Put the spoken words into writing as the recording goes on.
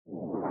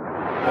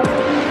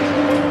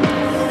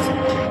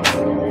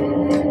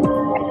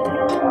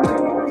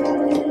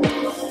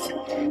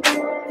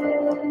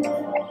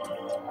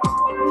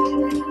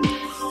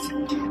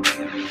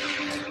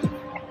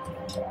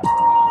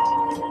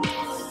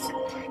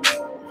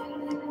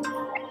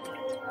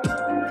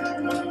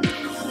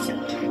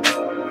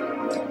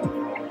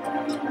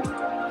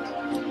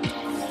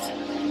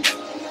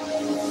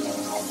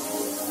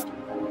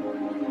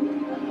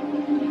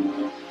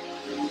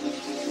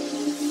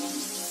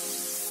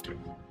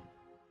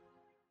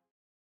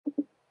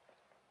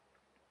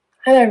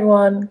Hello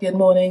everyone, good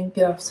morning,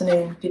 good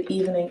afternoon, good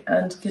evening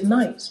and good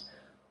night.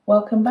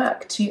 Welcome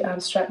back to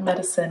Abstract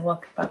Medicine.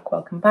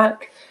 Welcome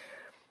back.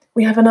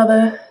 We have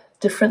another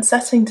different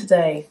setting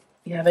today.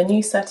 We have a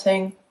new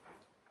setting,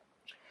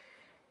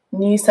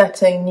 new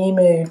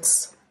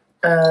moods,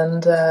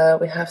 and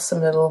we have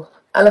some little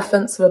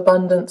elephants of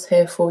abundance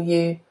here for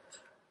you.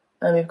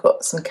 And we've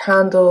got some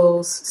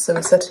candles, so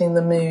we're setting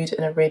the mood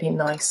in a really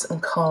nice and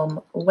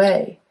calm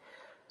way.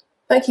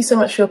 Thank you so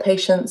much for your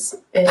patience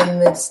in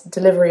this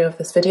delivery of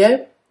this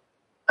video.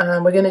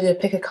 We're going to do a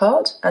pick a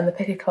card, and the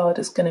pick a card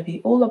is going to be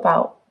all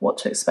about what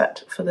to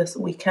expect for this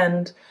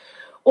weekend,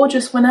 or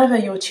just whenever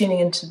you're tuning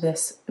into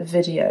this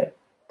video,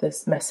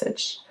 this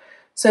message.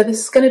 So this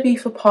is going to be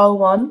for pile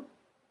 1,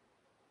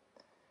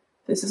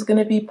 this is going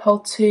to be pile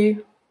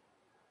 2,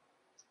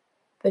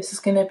 this is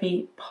going to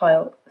be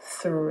pile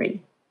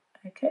 3.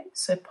 Okay,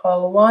 so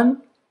pile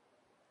 1,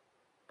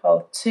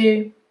 pile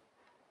 2,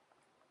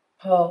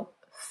 pile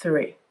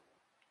 3.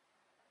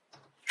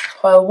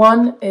 Pile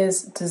 1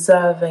 is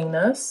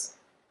deservingness.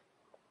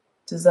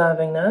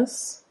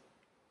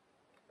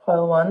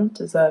 Pile 1,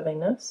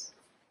 deservingness.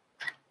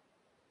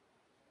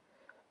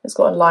 It's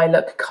got a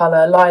lilac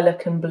colour,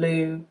 lilac and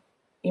blue.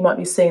 You might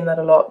be seeing that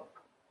a lot.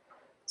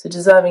 So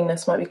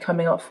deservingness might be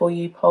coming up for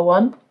you, pile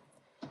 1.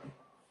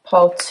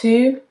 Pile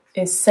 2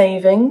 is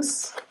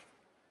savings.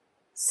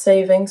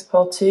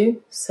 Pile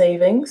 2,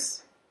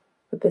 savings.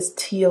 With this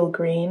teal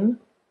green.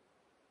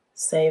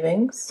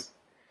 Savings.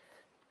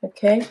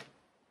 Okay,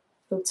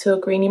 little teal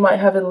green. You might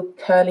have a little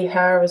curly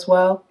hair as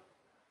well.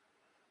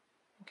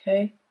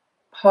 Okay,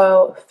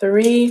 pile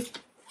 3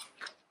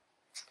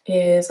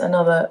 is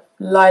another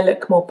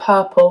lilac, more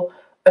purple,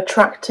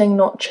 attracting,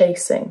 not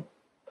chasing.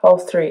 Pile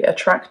 3,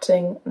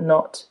 attracting,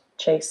 not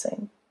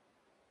chasing.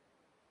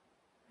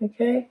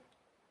 Okay,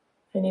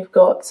 and you've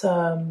got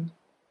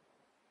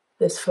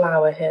this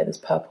flower here, this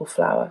purple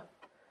flower.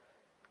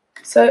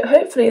 So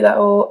hopefully that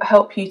will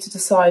help you to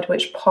decide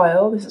which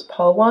pile. This is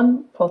pile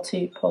 1, pile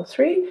 2, pile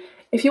 3.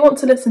 If you want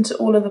to listen to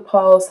all of the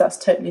piles, that's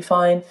totally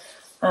fine.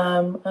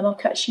 And I'll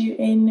catch you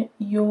in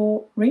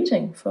your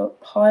reading for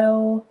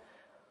pile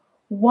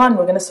 1.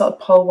 We're going to start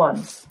with pile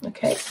 1.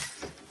 Okay.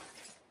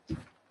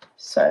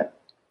 So,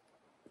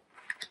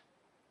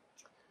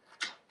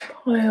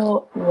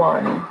 pile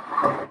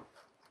 1.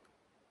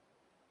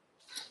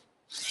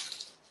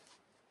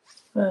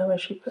 Where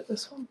should we put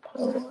this one?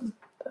 Pile 1.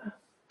 There.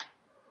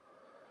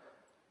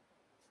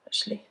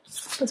 Actually,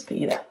 let's put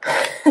you there.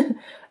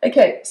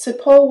 Okay, so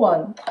pile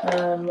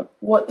 1.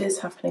 What is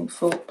happening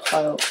for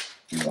pile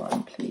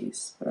 1,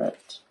 please?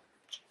 Right.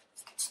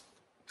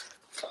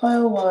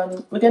 Pile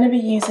 1. We're going to be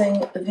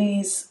using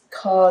these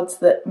cards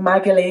that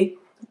Magali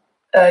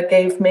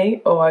gave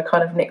me, or I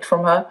kind of nicked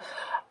from her.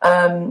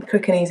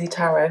 Quick and Easy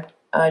Tarot.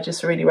 I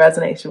just really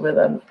resonated with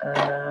them.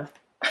 And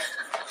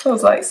I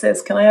was like,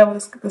 sis, can I have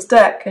this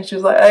deck? And she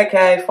was like,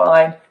 okay,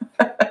 fine.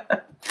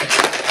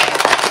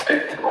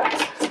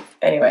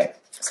 Anyway,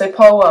 so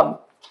pile 1,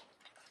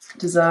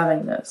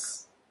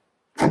 deservingness.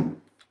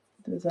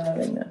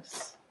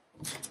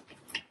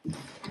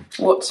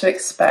 What to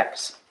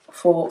expect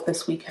for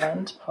this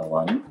weekend, pile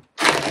 1.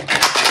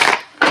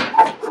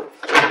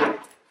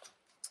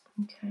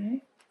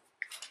 Okay.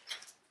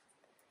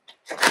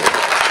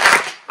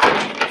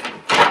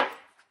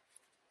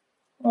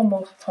 One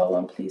more for pile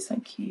 1, please,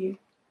 thank you.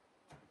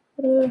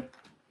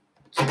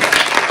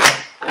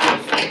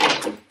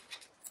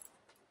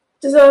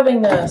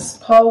 Deservingness,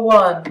 pile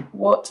 1.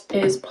 What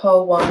is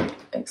pile 1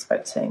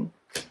 expecting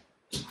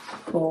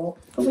for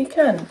the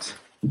weekend?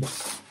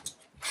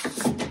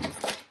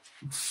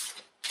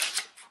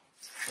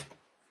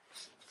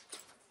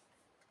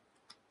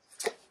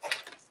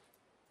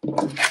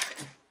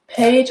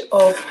 Page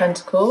of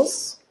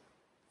Pentacles,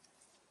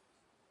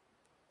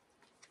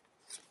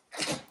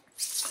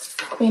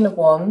 Queen of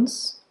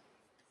Wands,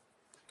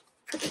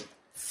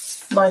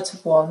 Knight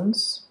of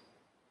Wands,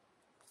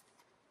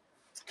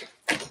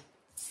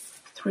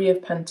 3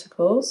 of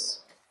Pentacles,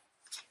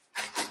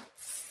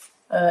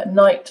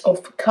 Knight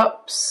of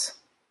Cups,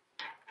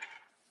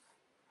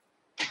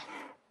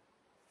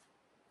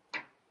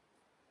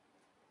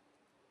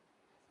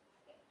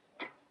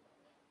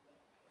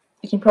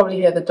 you can probably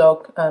hear the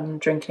dog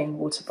drinking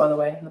water, by the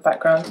way, in the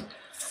background,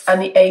 and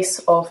the Ace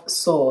of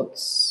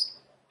Swords.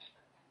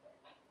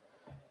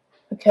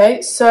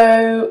 Okay,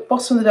 so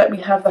bottom of the deck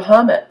we have the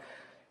Hermit.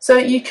 So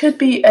you could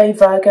be a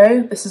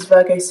Virgo. This is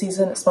Virgo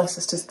season. It's my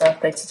sister's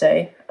birthday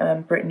today,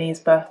 Brittany's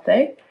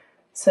birthday.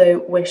 So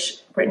wish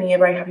Brittany a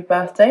very happy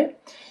birthday.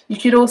 You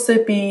could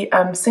also be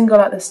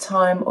single at this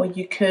time, or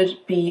you could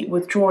be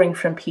withdrawing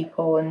from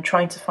people and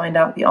trying to find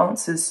out the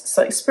answers,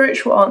 so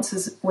spiritual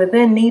answers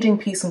within, needing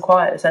peace and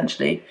quiet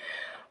essentially,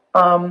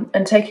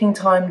 and taking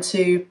time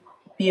to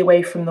be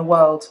away from the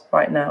world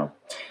right now.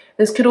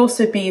 This could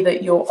also be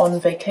that you're on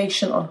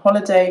vacation, on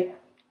holiday,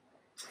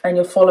 and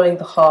you're following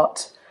the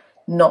heart,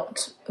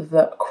 not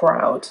the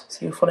crowd.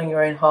 So you're following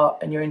your own heart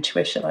and your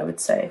intuition, I would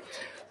say.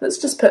 Let's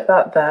just put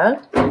that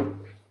there.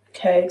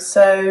 Okay,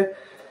 so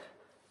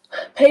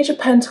Page of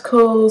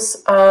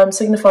Pentacles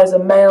signifies a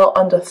male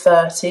under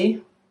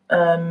 30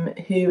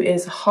 who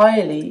is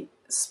highly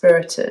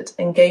spirited,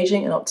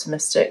 engaging and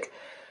optimistic.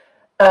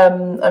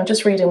 I'm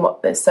just reading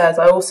what this says.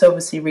 I also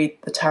obviously read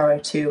the tarot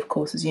too, of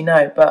course, as you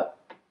know, but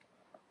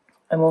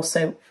I'm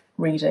also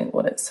reading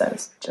what it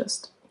says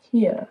just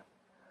here.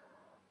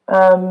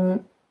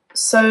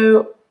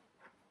 So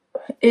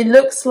it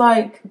looks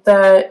like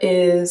there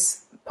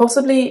is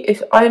possibly,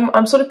 if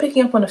I'm sort of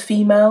picking up on a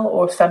female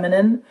or a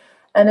feminine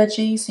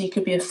energy. So you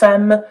could be a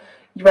femme,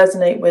 you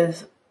resonate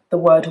with the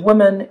word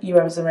woman, you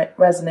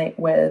resonate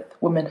with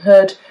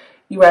womanhood,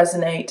 you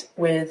resonate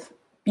with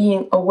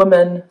being a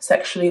woman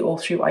sexually or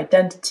through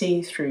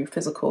identity, through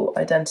physical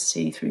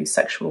identity, through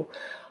sexual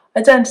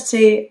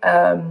identity,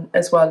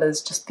 as well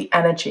as just the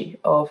energy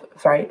of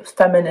very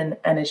feminine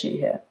energy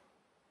here.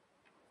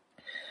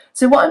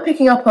 So what I'm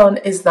picking up on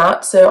is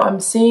that, so I'm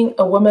seeing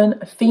a woman,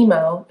 a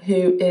female,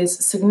 who is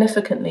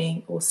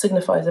significantly, or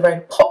signifies a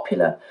very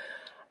popular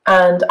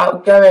and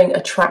outgoing,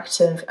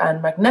 attractive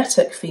and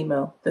magnetic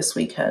female this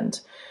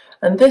weekend.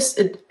 And this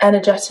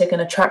energetic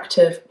and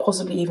attractive,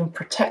 possibly even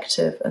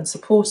protective and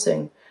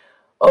supporting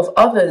of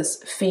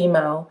others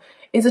female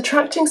is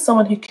attracting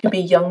someone who can be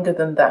younger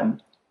than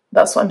them.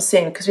 That's what I'm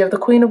seeing, because we have the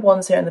Queen of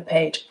Wands here in the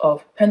Page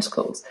of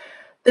Pentacles.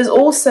 There's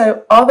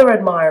also other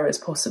admirers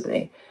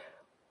possibly.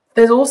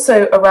 There's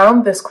also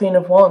around this Queen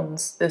of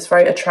Wands, this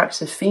very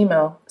attractive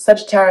female,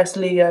 Sagittarius,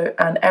 Leo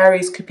and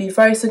Aries could be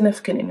very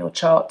significant in your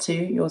chart too,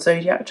 your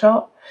zodiac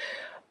chart,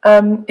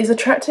 is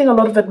attracting a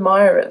lot of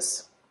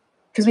admirers,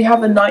 because we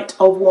have the Knight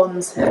of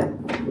Wands here.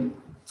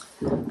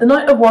 The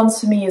Knight of Wands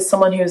to me is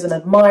someone who is an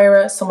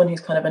admirer, someone who's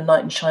kind of a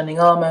knight in shining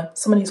armour,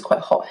 someone who's quite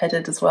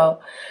hot-headed as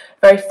well,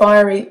 very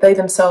fiery. They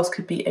themselves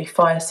could be a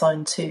fire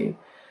sign too.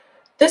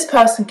 This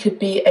person could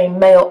be a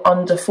male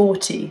under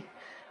 40.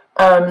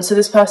 So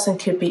this person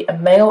could be a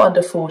male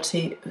under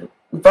 40,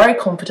 very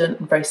confident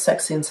and very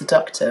sexy and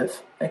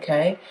seductive,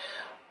 okay?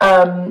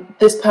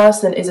 This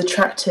person is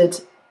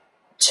attracted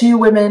to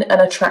women and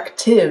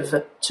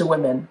attractive to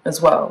women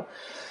as well.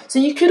 So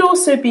you could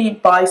also be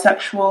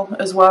bisexual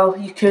as well.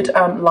 You could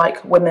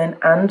like women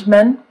and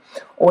men,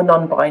 or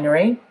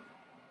non-binary.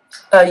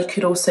 You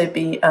could also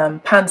be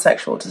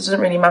pansexual. It doesn't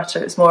really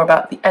matter. It's more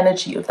about the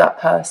energy of that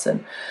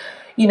person.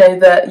 You know,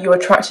 that you're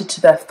attracted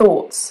to their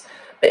thoughts.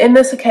 But in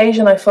this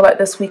occasion, I feel like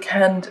this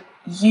weekend,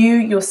 you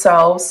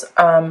yourselves,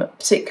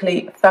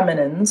 particularly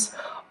feminines,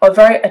 are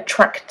very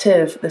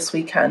attractive this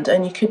weekend,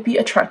 and you could be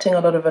attracting a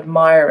lot of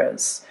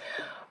admirers,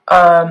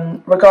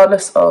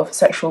 regardless of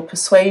sexual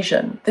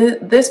persuasion.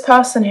 This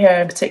person here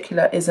in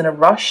particular is in a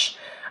rush,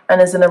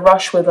 and is in a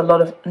rush with a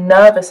lot of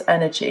nervous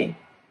energy.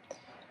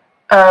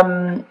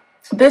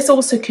 This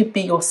also could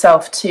be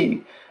yourself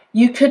too.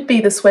 You could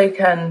be this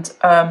weekend,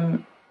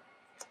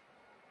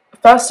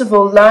 first of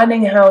all,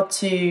 learning how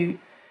to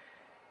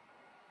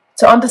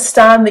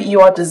understand that you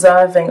are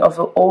deserving of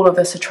all of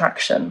this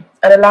attraction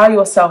and allow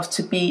yourself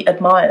to be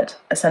admired,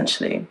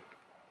 essentially.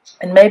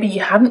 And maybe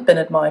you haven't been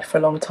admired for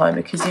a long time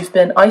because you've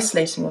been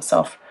isolating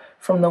yourself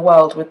from the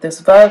world with this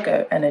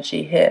Virgo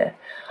energy here.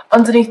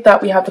 Underneath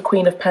that, we have the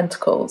Queen of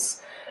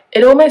Pentacles.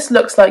 It almost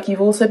looks like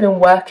you've also been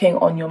working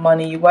on your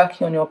money, you're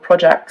working on your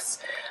projects,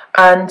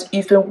 and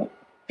you've been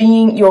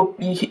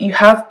you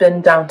have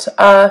been down to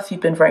earth,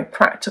 you've been very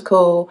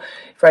practical,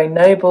 very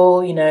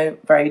noble, you know,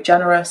 very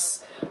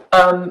generous.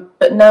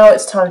 But now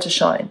it's time to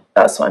shine.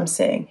 That's what I'm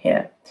seeing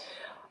here.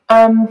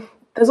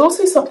 There's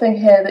also something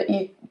here that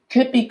you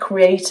could be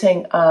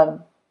creating a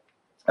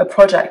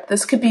project.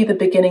 This could be the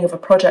beginning of a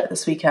project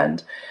this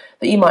weekend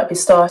that you might be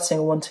starting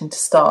or wanting to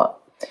start.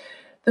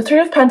 The Three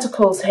of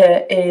Pentacles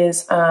here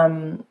is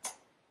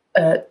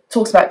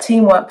talks about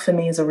teamwork for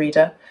me as a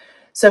reader.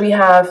 So we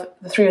have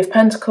the Three of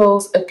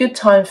Pentacles, a good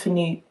time for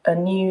a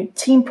new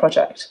team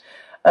project.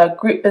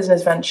 Group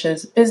business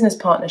ventures, business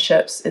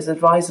partnerships is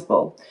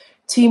advisable.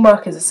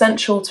 Teamwork is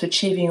essential to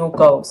achieving your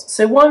goals.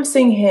 So what I'm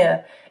seeing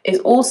here is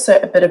also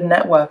a bit of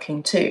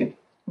networking too,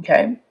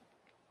 okay?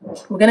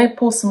 We're going to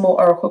pull some more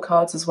oracle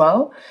cards as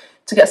well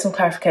to get some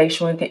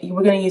clarification. We're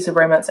going to use the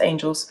Romance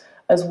Angels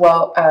as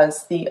well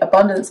as the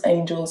Abundance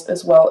Angels,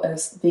 as well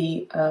as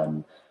the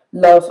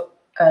Love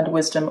and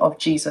Wisdom of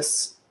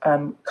Jesus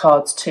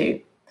cards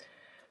too.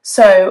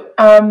 So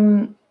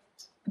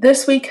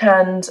this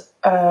weekend,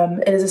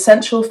 it is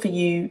essential for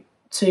you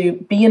to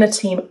be in a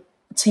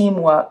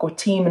teamwork or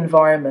team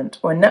environment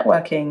or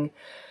networking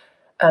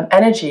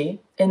energy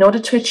in order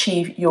to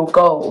achieve your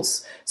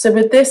goals. So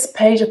with this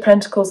Page of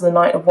Pentacles and the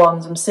Knight of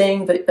Wands, I'm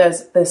seeing that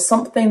there's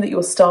something that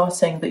you're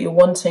starting, that you're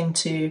wanting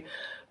to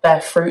bear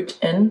fruit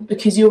in,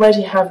 because you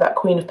already have that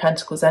Queen of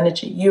Pentacles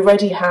energy. You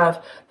already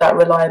have that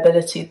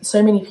reliability that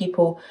so many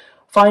people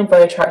find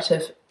very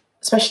attractive,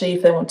 especially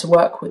if they want to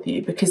work with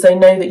you, because they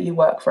know that you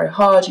work very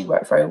hard, you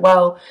work very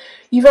well,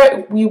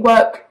 you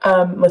work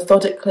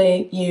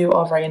methodically, you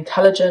are very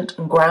intelligent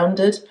and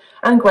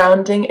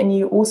grounding, and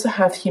you also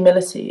have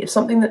humility.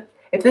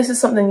 If this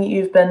is something that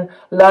you've been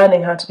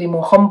learning how to be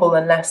more humble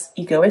and less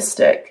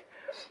egoistic,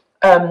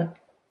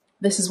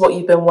 this is what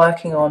you've been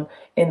working on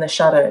in the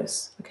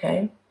shadows,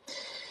 okay?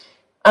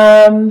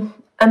 And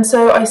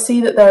so I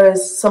see that there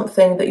is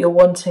something that you're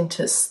wanting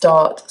to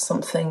start,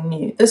 something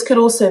new. This could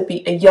also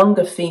be a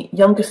younger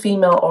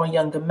female or a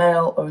younger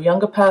male or a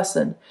younger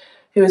person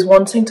who is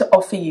wanting to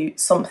offer you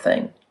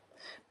something.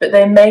 But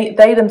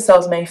they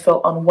themselves may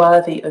feel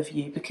unworthy of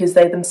you because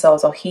they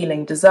themselves are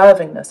healing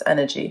deservingness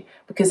energy,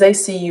 because they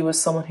see you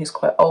as someone who's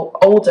quite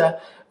older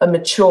and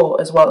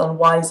mature as well and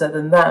wiser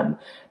than them.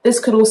 This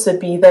could also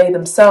be they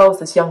themselves,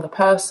 this younger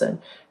person,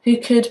 who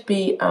could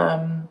be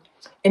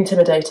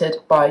intimidated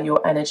by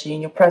your energy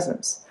and your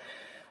presence.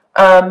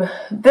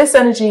 This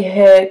energy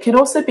here could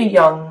also be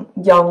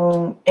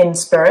young in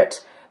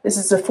spirit. This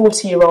is a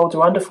 40-year-old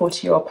or under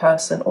 40-year-old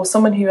person, or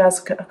someone who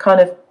has a kind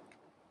of,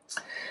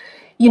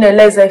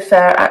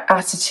 laissez-faire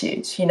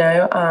attitude,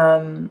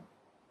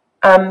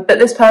 but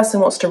this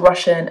person wants to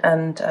rush in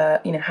and,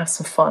 have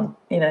some fun,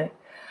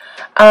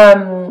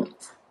 But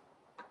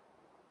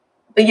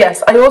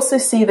yes, I also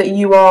see that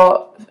you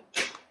are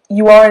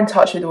in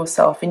touch with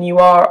yourself and you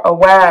are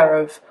aware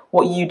of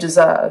what you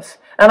deserve.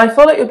 And I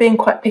feel like you're being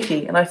quite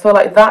picky, and I feel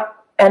like that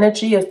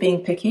energy of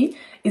being picky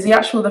is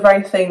the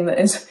very thing that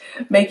is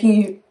making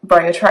you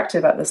very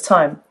attractive at this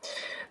time.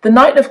 The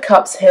Knight of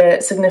Cups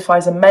here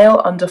signifies a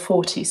male under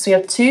 40. So you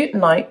have two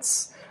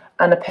knights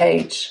and a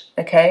page,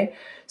 okay?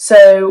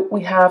 So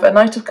we have a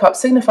Knight of Cups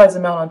signifies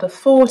a male under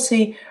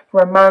 40,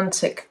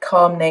 romantic,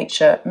 calm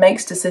nature,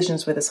 makes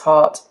decisions with his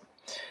heart,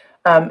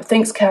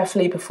 thinks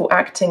carefully before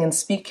acting and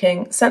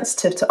speaking,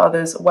 sensitive to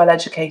others,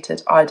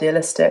 well-educated,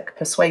 idealistic,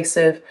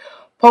 persuasive,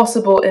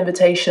 possible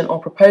invitation or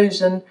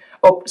proposition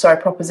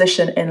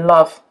in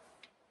love.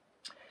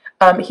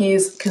 He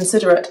is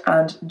considerate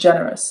and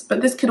generous,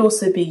 but this could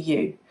also be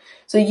you.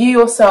 So you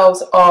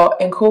yourselves are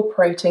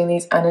incorporating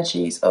these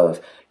energies of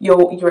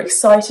you're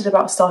excited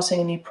about starting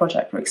a new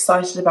project, you're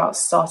excited about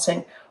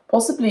starting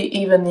possibly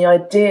even the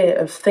idea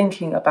of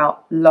thinking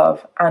about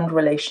love and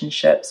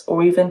relationships,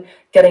 or even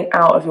getting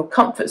out of your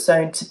comfort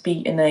zone to be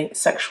in a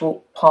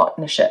sexual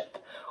partnership,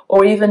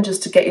 or even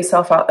just to get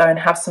yourself out there and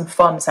have some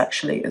fun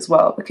sexually as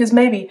well, because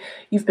maybe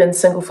you've been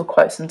single for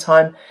quite some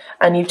time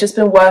and you've just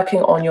been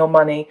working on your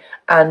money,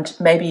 and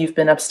maybe you've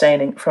been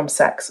abstaining from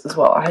sex as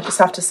well. I just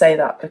have to say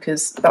that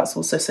because that's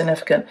also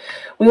significant.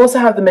 We also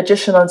have the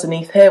Magician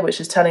underneath here,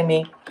 which is telling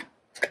me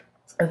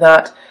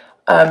that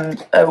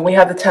we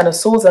have the Ten of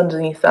Swords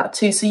underneath that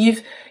too. So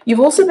you've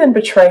also been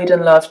betrayed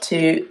in love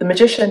too. The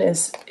Magician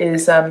is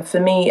for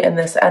me in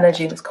this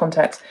energy, in this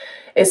context,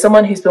 is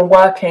someone who's been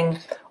working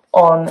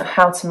on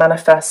how to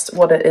manifest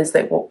what it is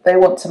they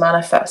want to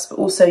manifest, but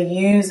also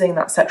using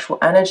that sexual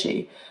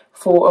energy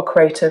for a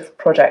creative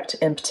project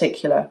in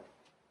particular.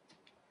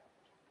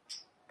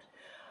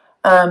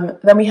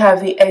 Then we have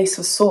the Ace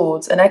of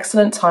Swords, an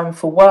excellent time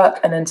for work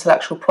and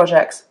intellectual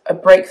projects. A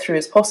breakthrough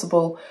is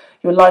possible.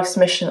 Your life's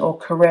mission or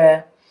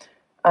career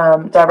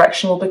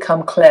direction will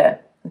become clear.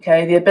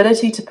 Okay, the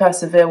ability to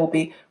persevere will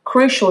be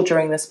crucial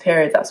during this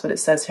period. That's what it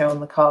says here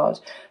on the card.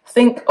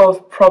 Think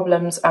of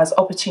problems as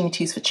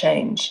opportunities for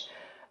change.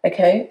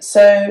 Okay,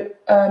 so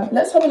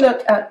let's have a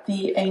look at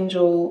the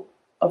Angel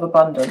of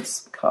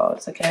Abundance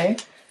cards. Okay,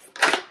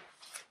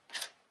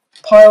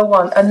 pile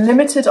one,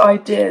 unlimited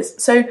ideas.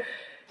 So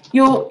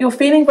you're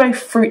feeling very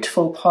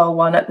fruitful, pile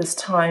one, at this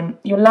time.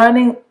 You're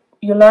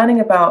learning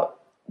about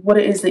what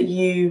it is that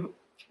you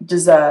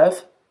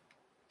deserve,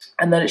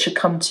 and that it should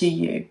come to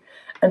you.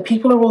 And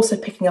people are also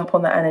picking up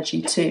on that energy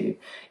too.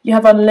 You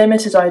have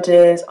unlimited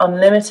ideas,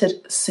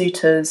 unlimited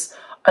suitors,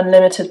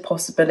 unlimited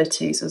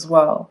possibilities as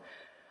well.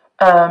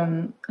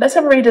 Let's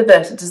have a read of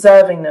this,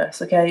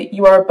 deservingness, okay?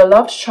 You are a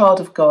beloved child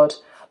of God,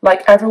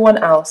 like everyone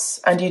else,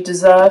 and you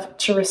deserve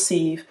to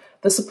receive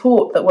the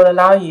support that will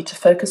allow you to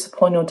focus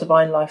upon your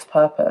divine life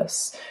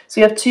purpose.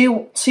 So you have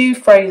two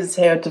phrases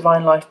here of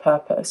divine life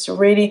purpose. You're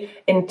really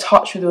in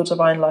touch with your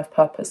divine life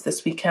purpose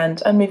this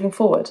weekend and moving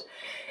forward.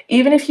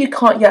 Even if you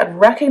can't yet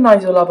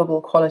recognize your lovable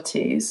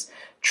qualities,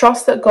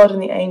 trust that God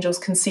and the angels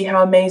can see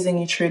how amazing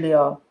you truly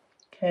are.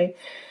 Okay?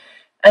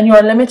 And your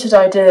unlimited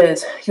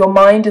ideas, your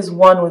mind is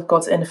one with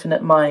God's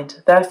infinite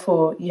mind.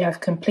 Therefore, you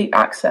have complete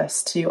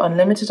access to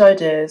unlimited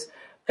ideas,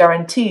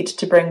 guaranteed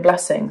to bring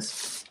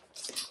blessings.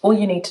 All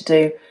you need to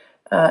do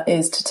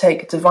is to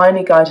take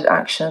divinely guided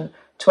action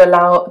to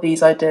allow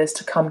these ideas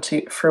to come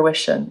to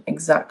fruition.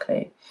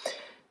 Exactly.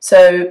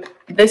 So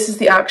this is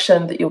the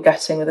action that you're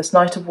getting with this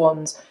Knight of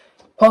Wands.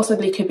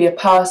 Possibly could be a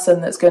person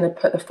that's going to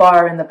put the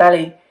fire in the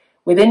belly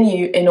within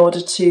you in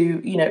order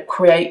to,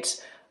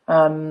 create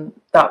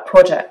that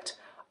project.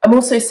 I'm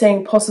also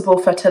seeing possible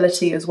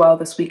fertility as well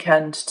this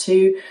weekend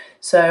too.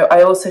 So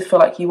I also feel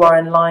like you are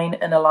in line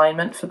and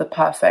alignment for the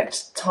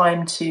perfect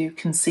time to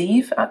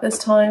conceive at this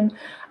time.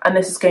 And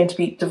this is going to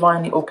be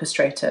divinely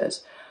orchestrated.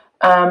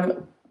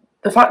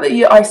 The fact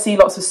that I see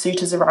lots of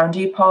suitors around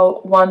you,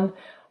 pile one,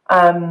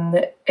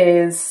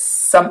 is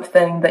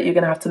something that you're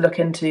going to have to look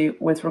into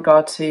with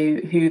regard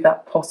to who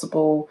that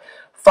possible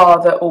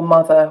father or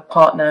mother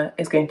partner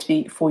is going to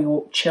be for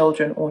your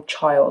children or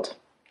child.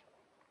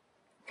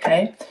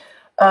 Okay,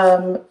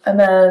 and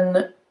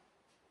then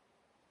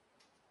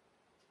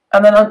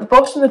at the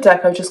bottom of the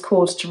deck, I've just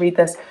called to read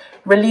this: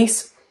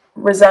 release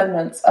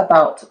resentments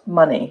about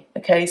money.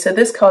 Okay, so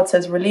this card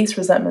says release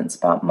resentments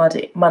about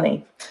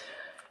money.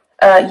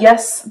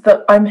 Yes,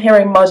 I'm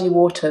hearing muddy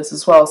waters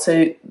as well.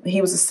 So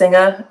he was a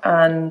singer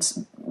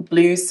and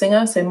blues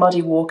singer. So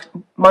muddy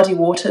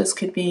waters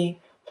could be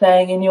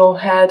playing in your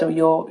head, or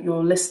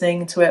you're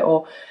listening to it,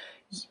 or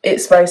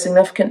it's very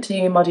significant to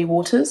you, muddy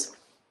waters.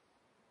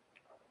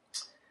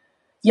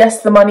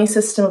 Yes, the money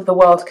system of the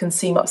world can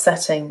seem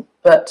upsetting,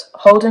 but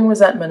holding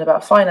resentment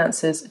about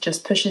finances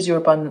just pushes your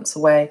abundance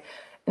away.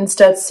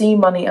 Instead, see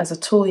money as a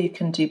tool you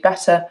can do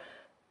better.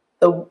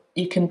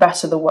 You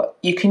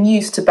can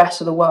use to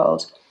better the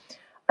world.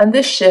 And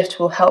this shift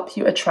will help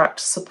you attract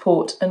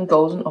support and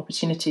golden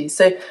opportunities.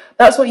 So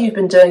that's what you've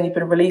been doing. You've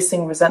been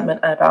releasing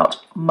resentment about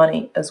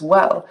money as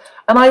well.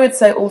 And I would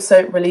say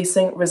also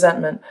releasing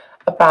resentment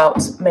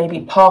about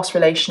maybe past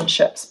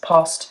relationships,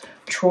 past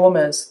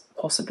traumas,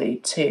 possibly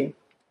too.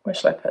 Where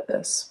should I put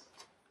this?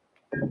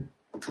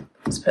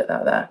 Let's put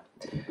that there.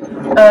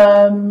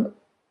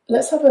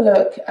 Let's have a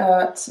look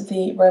at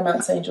the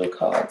Romance Angel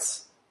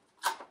cards.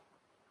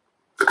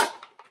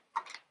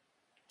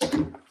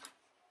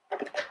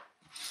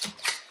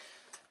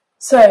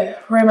 So,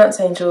 Romance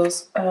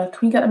Angels, can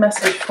we get a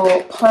message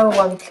for pile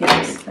 1,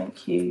 please?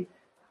 Thank you.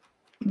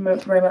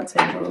 Romance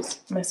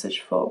Angels,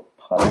 message for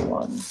pile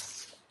 1.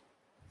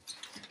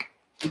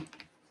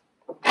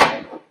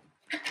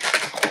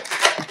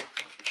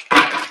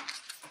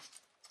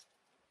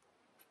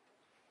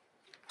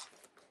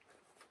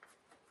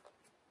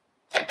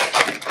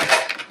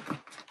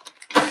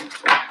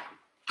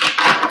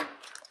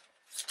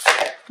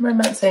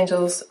 Romance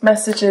Angels,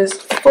 messages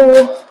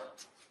for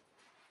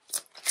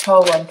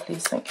pile 1,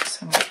 please. Thank you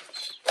so much.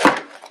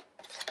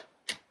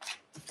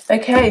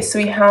 Okay, so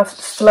we have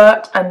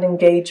flirt and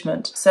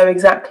engagement. So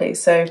exactly.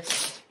 So,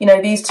 you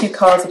know, these two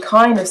cards are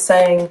kind of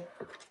saying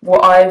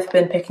what I've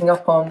been picking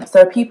up on. So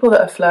there are people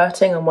that are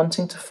flirting and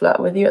wanting to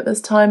flirt with you at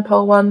this time,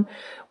 pile 1.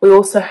 We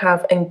also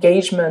have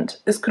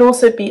engagement. This could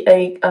also be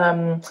a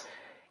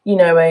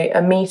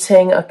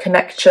meeting, a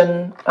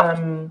connection,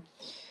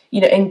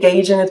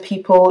 engaging with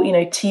people,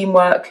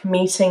 teamwork,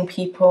 meeting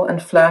people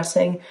and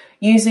flirting,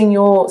 using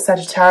your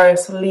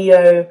Sagittarius,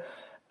 Leo,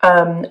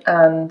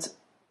 and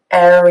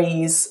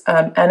Aries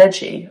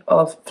energy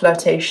of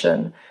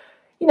flirtation.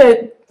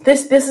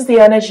 This is the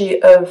energy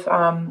of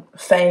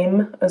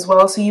fame as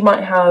well. So you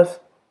might have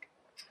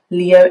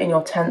Leo in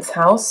your 10th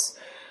house.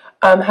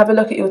 Have a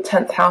look at your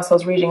 10th house. I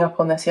was reading up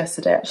on this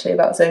yesterday, actually,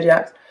 about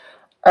zodiac.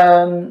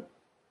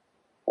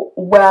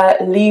 Where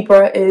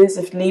Libra is,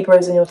 if Libra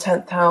is in your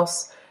 10th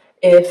house,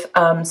 if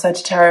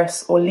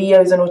Sagittarius or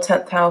Leo is in your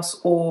 10th house,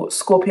 or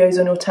Scorpio is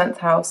in your 10th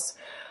house,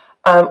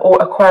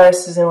 or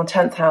Aquarius is in your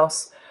 10th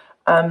house,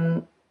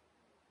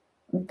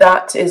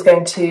 that is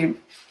going to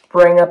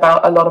bring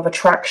about a lot of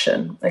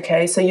attraction.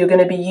 Okay, so you're going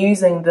to be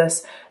using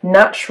this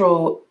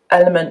natural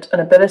element and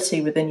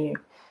ability within you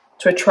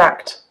to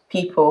attract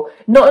people,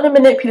 not in a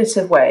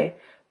manipulative way,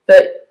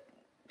 but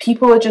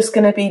people are just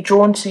going to be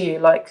drawn to you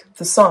like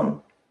the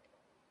sun.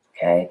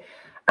 Okay,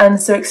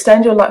 and so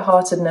extend your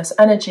lightheartedness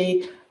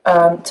energy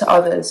to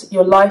others.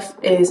 Your life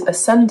is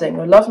ascending,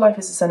 your love life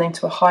is ascending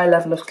to a high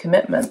level of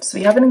commitment. So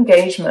you have an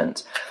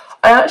engagement.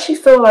 I actually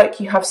feel like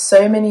you have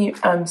so many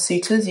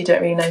suitors, you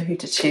don't really know who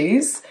to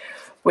choose,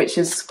 which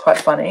is quite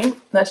funny.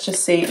 Let's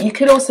just see. You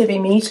could also be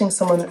meeting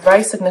someone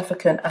very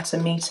significant at a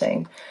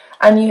meeting,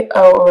 and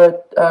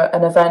or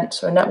an event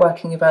or a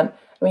networking event.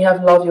 And we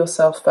have love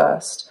yourself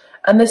first.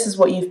 And this is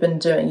what you've been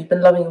doing. You've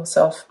been loving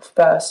yourself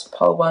first,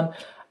 pile 1.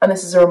 And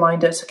this is a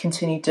reminder to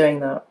continue doing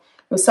that.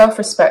 Your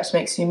self-respect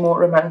makes you more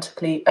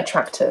romantically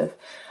attractive.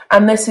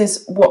 And this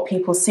is what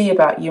people see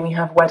about you when you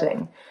have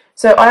wedding.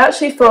 So I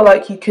actually feel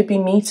like you could be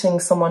meeting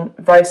someone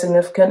very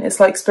significant. It's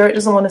like Spirit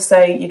doesn't want to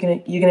say you're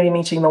going to be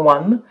meeting the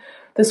one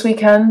this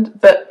weekend,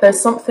 but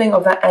there's something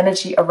of that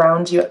energy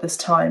around you at this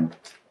time.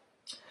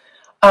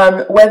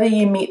 Whether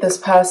you meet this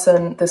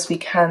person this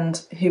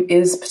weekend who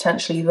is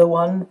potentially the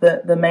one,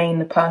 the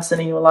main person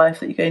in your life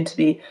that you're going to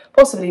be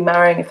possibly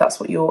marrying, if that's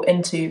what you're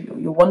into,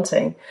 you're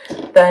wanting,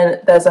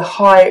 then there's a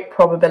high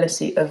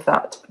probability of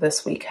that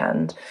this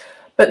weekend.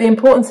 But the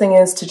important thing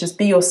is to just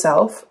be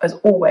yourself, as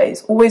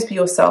always. Always be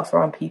yourself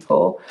around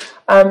people.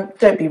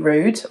 Don't be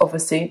rude,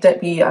 obviously. Don't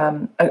be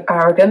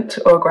arrogant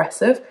or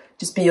aggressive.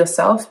 Just be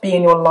yourself. Be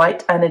in your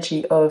light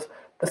energy of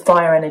the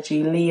fire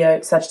energy,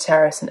 Leo,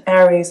 Sagittarius and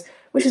Aries,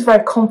 which is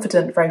very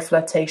confident, very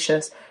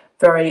flirtatious,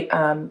 very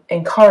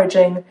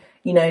encouraging,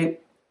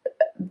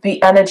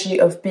 the energy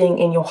of being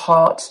in your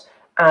heart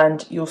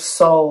and your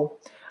soul.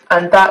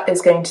 And that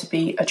is going to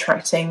be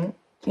attracting,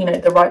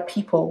 the right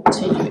people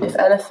to you, if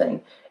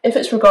anything. If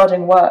it's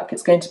regarding work,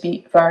 it's going to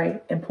be very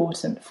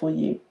important for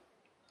you.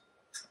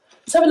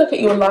 Let's have a look at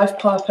your life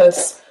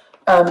purpose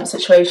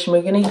situation.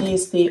 We're going to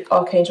use the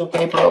Archangel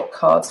Gabriel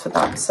cards for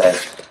that. So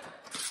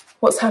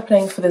what's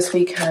happening for this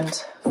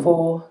weekend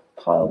for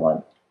pile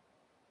 1?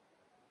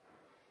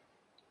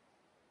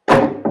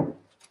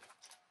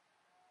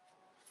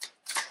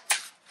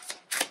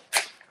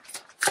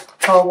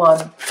 Pile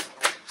 1.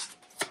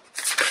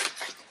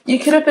 You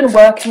could have been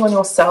working on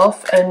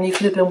yourself, and you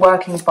could have been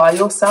working by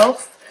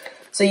yourself.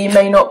 So you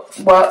may not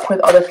work with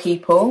other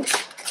people.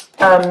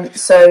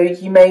 So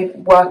you may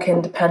work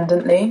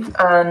independently,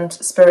 and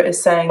Spirit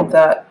is saying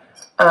that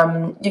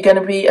you're going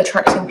to be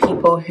attracting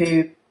people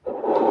who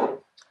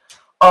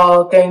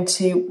are going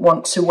to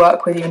want to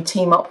work with you and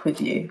team up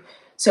with you.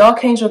 So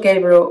Archangel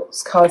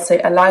Gabriel's cards say,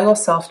 allow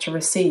yourself to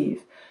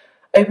receive.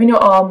 Open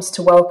your arms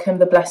to welcome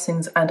the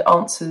blessings and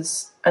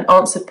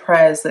answered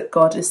prayers that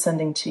God is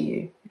sending to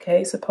you.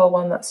 Okay, so pole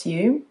 1, that's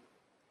you.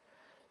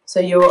 So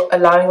you're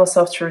allowing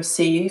yourself to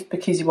receive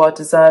because you are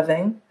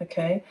deserving,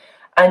 okay?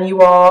 And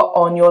you are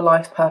on your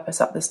life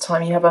purpose at this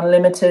time. You have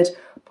unlimited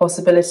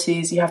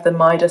possibilities. You have the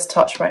Midas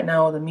touch right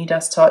now, or the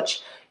Midas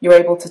touch. You're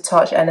able to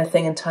touch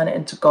anything and turn it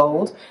into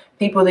gold.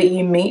 People that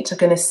you meet are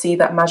going to see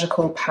that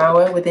magical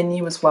power within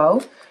you as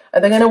well.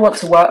 And they're going to want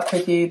to work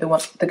with you. They're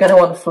going to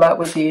want to flirt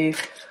with you.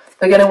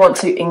 They're going to want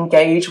to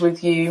engage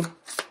with you.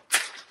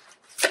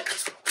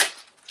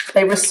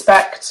 They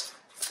respect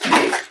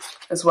you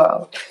as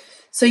well.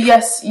 So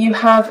yes, you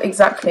have,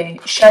 exactly,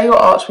 share your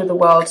art with the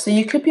world. So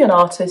you could be an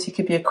artist, you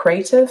could be a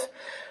creative.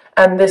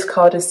 And this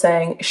card is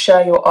saying,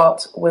 share your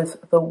art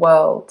with the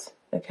world,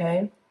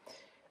 okay?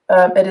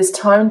 It is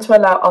time to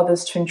allow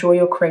others to enjoy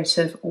your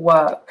creative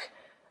work.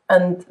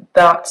 And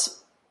that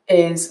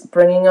is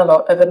bringing a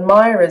lot of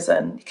admirers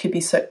in. You could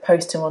be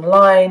posting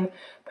online,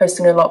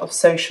 posting a lot of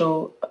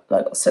social,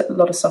 like a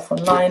lot of stuff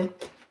online.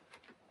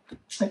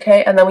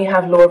 Okay, and then we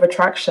have law of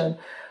attraction.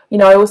 You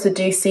know, I also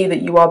do see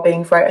that you are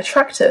being very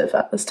attractive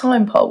at this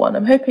time, pole 1.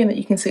 I'm hoping that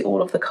you can see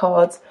all of the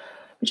cards.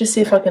 Let me just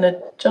see if I can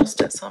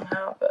adjust it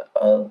somehow, but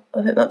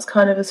I think that's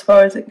kind of as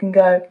far as it can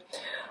go.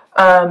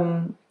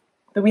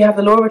 But we have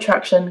the law of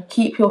attraction.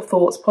 Keep your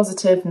thoughts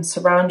positive and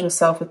surround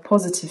yourself with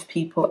positive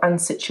people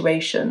and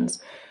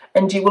situations,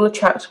 and you will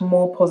attract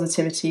more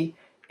positivity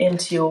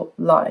into your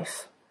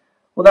life.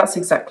 Well, that's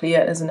exactly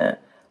it, isn't it?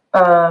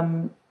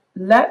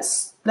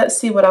 Let's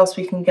see what else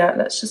we can get.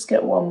 Let's just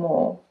get one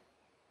more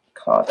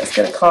card. Let's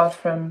get a card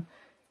from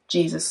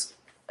Jesus.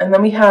 And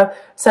then we have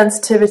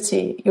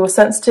sensitivity. Your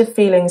sensitive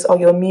feelings are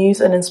your muse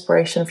and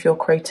inspiration for your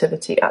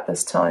creativity at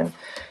this time.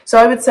 So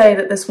I would say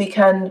that this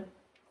weekend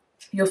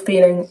you're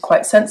feeling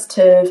quite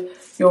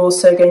sensitive. You're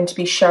also going to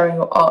be sharing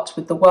your art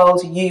with the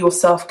world. You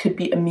yourself could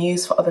be a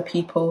muse for other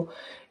people.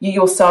 You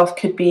yourself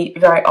could be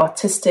very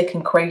artistic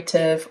and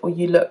creative, or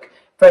you look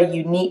very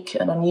unique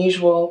and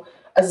unusual.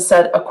 As I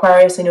said,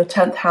 Aquarius in your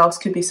 10th house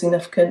could be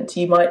significant.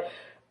 You might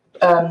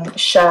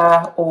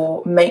share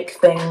or make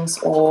things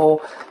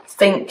or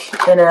think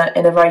in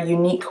a very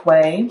unique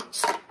way,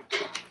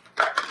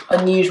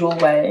 unusual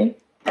way.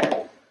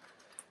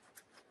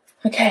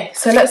 Okay,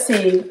 so let's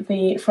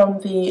see from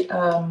the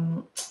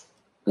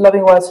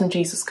Loving Words from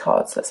Jesus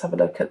cards. Let's have a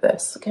look at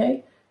this,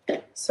 okay?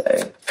 So,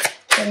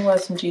 Loving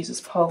Words from Jesus,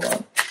 pole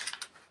 1.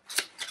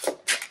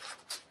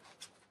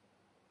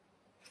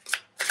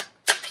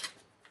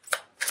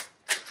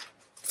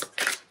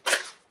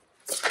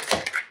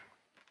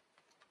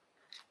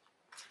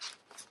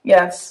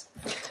 Yes,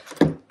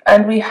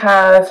 and we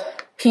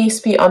have, peace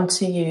be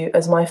unto you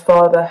as my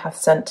Father hath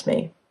sent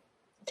me,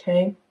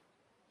 okay?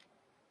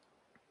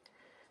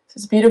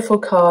 It's a beautiful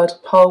card,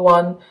 pole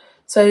 1.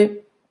 So,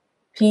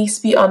 peace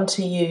be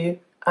unto you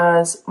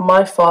as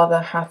my Father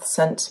hath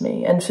sent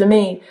me. And for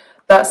me,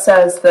 that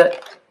says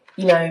that,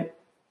 you know,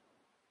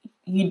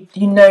 you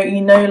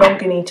no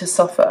longer need to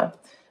suffer.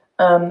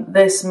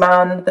 This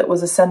man that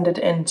was ascended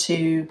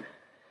into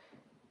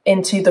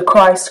the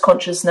Christ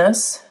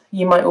consciousness,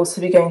 you might also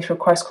be going through a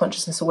Christ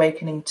consciousness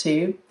awakening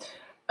too.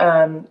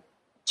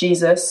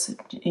 Jesus,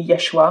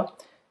 Yeshua,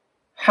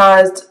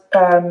 had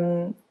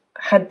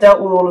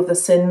dealt with all of the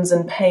sins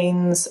and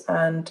pains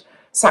and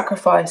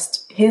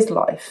sacrificed his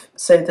life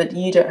so that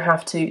you don't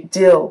have to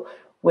deal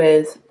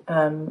with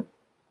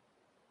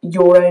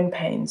your own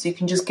pains. You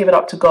can just give it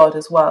up to God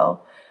as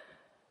well.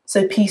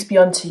 So peace be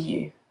unto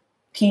you.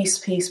 Peace,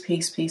 peace,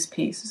 peace, peace,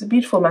 peace. It's a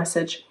beautiful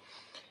message.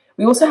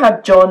 We also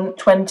have John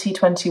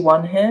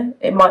 20:21 here.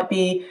 It might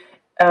be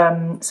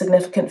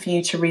significant for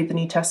you to read the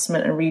New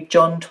Testament and read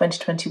John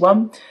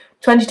 20:21.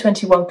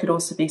 2021 could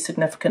also be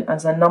significant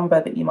as a number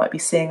that you might be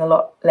seeing a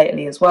lot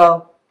lately as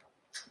well.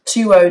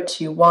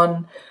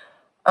 2021.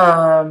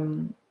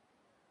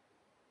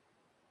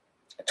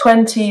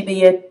 The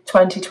year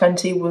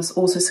 2020 was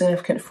also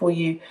significant for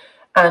you,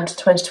 and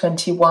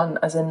 2021,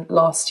 as in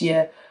last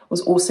year,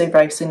 was also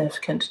very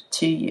significant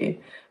to you.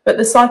 But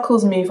the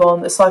cycles move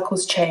on, the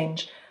cycles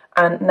change,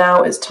 and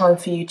now it's time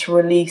for you to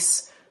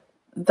release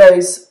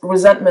those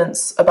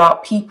resentments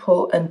about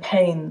people and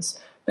pains,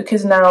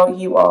 because now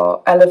you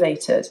are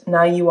elevated.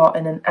 Now you are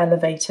in an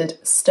elevated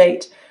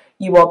state.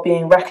 You are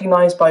being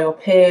recognized by your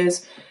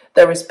peers.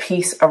 There is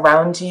peace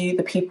around you.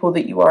 The people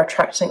that you are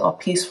attracting are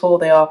peaceful.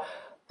 They are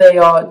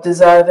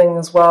deserving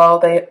as well.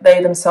 They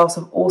themselves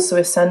have also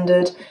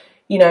ascended.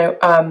 You know,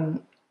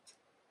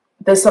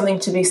 there's something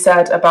to be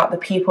said about the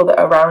people that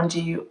are around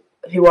you,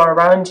 who are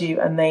around you,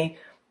 and they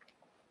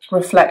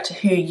reflect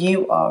who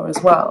you are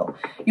as well.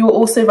 You are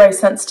also very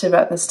sensitive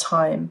at this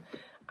time,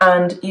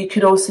 And you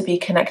could also be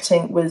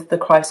connecting with the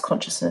Christ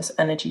consciousness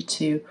energy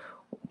to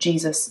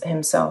Jesus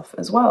himself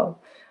as well.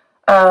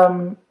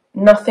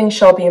 Nothing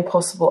shall be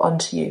impossible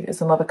unto you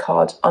is another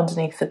card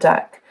underneath the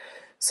deck.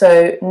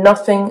 So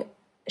nothing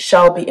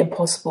shall be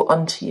impossible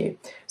unto you.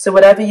 So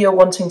whatever you're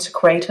wanting to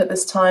create at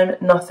this time,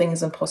 nothing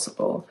is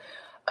impossible.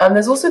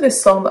 There's also this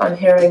song that I'm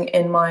hearing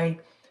in my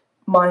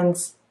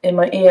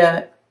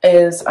ear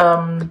is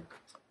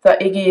that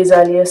Iggy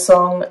Azalea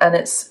song, and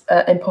it's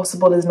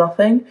Impossible is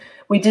Nothing.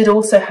 We did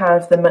also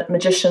have the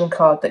Magician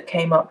card that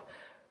came up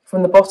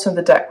from the bottom of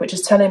the deck, which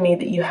is telling me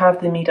that you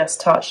have the Midas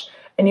touch,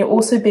 and you're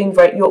also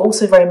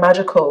very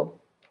magical.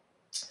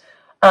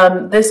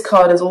 This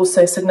card is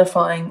also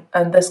signifying,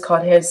 and this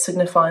card here is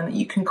signifying that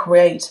you can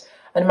create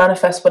and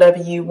manifest whatever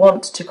you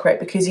want to create,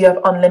 because you have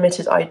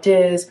unlimited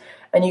ideas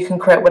and you can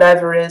create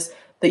whatever it is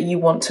that you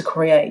want to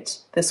create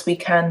this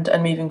weekend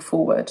and moving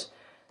forward.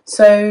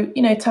 So,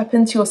 you know, tap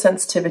into your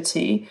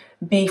sensitivity,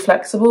 be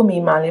flexible, be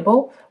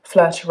malleable,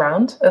 flirt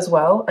around as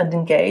well and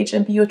engage,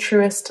 and be your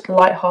truest,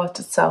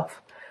 light-hearted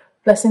self.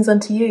 Blessings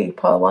unto you,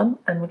 pile 1,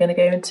 and we're going to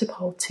go into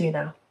pile 2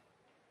 now.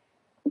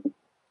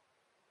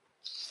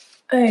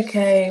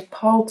 Okay,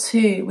 pile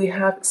 2, we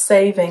have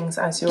savings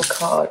as your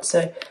card.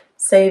 So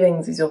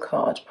savings is your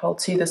card, pile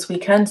 2 this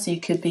weekend. So you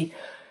could be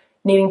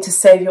needing to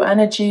save your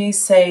energy,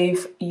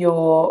 save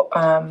your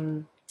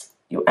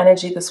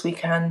energy this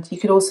weekend. You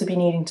could also be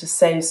needing to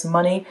save some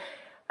money.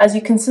 As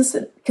you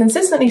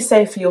consistently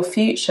save for your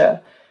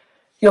future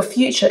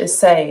is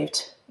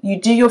saved. You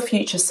do your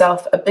future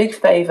self a big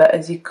favour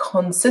as you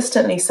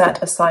consistently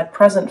set aside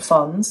present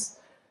funds.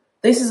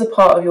 This is a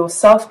part of your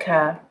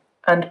self-care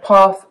and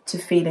path to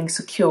feeling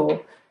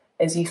secure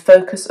as you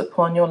focus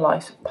upon your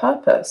life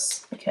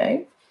purpose.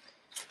 Okay,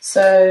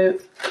 so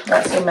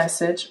that's your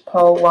message.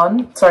 Pile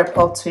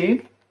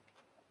 2.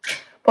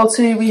 Pile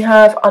 2, we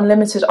have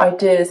unlimited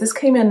ideas. This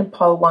came in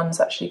pile 1's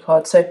actually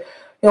card. So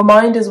your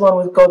mind is one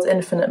with God's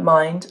infinite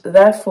mind.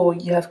 Therefore,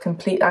 you have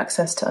complete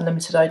access to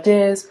unlimited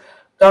ideas,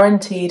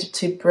 guaranteed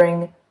to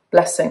bring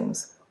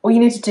blessings. All you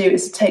need to do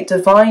is to take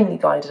divinely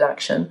guided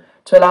action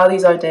to allow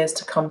these ideas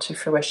to come to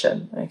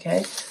fruition.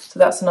 Okay, so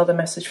that's another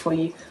message for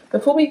you.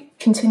 Before we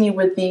continue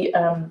with the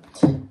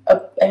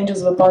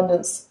Angels of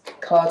Abundance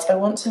cards, I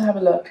want to have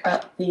a look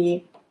at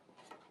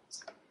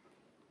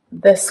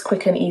this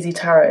Quick and Easy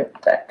Tarot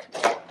deck.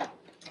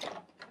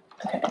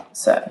 Okay,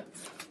 so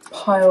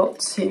pile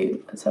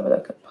 2. Let's have a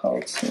look at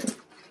pile 2.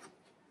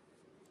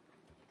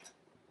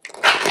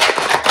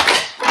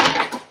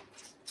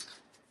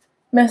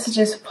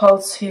 Messages for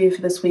pile 2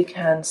 for this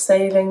weekend: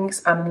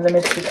 savings and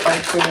unlimited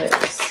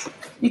ideas.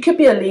 You could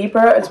be a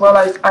Libra as well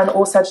as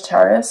or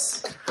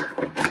Sagittarius.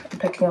 I'm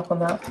picking up on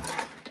that.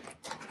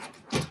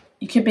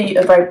 You could be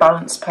a very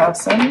balanced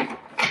person.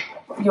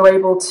 You're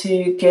able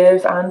to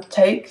give and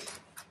take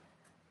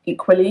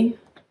equally.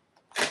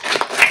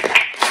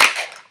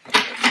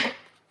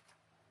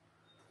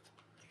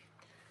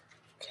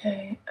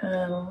 Okay,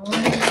 pile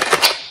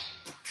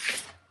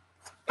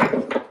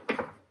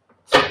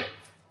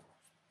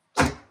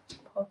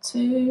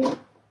 2.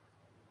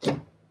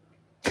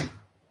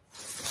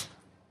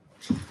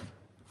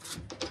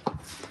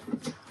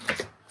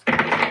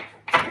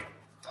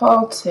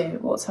 Pile 2,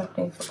 what's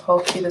happening for pile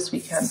 2 this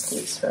weekend,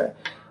 please, Spirit?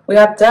 We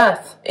have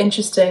death.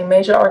 Interesting.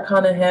 Major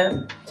Arcana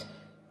here.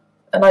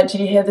 And like, did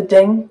you hear the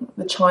ding?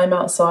 The chime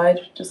outside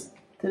just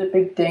did a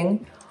big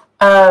ding.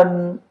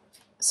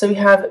 So we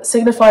have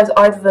signifies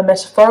either the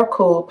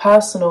metaphorical,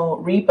 personal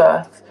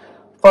rebirth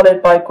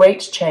followed by great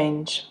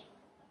change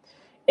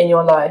in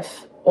your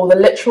life, or the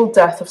literal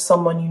death of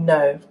someone you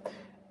know.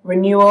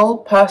 Renewal,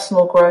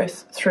 personal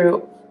growth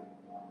through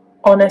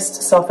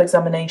honest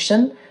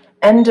self-examination.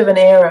 End of an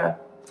era.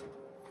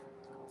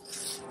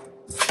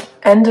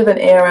 End of an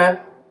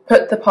era.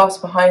 Put the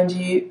past behind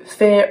you.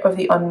 Fear of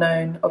the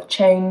unknown, of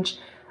change,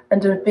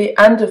 and of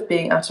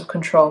being out of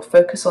control.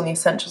 Focus on the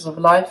essentials of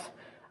life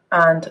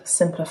and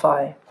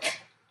simplify.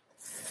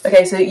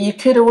 Okay, so you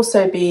could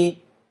also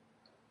be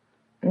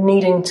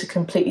needing to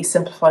completely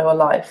simplify your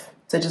life.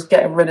 So just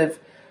get rid of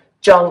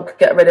junk,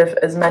 get rid of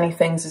as many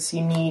things as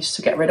you need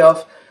to get rid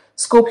of.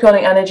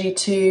 Scorpionic energy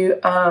to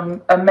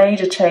a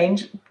major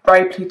change,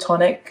 very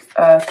plutonic,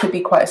 could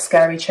be quite a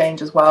scary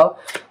change as well,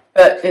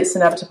 but it's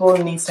inevitable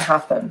and needs to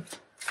happen.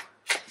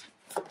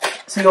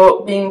 So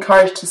you're being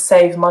encouraged to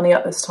save money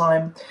at this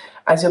time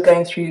as you're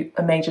going through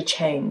a major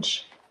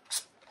change.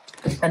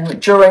 And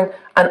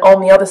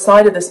on the other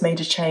side of this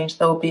major change,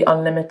 there will be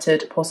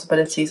unlimited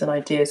possibilities and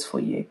ideas for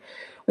you.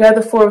 We have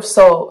the Four of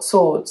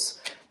Swords.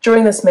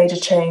 During this major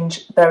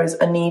change, there is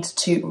a need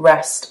to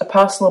rest. A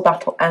personal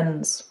battle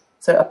ends.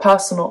 So a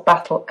personal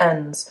battle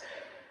ends.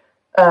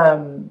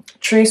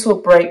 Truce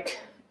will break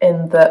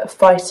in the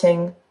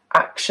fighting,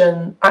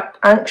 action,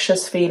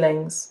 anxious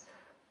feelings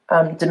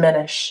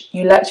diminish.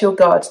 You let your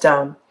guard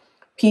down.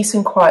 Peace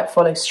and quiet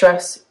follow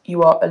stress.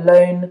 You are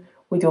alone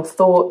with your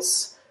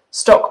thoughts.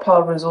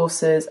 Stockpile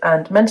resources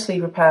and mentally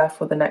prepare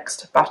for the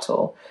next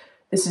battle.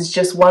 This is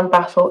just one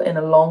battle in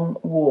a long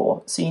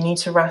war, so you need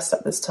to rest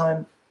at this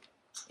time.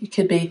 You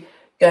could be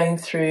going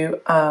through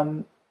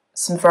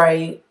some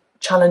very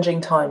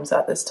challenging times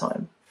at this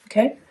time.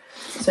 Okay,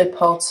 so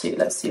pile 2,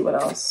 let's see what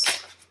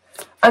else.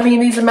 I mean,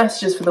 these are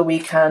messages for the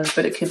weekend,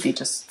 but it could be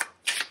just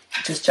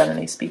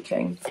generally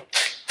speaking.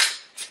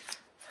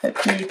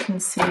 Hopefully you can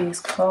see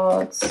these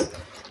cards.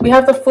 We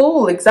have the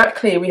Fool,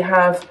 exactly. We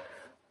have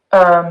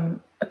a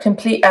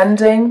complete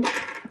ending,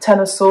 10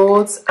 of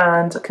Swords,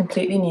 and a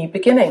completely new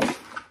beginning.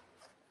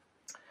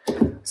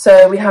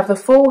 So we have the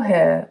Fool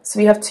here. So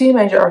we have 2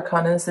 major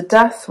arcanas, the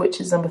Death, which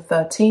is number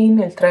 13,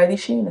 il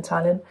 13 in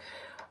Italian.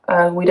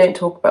 We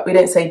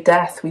don't say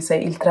death, we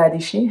say il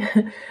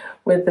 13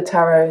 with the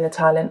tarot in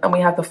Italian. And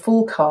we have the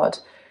Fool card.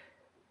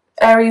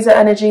 Aries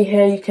energy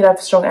here, you could have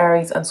strong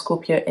Aries and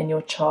Scorpio in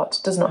your chart.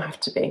 Does not have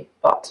to be,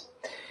 but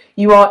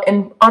you are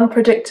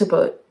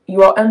unpredictable.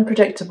 You are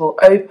unpredictable,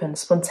 open,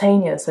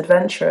 spontaneous,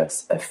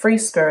 adventurous, a free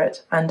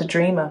spirit and a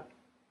dreamer.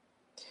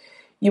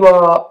 You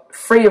are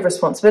free of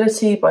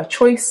responsibility by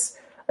choice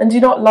and do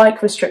not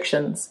like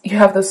restrictions. You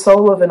have the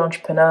soul of an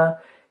entrepreneur,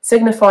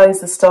 signifies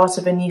the start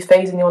of a new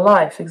phase in your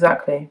life,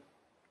 exactly.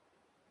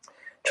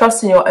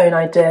 Trust in your own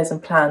ideas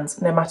and plans,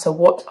 no matter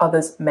what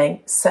others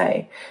may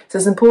say. So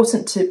it's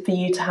important for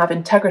you to have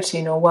integrity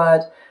in your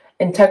word,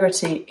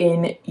 integrity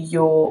in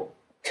your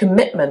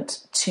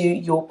commitment to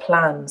your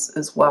plans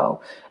as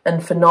well,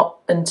 and to not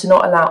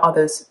allow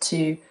others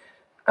to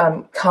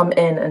come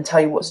in and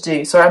tell you what to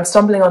do. So I'm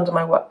stumbling over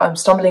my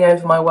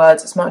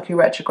words. It's Mercury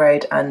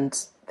retrograde, and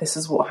this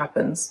is what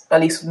happens,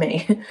 at least with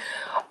me.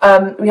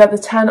 We have the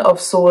 10 of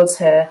Swords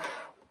here,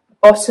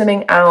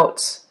 bottoming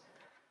out.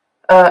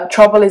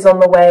 Trouble is on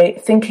the way.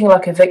 Thinking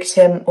like a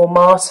victim or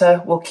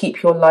martyr will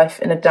keep your life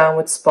in a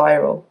downward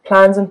spiral.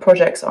 Plans and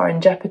projects are in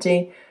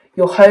jeopardy.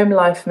 Your home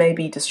life may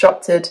be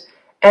disrupted.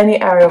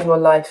 Any area of your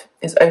life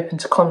is open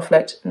to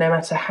conflict, no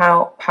matter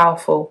how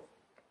powerful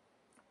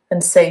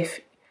and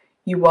safe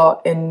you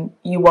are,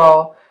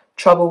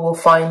 trouble will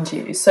find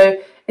you. So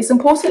it's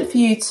important for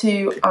you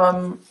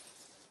to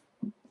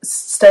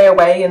stay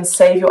away and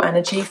save your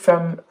energy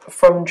from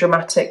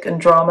dramatic and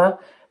drama,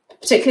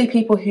 particularly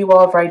people who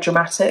are very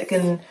dramatic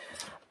and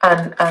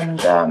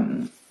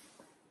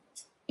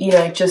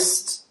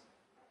just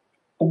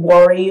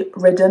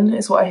worry-ridden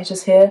is what I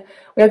just hear.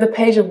 We have the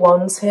Page of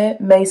Wands here,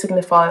 may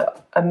signify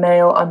a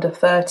male under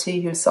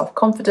 30 who is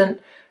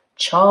self-confident,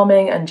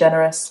 charming and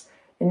generous,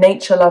 a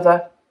nature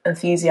lover,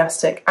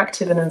 enthusiastic,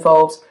 active and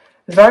involved,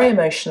 very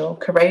emotional,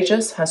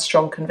 courageous, has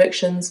strong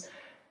convictions,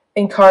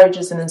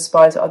 encourages and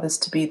inspires others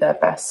to be their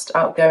best,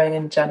 outgoing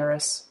and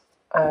generous,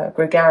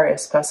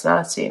 gregarious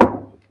personality.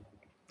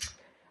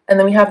 And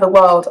then we have the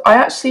World. I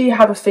actually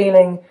have a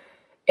feeling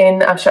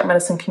in abstract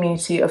medicine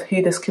community of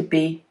who this could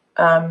be,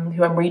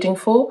 who I'm reading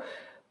for.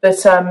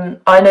 But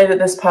I know that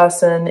this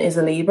person is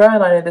a Libra,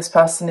 and I know this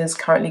person is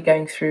currently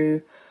going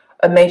through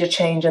a major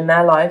change in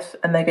their life,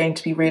 and they're going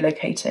to be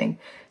relocating.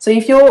 So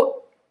if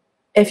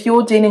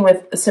you're dealing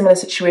with a similar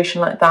situation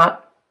like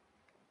that,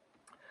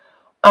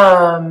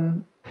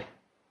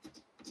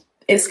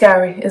 it's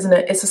scary, isn't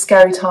it? It's a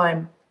scary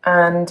time,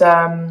 and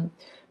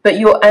but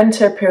you'll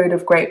enter a period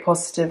of great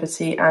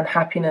positivity and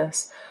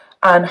happiness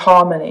and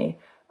harmony.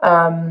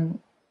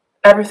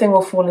 Everything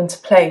will fall into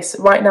place.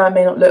 Right now, it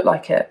may not look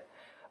like it.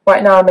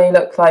 Right now, it may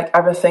look like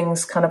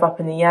everything's kind of up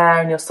in the air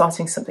and you're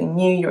starting something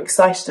new. You're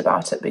excited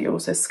about it, but you're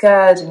also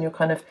scared and you're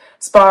kind of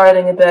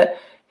spiraling a bit.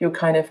 You're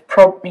kind of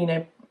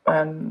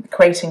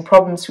creating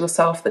problems for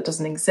yourself that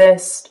doesn't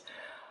exist.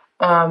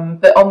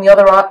 But on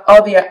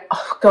the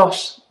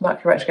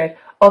Mercury retrograde.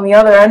 On the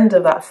other end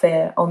of that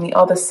fear, on the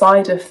other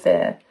side of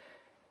fear,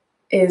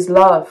 is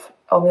love.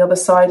 On the other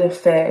side of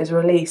fear is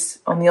release.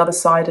 On the other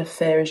side of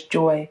fear is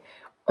joy.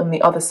 On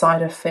the other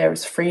side of fear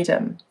is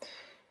freedom.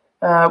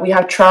 We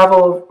have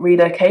travel,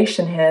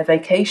 relocation here,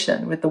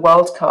 vacation with the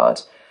World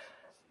card.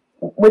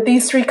 With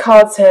these 3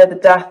 cards here, the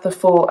Death, the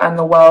Fool and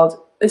the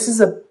World, this is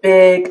a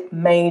big,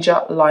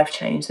 major life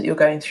change that you're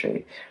going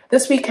through.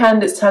 This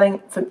weekend, it's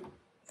telling,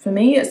 for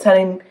me, it's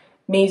telling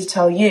me to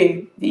tell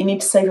you that you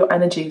need to save your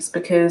energies,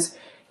 because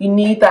you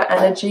need that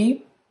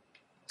energy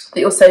that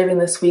you're saving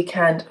this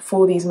weekend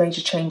for these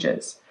major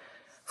changes,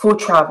 for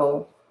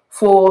travel,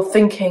 for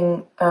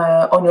thinking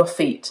on your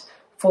feet,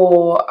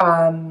 for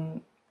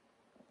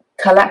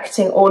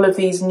collecting all of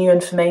these new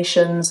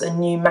informations and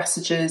new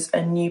messages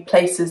and new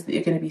places that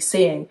you're going to be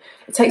seeing.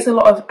 It takes a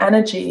lot of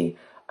energy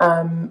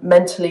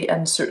mentally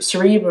and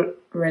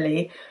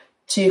cerebrally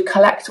to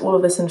collect all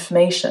of this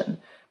information,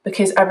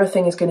 because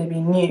everything is going to be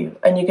new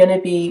and you're going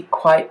to be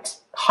quite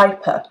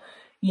hyperactive.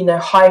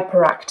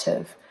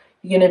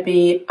 You're going to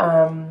be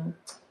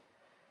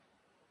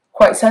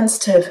quite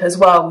sensitive as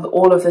well with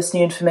all of this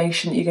new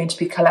information that you're going to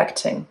be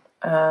collecting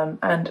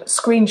and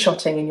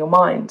screenshotting in your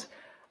mind,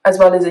 as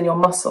well as in your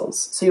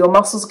muscles. So your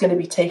muscles are going to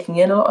be taking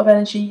in a lot of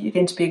energy. You're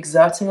going to be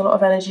exerting a lot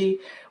of energy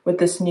with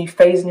this new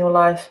phase in your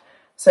life.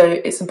 So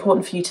it's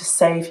important for you to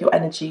save your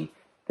energy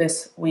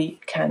this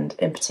weekend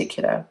in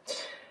particular.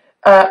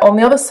 On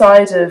the other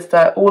side of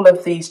all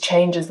of these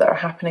changes that are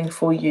happening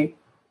for you,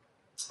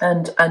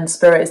 and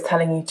Spirit is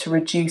telling you to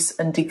reduce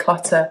and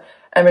declutter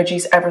and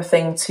reduce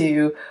everything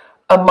to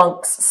a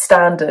monk's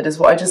standard is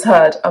what I just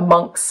heard, a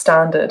monk's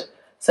standard.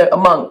 So a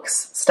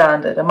monk's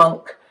standard, a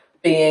monk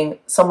being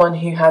someone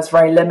who has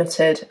very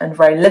limited and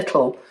very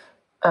little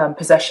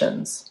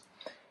possessions.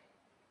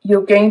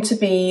 You're going to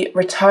be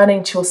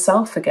returning to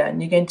yourself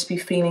again. You're going to be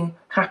feeling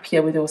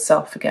happier with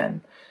yourself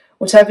again.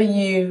 Whatever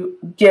you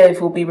give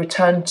will be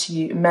returned to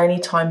you many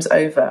times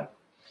over.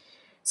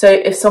 So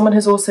if someone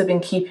has also been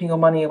keeping your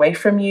money away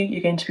from you,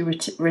 you're going to be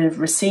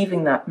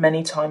receiving that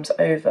many times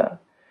over.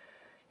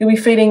 You'll be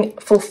feeling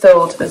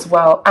fulfilled as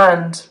well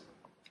and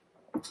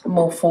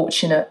more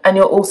fortunate, and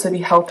you'll also be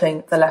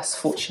helping the less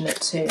fortunate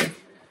too.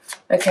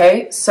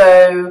 Okay,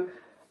 so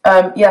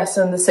yes,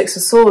 and the Six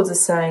of Swords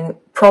is saying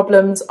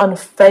problems,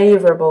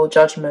 unfavourable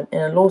judgment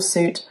in a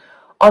lawsuit,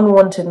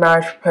 unwanted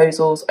marriage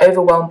proposals,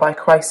 overwhelmed by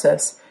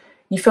crisis.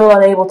 You feel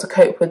unable to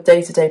cope with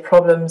day-to-day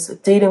problems.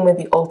 Dealing with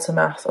the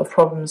aftermath of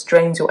problems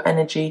drains your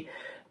energy.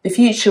 The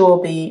future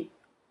will be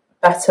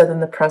better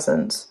than the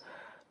present,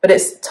 but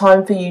it's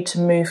time for you to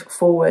move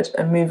forward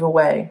and move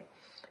away.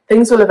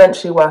 Things will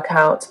eventually work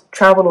out.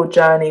 Travel or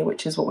journey,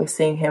 which is what we're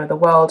seeing here in the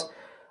world,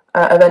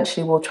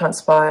 eventually will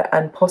transpire,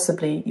 and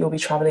possibly you'll be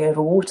travelling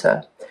over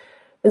water.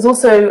 There's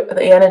also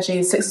the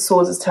energy. Six of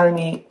Swords is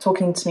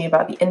talking to me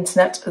about the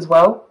internet as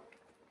well.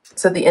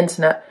 So the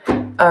internet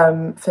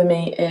for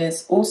me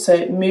is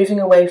also moving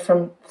away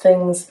from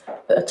things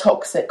that are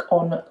toxic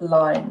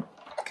online.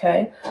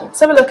 Okay, let's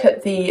have a look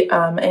at the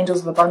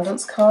Angels of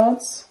Abundance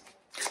cards.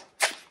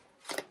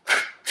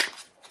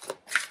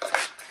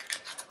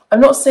 I'm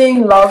not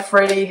seeing love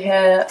really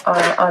here.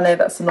 I know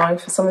that's annoying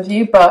for some of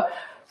you, but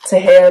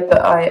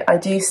I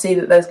do see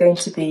that there's going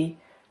to be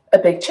a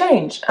big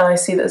change, and I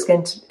see that it's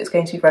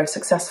going to be very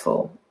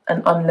successful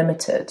and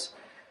unlimited.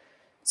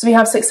 So we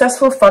have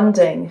successful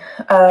funding.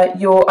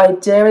 Your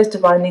idea is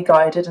divinely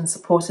guided and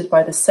supported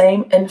by the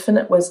same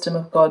infinite wisdom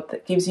of God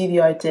that gives you the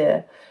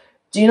idea.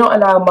 Do not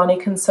allow money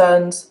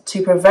concerns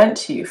to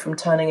prevent you from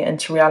turning it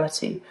into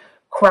reality.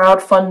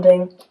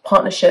 Crowdfunding,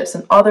 partnerships,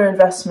 and other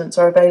investments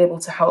are available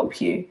to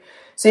help you.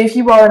 So if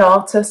you are an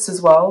artist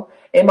as well,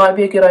 it might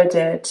be a good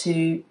idea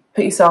to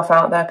put yourself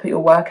out there, put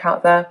your work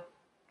out there,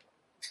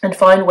 and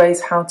find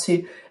ways how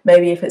to,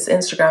 maybe if it's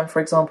Instagram,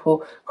 for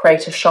example,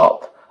 create a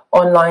shop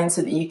online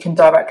so that you can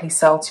directly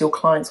sell to your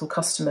clients or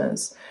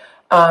customers.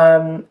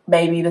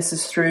 Maybe this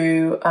is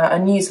through a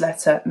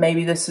newsletter.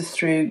 Maybe this is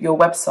through your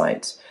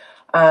website.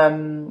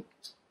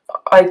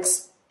 I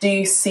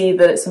do see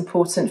that it's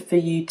important for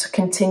you to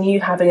continue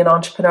having an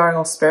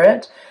entrepreneurial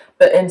spirit,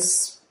 but in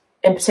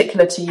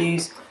particular to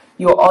use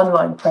your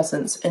online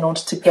presence in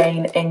order to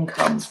gain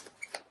income.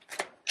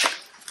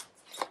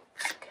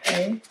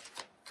 Okay.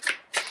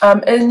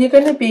 And you're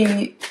going to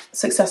be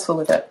successful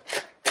with it.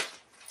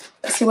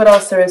 Let's see what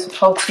else there is for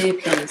pile 2,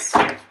 please.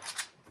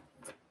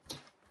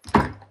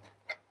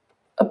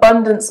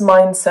 Abundance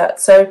mindset.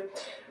 So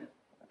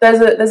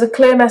there's a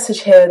clear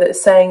message here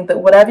that's saying that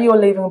whatever you're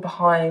leaving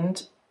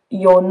behind,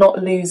 you're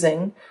not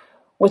losing.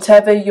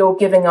 Whatever you're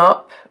giving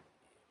up,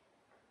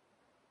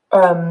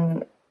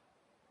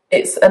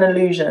 it's an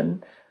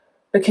illusion,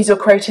 because you're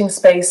creating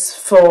space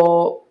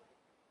for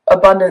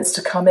abundance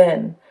to come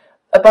in.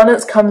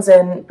 Abundance comes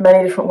in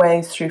many different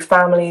ways, through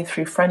family,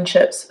 through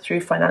friendships,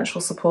 through financial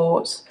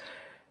support,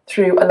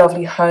 through a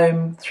lovely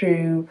home,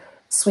 through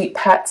sweet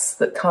pets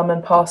that come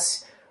and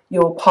pass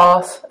your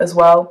path as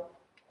well.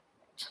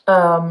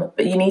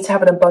 But you need to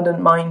have an abundant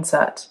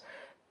mindset.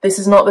 This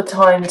is not the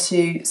time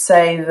to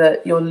say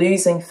that you're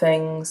losing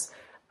things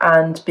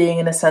and being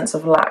in a sense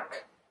of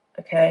lack,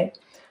 okay?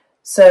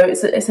 So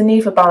it's a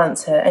need for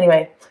balance here.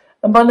 Anyway,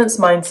 abundance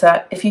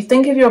mindset. If you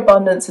think of your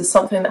abundance as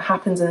something that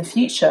happens in the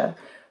future,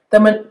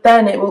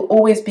 then it will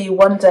always be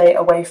one day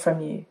away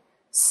from you.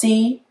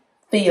 See,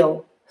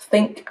 feel,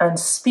 think and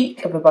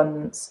speak of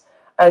abundance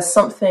as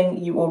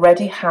something you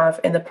already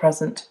have in the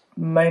present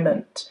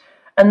moment.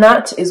 And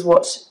that is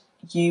what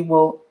you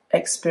will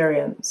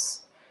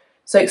experience.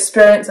 So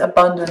experience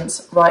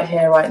abundance right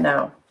here, right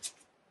now.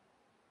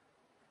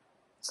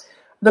 At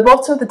the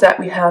bottom of the deck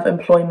we have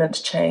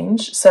employment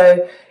change.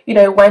 So, you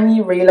know, when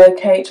you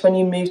relocate, when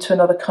you move to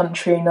another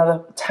country,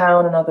 another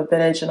town, another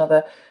village,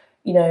 another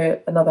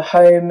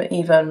home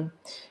even,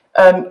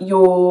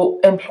 your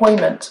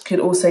employment could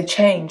also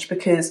change,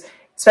 because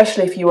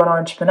especially if you're an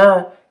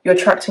entrepreneur, you're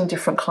attracting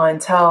different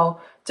clientele,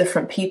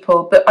 different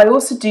people. But I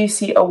also do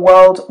see a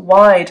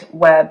worldwide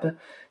web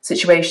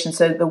situation,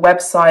 so the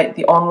website,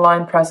 the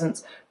online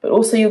presence, but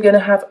also you're going to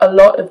have a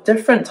lot of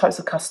different types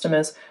of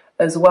customers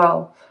as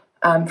well,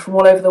 from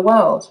all over the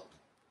world.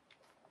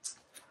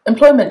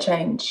 Employment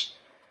change.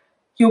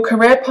 Your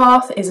career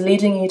path is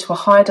leading you to a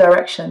higher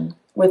direction,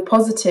 with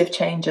positive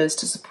changes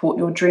to support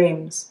your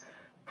dreams,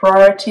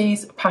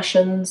 priorities,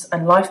 passions,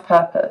 and life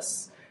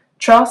purpose.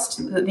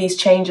 Trust that these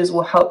changes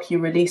will help you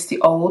release the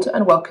old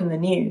and welcome the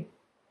new.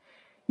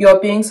 You are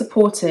being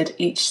supported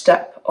each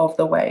step of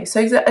the way.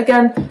 So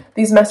again,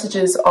 these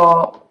messages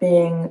are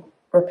being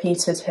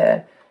repeated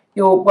here.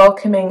 You're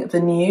welcoming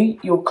the new,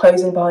 you're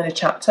closing behind a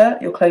chapter,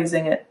 you're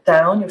closing it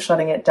down, you're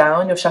shutting it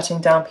down, you're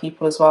shutting down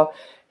people as well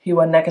who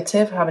are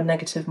negative, have a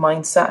negative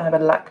mindset, have a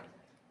lack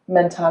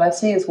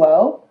mentality as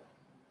well.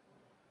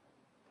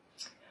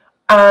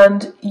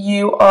 And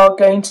you are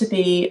going to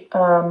be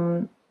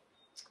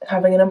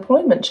having an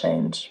employment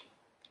change.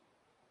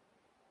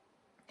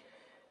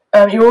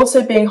 You're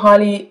also being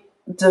highly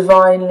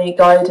divinely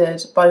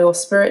guided by your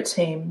spirit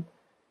team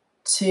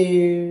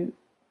to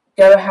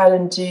go ahead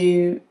and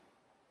do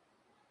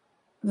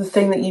the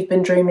thing that you've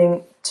been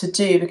dreaming to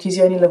do, because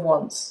you only live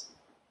once.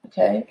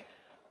 Okay,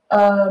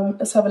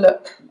 let's have a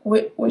look.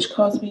 Which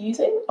cards are we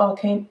using?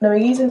 Arcane. No, we're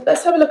using.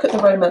 Let's have a look at the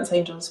Romance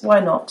Angels. Why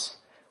not?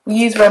 We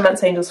use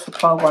Romance Angels for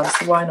pile 1,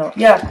 so why not?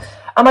 Yeah.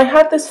 And I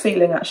had this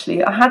feeling,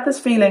 actually. I had this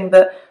feeling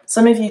that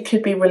some of you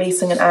could be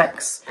releasing an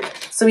ex.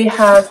 So we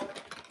have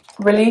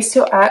release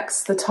your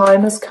ex. The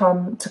time has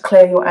come to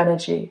clear your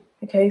energy.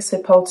 Okay,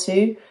 so pile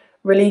 2,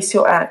 release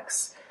your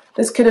ex.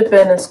 This could have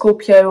been a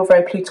Scorpio or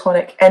very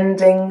Plutonic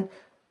ending,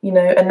 you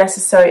know, a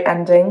necessary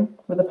ending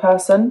with a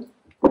person.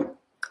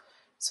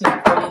 So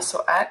you release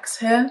your ex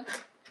here.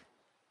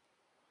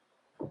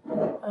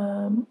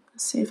 Let's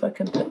see if I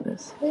can put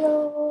this here.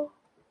 There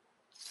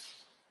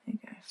you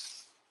go.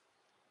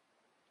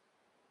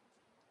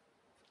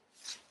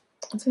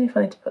 It's only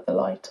funny to put the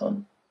light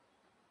on.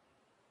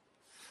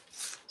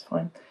 It's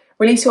fine.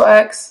 Release your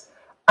ex,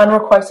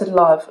 unrequited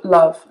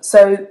love.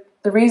 So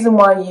the reason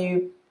why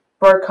you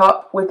broke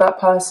up with that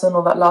person,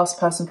 or that last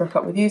person broke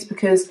up with you, is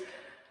because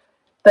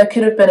there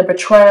could have been a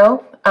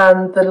betrayal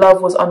and the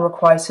love was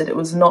unrequited. It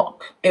was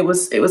not, it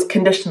was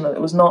conditional. It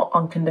was not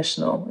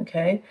unconditional,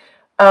 okay?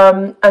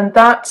 And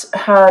that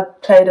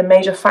had played a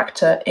major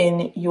factor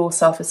in your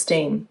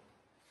self-esteem.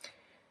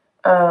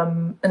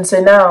 And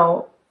so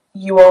now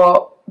you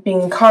are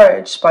being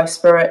encouraged by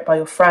spirit, by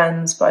your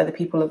friends, by the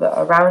people that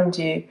are around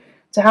you,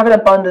 to have an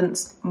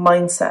abundance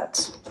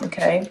mindset,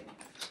 okay?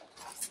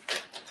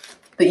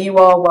 That you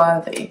are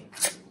worthy.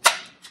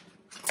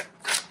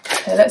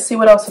 Okay, let's see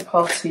what else for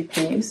pile 2,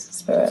 please,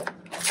 spirit.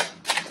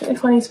 I don't know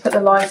if I need to put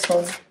the light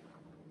on.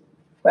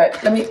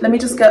 Wait, let me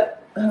just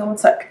get, hang on one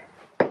sec.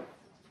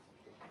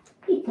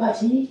 Hey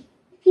buddy,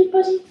 hey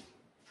buddy.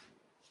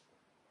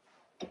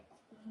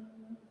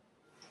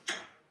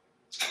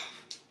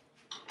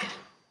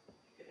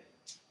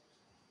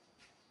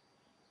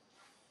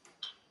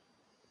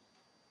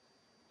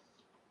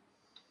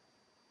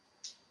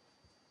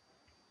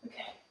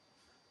 Okay,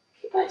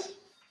 hey buddy.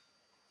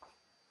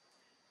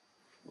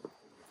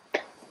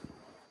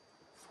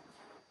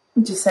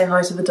 I'm just saying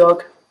hi to the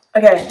dog.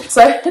 Okay,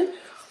 so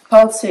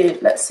pile 2,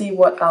 let's see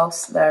what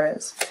else there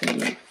is for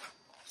you.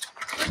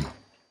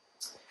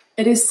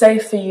 It is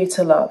safe for you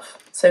to love.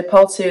 So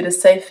pile 2, it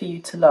is safe for you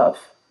to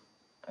love.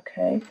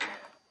 Okay.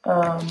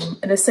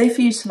 It is safe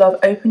for you to love.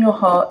 Open your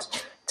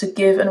heart to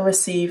give and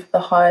receive the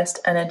highest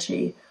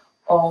energy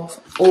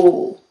of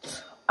all.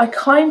 I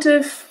kind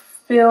of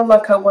feel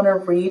like I want to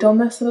read on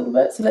this a little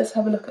bit. So let's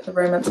have a look at the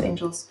Romance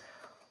Angels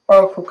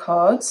Oracle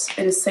cards.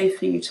 It is safe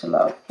for you to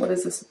love. What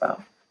is this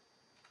about?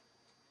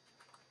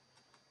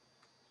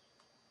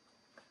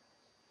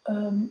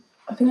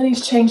 I think I need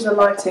to change the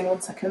lighting.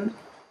 1 second.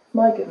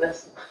 My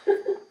goodness.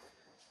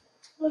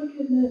 My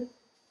goodness.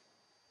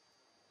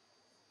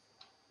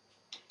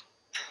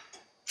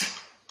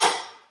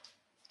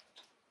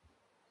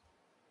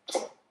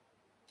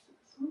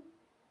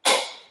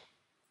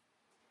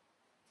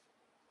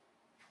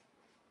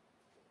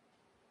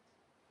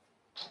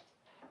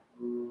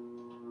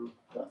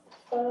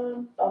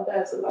 Oh,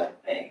 there's a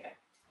light. There you go.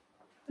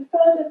 I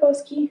found it,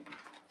 Bosky.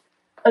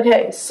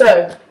 Okay,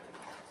 so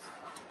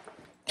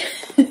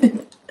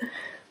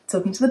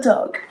talking to the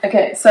dog.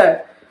 Okay,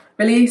 so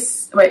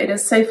release. Wait, it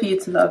is safe for you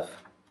to love.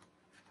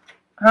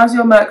 How's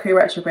your Mercury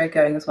retrograde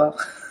going as well?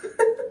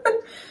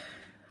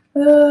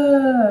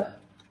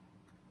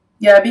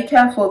 Yeah, be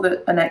careful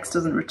that an ex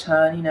doesn't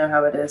return. You know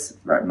how it is,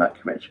 right?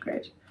 Mercury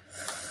retrograde.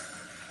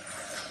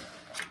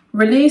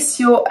 Release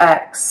your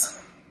ex.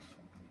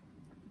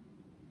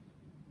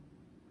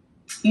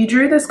 You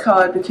drew this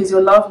card because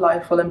your love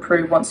life will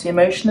improve once you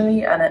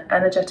emotionally and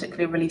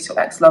energetically release your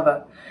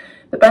ex-lover.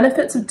 The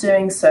benefits of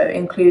doing so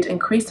include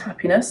increased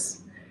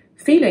happiness,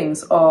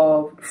 feelings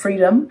of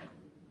freedom,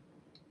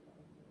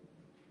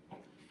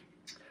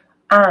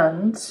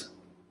 and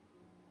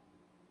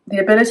the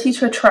ability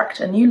to attract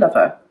a new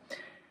lover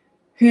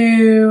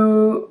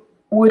who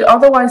would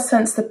otherwise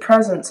sense the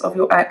presence of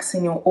your ex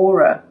in your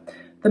aura.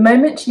 The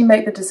moment you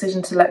make the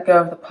decision to let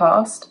go of the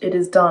past, it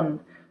is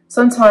done.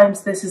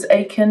 Sometimes this is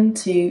akin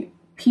to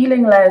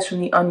peeling layers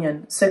from the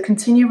onion, so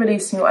continue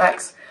releasing your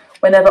ex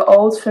whenever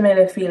old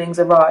familiar feelings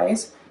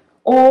arise,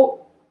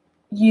 or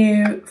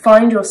you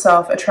find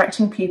yourself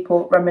attracting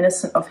people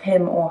reminiscent of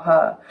him or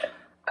her,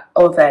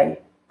 or they,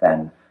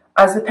 them.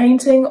 As the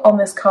painting on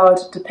this card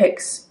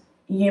depicts,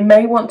 you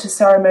may want to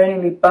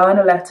ceremonially burn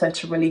a letter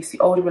to release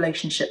the old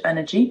relationship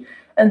energy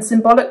and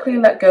symbolically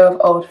let go of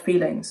old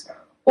feelings.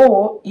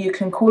 Or you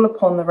can call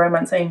upon the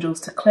Romance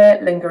Angels to clear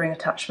lingering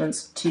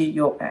attachments to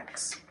your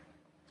ex.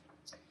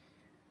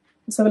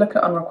 Let's have a look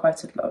at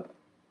unrequited love.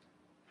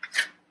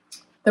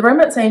 The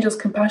Romance Angels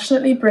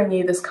compassionately bring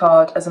you this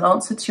card as an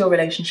answer to your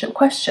relationship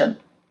question.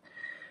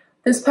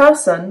 This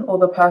person, or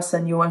the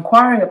person you're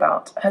inquiring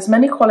about, has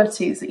many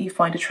qualities that you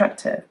find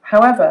attractive.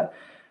 However,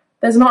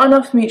 there's not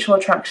enough mutual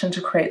attraction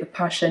to create the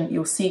passion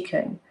you're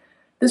seeking.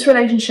 This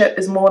relationship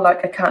is more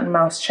like a cat and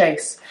mouse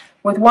chase,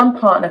 with one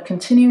partner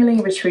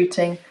continually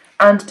retreating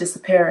and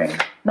disappearing.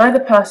 Neither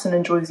person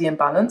enjoys the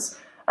imbalance,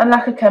 and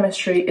lack of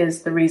chemistry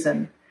is the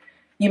reason.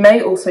 You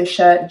may also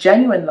share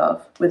genuine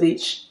love with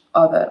each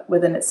other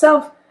within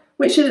itself,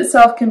 which in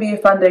itself can be a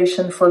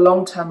foundation for a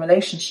long-term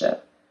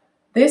relationship.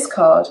 This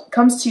card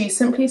comes to you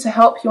simply to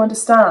help you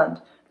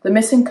understand the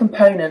missing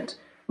component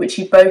which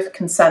you both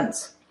can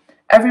sense.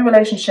 Every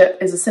relationship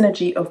is a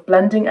synergy of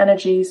blending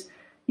energies.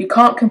 You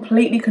can't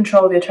completely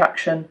control the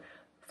attraction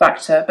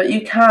factor, but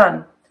you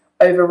can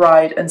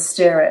override and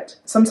steer it.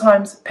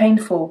 Sometimes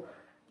painful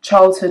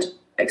childhood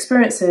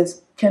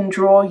experiences can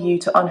draw you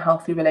to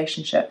unhealthy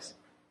relationships,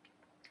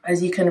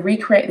 as you can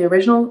recreate the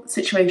original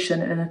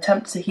situation in an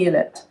attempt to heal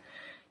it.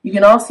 You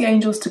can ask the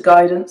angels to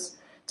guidance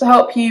to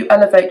help you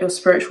elevate your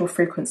spiritual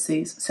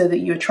frequencies so that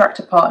you attract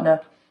a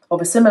partner of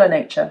a similar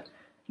nature.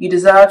 You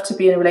deserve to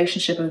be in a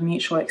relationship of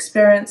mutual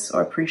experience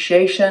or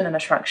appreciation and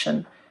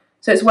attraction.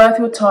 So it's worth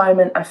your time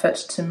and effort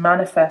to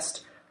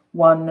manifest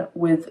one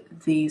with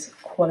these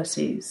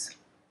qualities.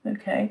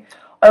 Okay.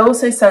 I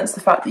also sense the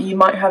fact that you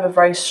might have a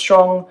very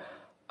strong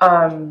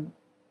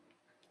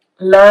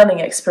learning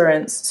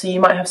experience. So you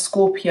might have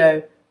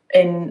Scorpio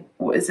in,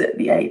 what is it,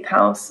 the 8th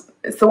house?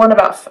 It's the one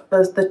about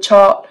the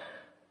chart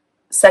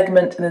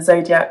segment in the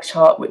zodiac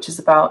chart, which is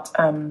about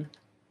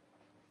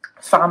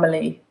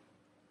family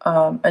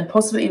and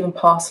possibly even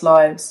past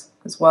lives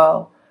as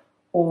well.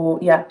 Or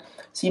yeah,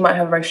 so you might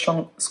have a very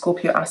strong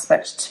Scorpio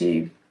aspect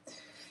too.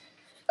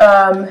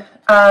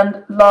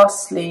 And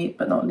lastly,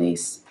 but not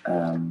least,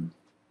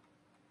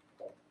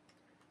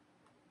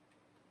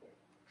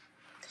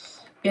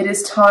 it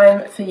is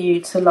time for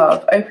you to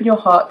love. Open your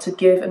heart to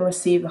give and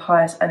receive the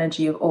highest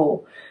energy of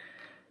all.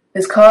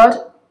 This card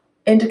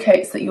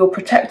indicates that you're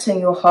protecting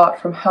your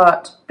heart from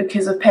hurt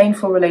because of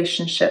painful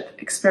relationship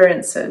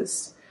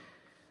experiences.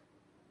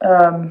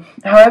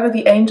 However,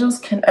 the angels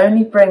can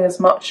only bring as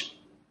much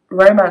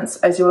romance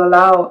as you'll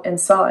allow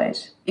inside.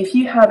 If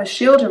you have a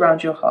shield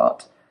around your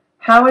heart,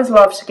 how is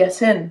love to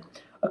get in?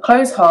 A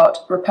closed heart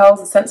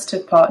repels a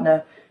sensitive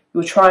partner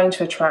you're trying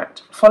to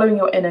attract. Following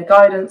your inner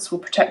guidance will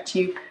protect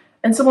you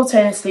and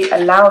simultaneously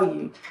allow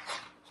you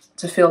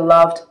to feel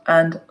loved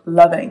and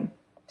loving.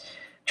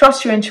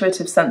 Trust your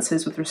intuitive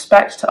senses with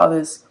respect to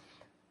others,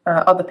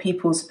 other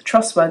people's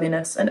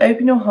trustworthiness, and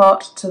open your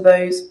heart to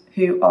those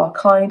who are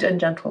kind and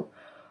gentle.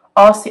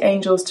 Ask the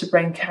angels to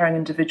bring caring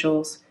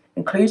individuals,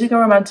 including a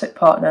romantic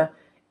partner,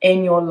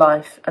 in your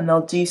life, and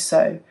they'll do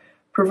so,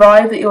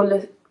 provided that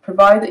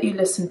you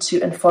listen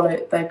to and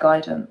follow their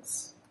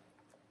guidance.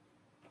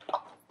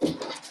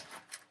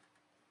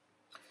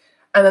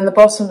 And then the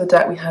bottom of the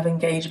deck we have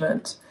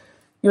engagement.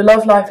 Your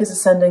love life is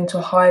ascending to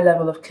a high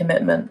level of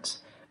commitment.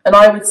 And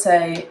I would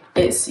say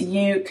it's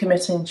you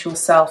committing to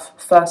yourself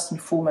first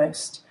and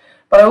foremost.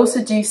 But I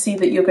also do see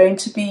that you're going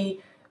to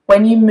be,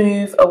 when you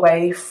move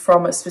away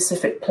from a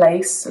specific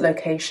place,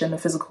 location, a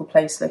physical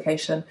place,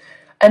 location,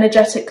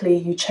 energetically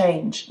you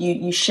change,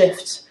 you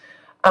shift.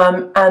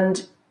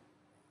 And,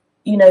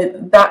 you know,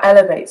 that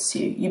elevates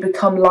you. You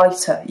become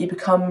lighter. You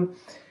become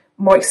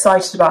more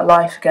excited about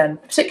life again,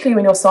 particularly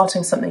when you're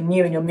starting something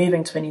new and you're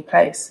moving to a new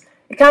place.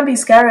 It can be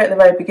scary at the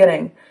very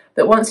beginning,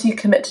 but once you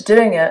commit to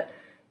doing it,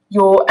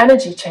 your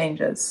energy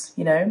changes,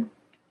 you know.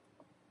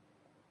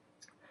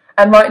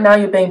 And right now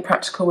you're being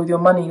practical with your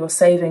money, you're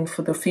saving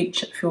for the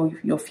future,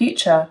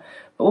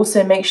 but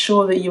also make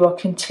sure that you are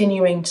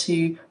continuing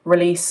to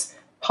release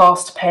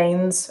past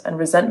pains and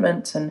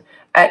resentment and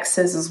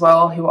exes as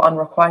well who were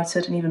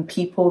unrequited, and even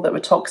people that were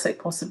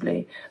toxic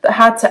possibly, that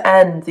had to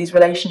end, these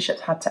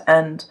relationships had to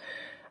end.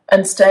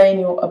 And stay in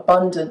your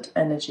abundant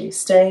energy,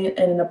 stay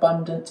in an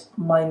abundant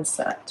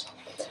mindset.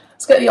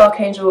 Let's get the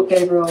Archangel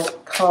Gabriel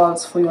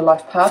cards for your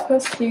life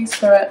purpose, please,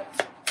 Spirit.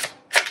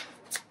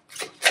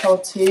 Pole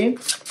 2.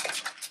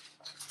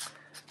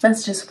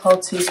 Messages for Pole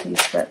 2,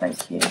 please, Spirit,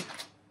 thank you.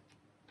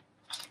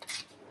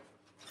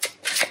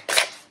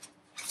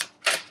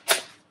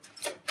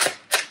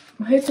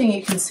 I'm hoping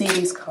you can see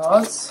these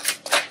cards.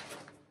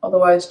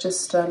 Otherwise,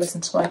 just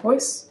listen to my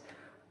voice.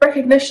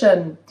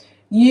 Recognition.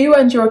 You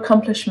and your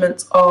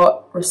accomplishments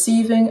are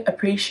receiving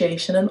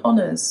appreciation and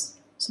honours.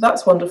 So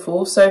that's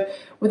wonderful. So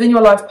within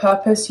your life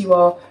purpose, you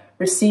are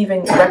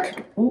receiving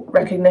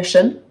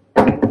recognition.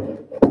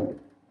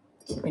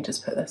 Let me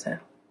just put this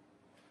here.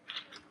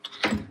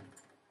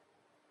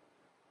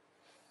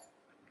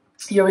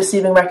 You're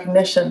receiving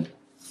recognition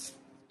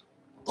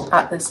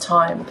at this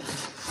time.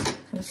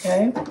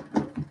 Okay.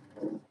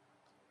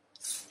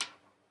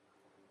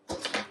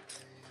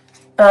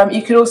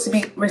 You could also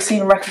be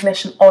receiving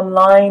recognition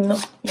online,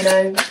 you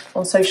know,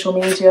 on social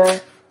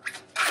media.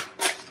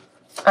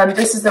 And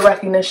this is the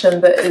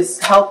recognition that is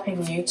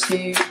helping you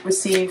to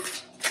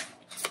receive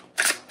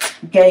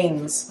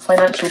gains,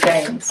 financial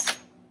gains,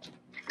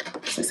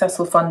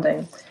 successful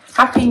funding.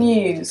 Happy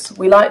news.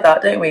 We like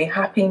that, don't we?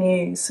 Happy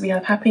news. We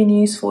have happy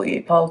news for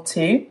you, pole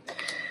 2.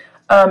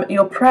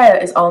 your prayer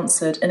is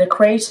answered in a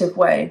creative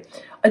way.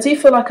 I do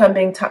feel like I'm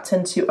being tapped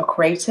into a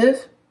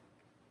creative,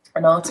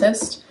 an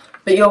artist,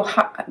 but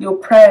your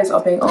prayers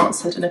are being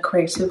answered in a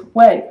creative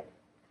way.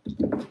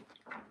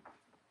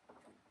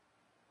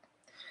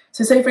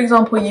 So say, for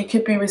example, you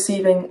could be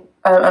receiving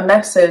a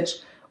message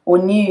or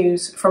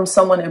news from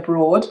someone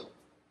abroad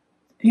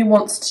who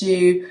wants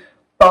to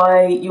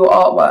buy your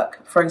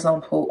artwork, for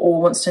example,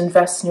 or wants to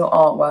invest in your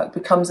artwork,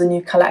 becomes a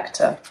new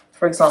collector,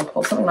 for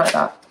example, something like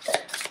that.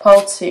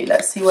 Pile 2,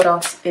 let's see what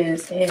else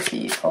is here for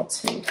you, Pile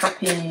 2.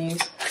 Happy news.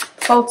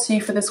 Pile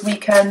 2 for this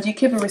weekend. You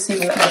could be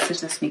receiving that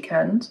message this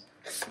weekend.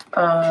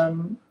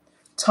 Time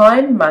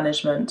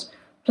management.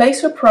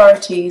 Place your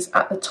priorities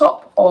at the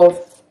top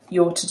of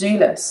your to-do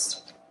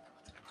list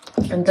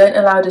and don't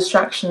allow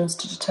distractions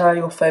to deter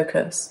your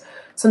focus.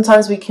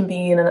 Sometimes we can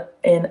be in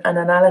an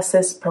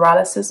analysis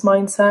paralysis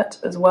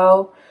mindset as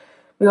well.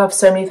 We have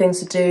so many things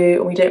to do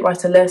and we don't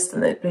write a list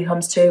and it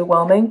becomes too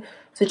overwhelming.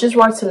 So just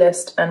write a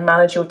list and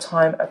manage your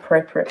time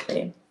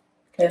appropriately.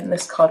 Okay, and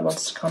this card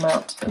wants to come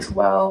out as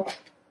well.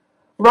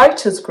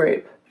 Writers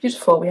group.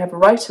 Beautiful, we have a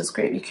writers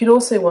group. You could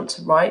also want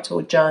to write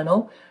or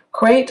journal.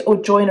 Create or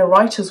join a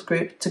writers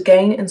group to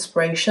gain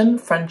inspiration,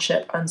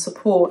 friendship and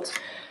support.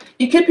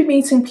 You could be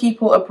meeting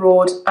people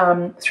abroad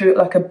through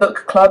like a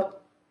book club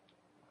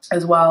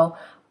as well,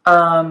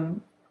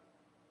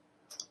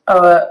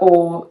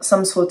 or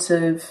some sort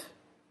of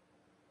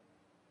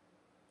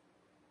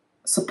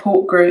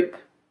support group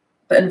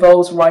that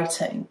involves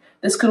writing.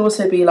 This could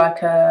also be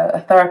like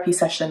a therapy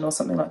session or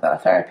something like that, a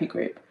therapy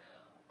group.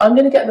 I'm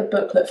going to get the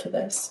booklet for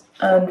this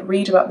and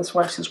read about this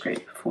writers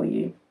group for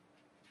you.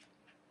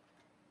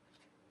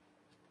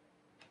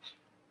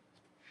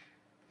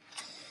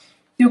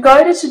 You're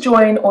guided to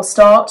join or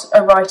start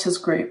a writers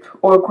group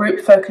or a group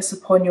focused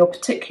upon your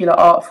particular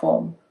art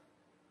form.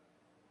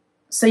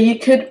 So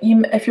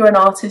if you're an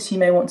artist, you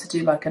may want to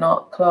do like an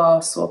art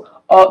class or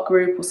art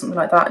group or something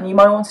like that, and you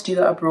might want to do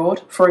that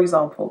abroad, for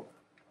example.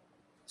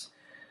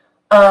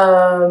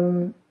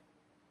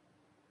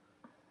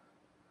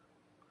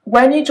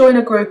 When you join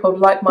a group of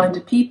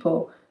like-minded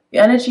people, the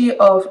energy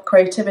of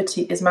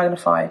creativity is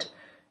magnified.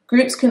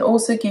 Groups can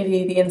also give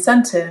you the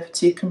incentive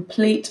to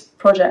complete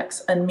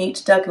projects and meet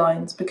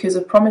deadlines because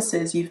of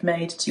promises you've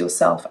made to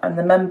yourself and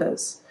the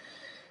members.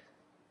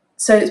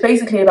 So it's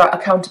basically about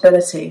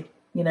accountability,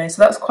 you know,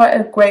 so that's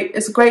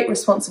it's a great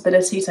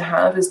responsibility to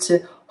have, is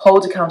to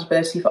hold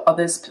accountability for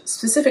others,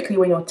 specifically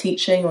when you're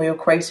teaching or you're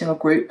creating a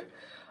group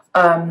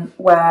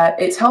where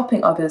it's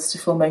helping others to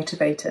feel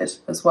motivated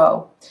as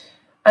well.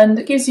 And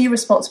it gives you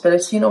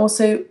responsibility, and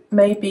also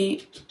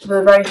maybe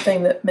the very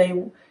thing that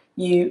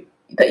you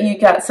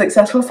get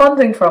successful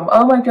funding from.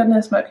 Oh my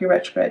goodness, Mercury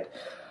retrograde.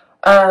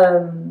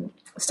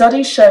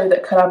 Studies show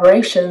that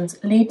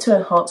collaborations lead to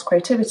enhanced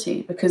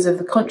creativity because of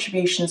the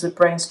contributions of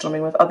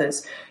brainstorming with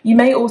others. You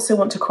may also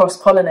want to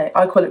cross-pollinate.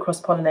 I call it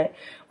cross-pollinate,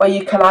 where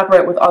you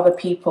collaborate with other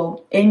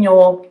people in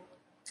your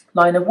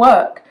line of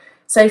work.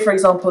 Say, for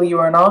example,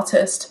 you're an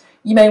artist.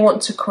 You may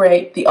want to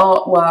create the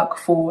artwork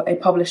for a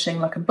publishing,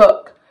 like a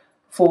book,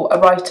 for a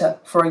writer,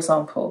 for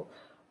example.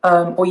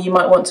 Or you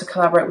might want to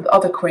collaborate with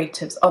other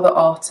creatives, other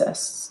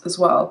artists as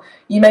well.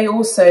 You may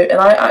also, and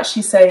I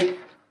actually say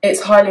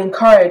it's highly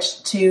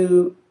encouraged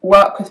to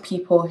work with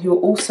people who are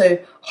also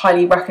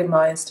highly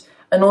recognised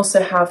and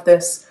also have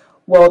this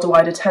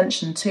worldwide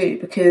attention too,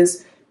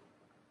 because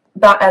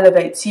that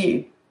elevates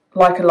you.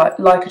 Like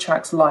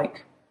attracts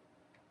like.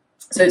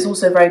 So it's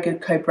also very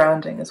good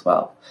co-branding as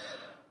well.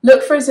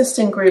 Look for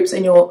existing groups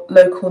in your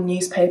local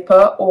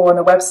newspaper or on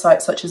a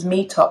website such as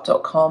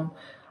meetup.com.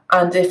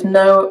 And if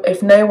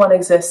no one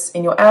exists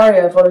in your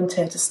area,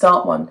 volunteer to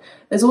start one.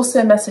 There's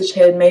also a message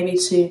here maybe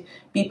to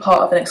be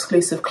part of an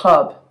exclusive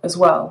club as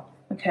well,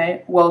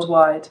 okay,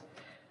 worldwide.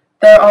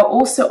 There are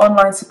also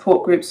online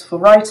support groups for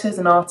writers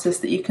and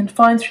artists that you can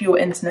find through your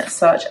internet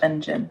search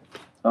engine.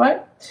 All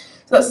right,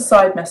 so that's a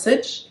side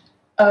message.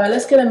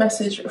 Let's get a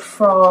message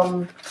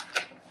from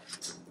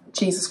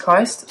Jesus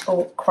Christ,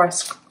 or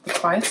Christ the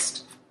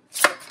Christ.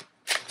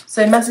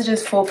 So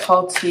messages for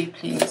pile 2,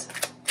 please.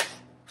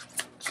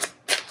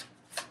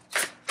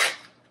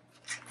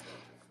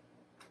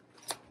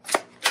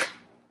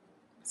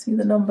 See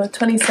the number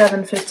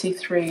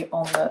 27:53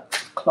 on the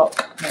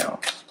clock now.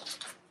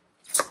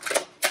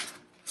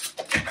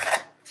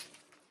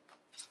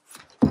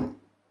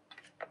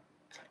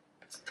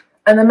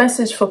 And the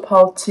message for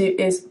pile 2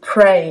 is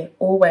pray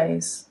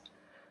always.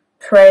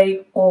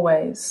 Pray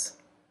always.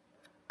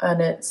 And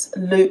it's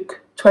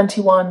Luke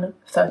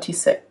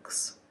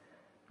 21:36.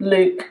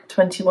 Luke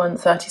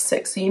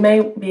 21:36. So you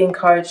may be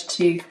encouraged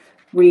to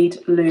read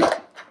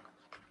Luke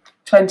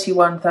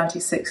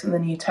 21:36 in the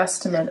New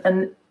Testament,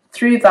 and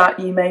through that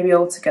you may be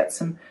able to get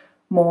some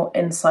more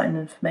insight and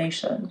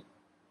information.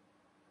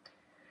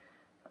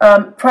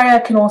 Prayer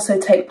can also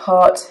take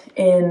part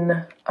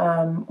in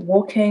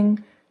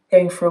walking,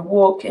 going for a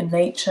walk in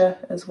nature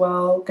as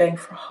well, going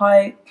for a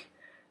hike,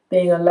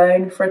 being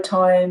alone for a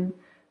time.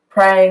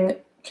 Praying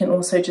can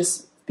also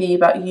just be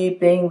about you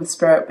being with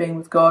Spirit, being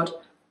with God.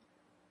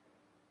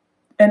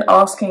 and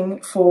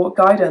asking for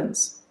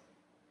guidance.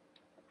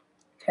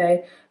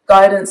 Okay,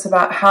 guidance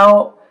about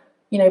how,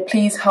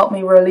 please help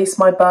me release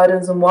my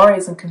burdens and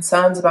worries and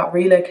concerns about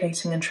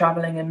relocating and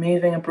traveling and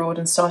moving abroad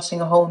and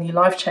starting a whole new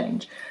life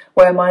change,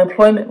 where my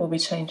employment will be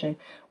changing,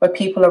 where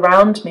people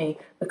around me,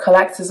 the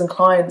collectors and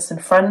clients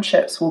and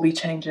friendships will be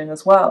changing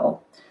as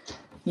well.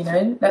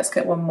 Let's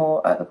get one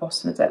more at the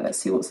bottom of the deck. Let's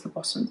see what's at the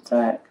bottom of the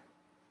deck.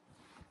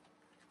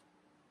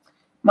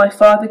 My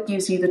Father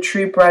gives you the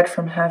true bread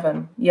from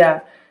heaven. Yeah,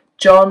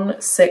 John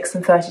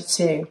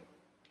 6:32.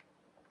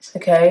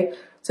 Okay,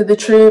 so the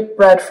true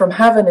bread from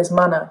heaven is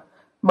manna.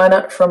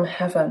 Manna from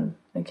heaven.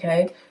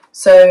 Okay,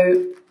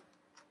 so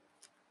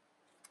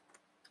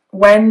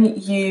when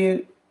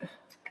you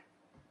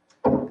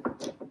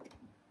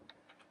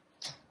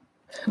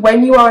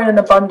are in an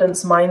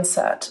abundance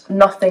mindset,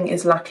 nothing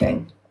is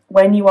lacking.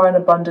 When you are in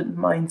an abundant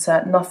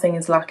mindset, nothing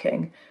is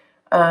lacking.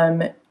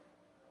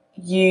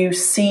 You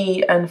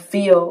see and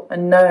feel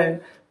and know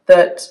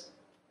that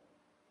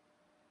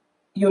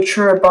your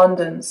true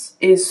abundance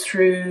is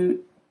through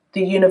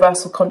the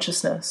universal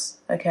consciousness,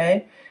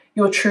 okay?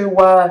 Your true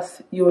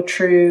worth, your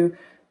true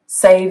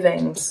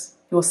savings,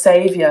 your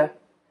saviour,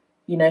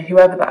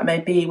 whoever that may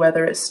be,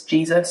 whether it's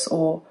Jesus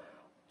or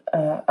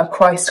a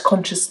Christ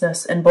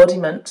consciousness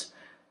embodiment,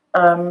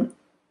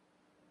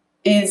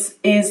 is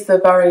the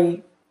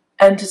very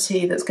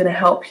entity that's going to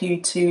help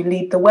you to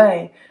lead the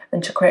way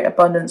and to create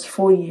abundance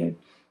for you.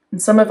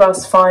 And some of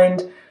us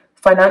find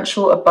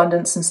financial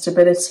abundance and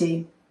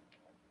stability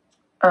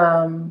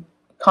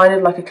kind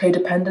of like a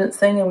codependent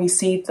thing, and we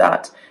see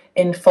that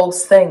in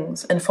false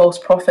things, in false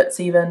prophets,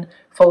 even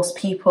false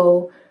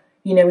people.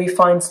 We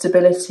find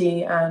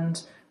stability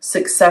and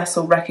success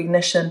or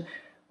recognition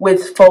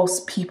with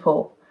false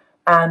people.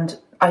 And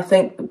I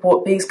think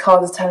what these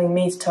cards are telling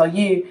me to tell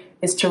you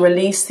is to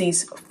release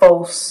these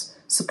false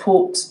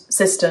support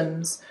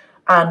systems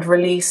and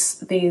release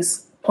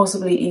these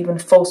possibly even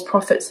false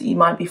prophets that you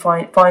might be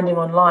finding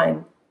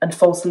online, and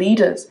false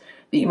leaders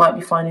that you might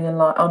be finding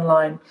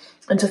online,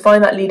 and to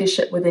find that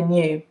leadership within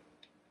you,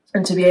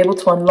 and to be able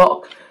to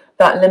unlock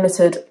that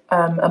limited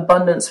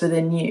abundance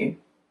within you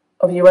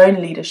of your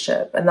own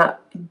leadership, and that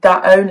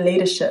own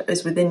leadership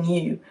is within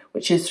you,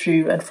 which is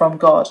through and from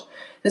God.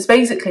 It's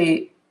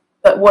basically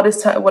that what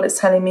it's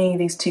telling me,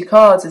 these two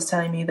cards is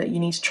telling me that you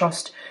need to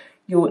trust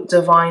your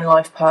divine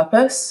life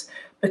purpose,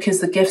 because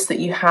the gifts that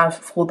you have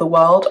for the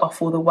world are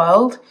for the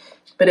world,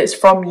 but it's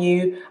from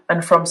you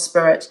and from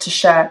spirit to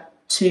share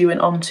to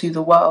and onto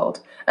the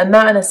world. And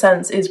that, in a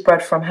sense, is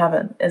bread from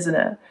heaven, isn't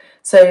it?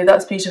 So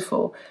that's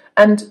beautiful.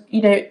 And,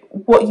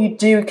 what you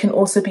do can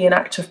also be an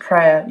act of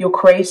prayer. Your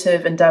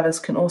creative endeavours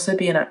can also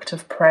be an act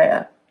of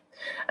prayer.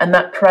 And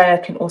that prayer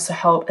can also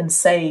help and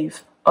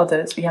save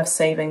others. We have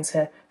savings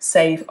here.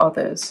 Save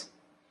others.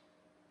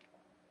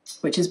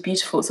 Which is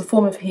beautiful. It's a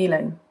form of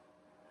healing.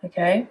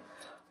 Okay?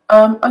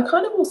 I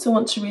kind of also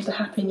want to read the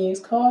Happy News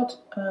card.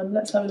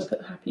 Let's have a look at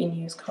the Happy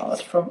News card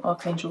from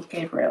Archangel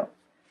Gabriel.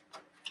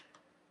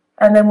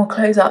 And then we'll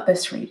close out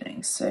this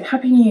reading. So,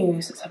 Happy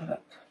News. Let's have a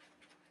look.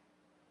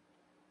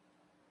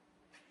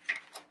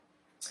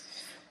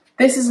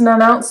 This is an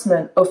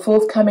announcement of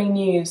forthcoming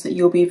news that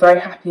you'll be very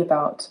happy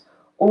about.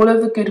 All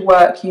of the good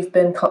work you've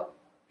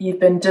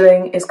been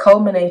doing is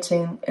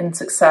culminating in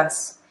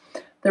success.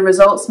 The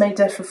results may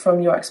differ from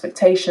your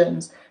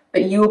expectations,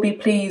 but you will be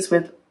pleased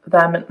with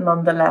them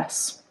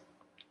nonetheless.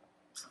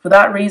 For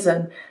that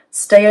reason,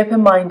 stay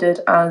open-minded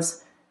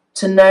as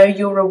to know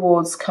your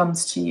rewards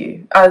comes to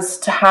you, as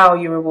to how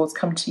your rewards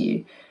come to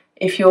you.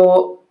 If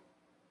you're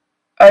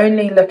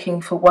only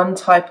looking for one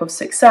type of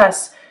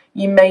success,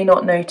 you may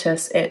not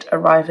notice it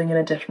arriving in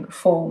a different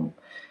form.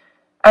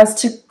 As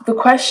to the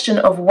question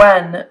of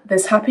when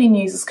this happy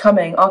news is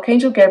coming,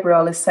 Archangel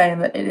Gabriel is saying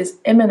that it is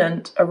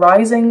imminent,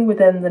 arising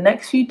within the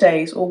next few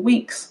days or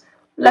weeks,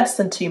 less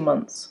than 2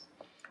 months.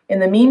 In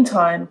the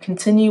meantime,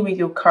 continue with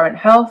your current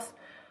health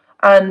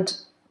and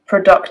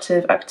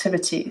productive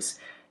activities.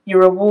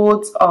 Your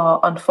rewards are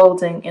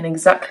unfolding in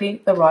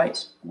exactly the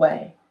right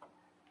way.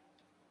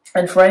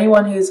 And for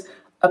anyone who's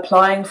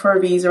applying for a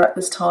visa at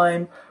this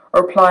time,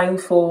 or applying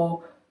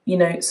for,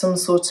 some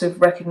sort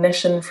of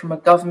recognition from a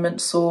government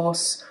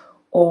source,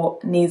 or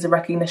needs a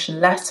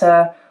recognition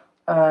letter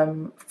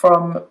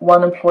from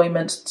one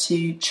employment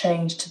to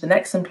change to the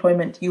next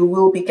employment, you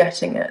will be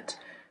getting it.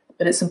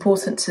 But it's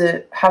important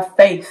to have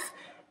faith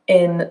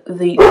in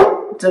the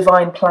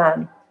divine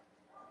plan.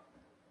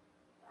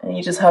 And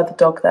you just heard the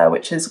dog there,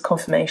 which is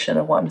confirmation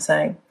of what I'm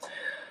saying.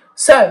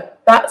 So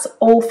that's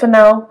all for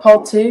now,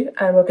 pile 2,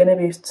 and we're going to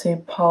move to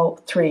pile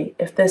 3.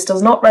 If this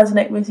does not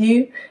resonate with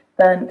you,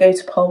 then go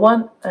to pile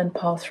 1 and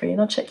pile 3,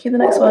 and I'll check you the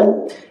next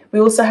one. We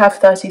also have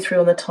 33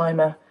 on the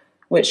timer,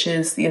 which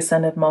is the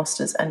Ascended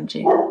Master's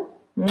energy.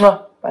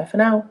 Mwah! Bye for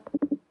now.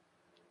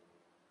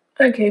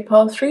 Okay,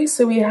 pile 3,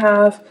 so we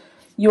have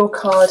your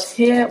card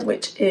here,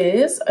 which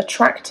is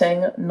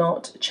attracting,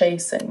 not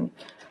chasing.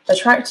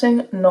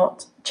 Attracting,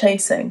 not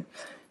chasing.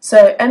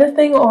 So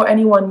anything or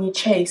anyone you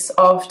chase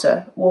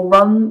after will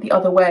run the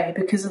other way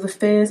because of the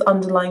fears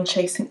underlying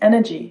chasing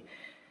energy.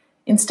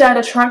 Instead,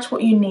 attract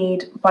what you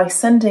need by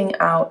sending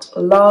out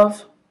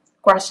love,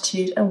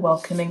 gratitude, and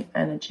welcoming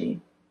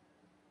energy.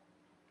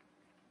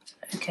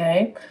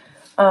 Okay,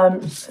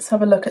 let's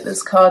have a look at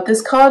this card.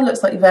 This card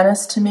looks like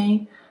Venice to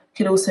me.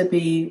 Could also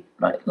be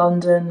like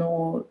London,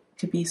 or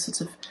could be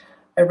sort of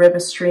a river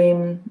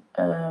stream,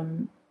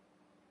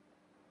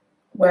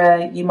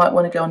 where you might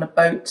want to go on a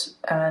boat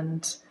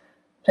and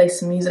play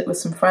some music with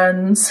some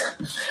friends.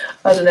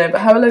 I don't know,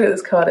 but have a look at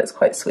this card. It's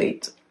quite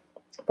sweet,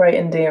 very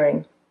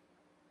endearing.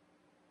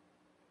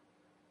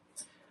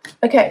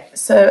 Okay,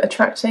 so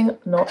attracting,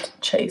 not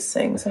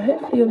chasing. So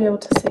hopefully you'll be able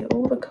to see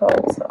all the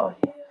cards that are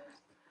here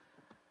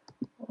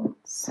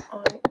once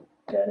I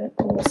get it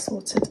all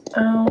sorted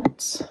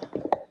out.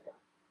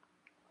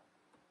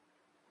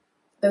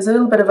 There's a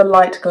little bit of a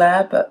light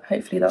glare, but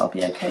hopefully that'll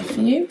be okay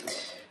for you.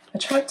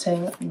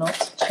 Attracting,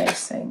 not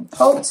chasing.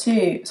 Pole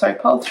 3.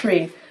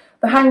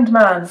 The Hanged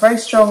Man. Very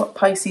strong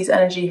Pisces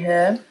energy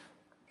here.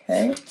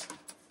 Okay.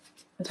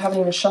 I haven't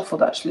even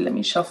shuffled, actually. Let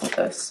me shuffle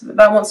this.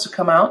 That wants to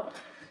come out.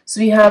 So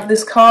we have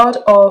this card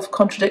of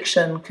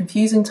contradiction.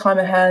 Confusing time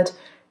ahead.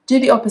 Do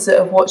the opposite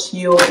of what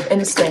your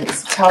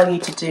instincts tell you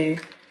to do.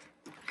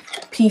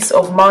 Peace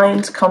of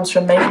mind comes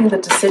from making the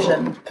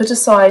decision. Put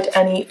aside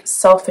any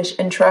selfish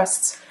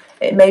interests.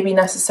 It may be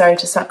necessary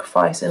to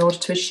sacrifice in order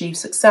to achieve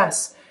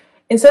success.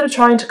 Instead of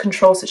trying to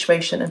control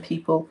situation and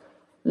people,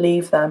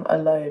 leave them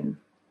alone.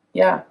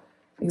 Yeah,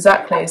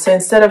 exactly. So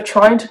instead of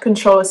trying to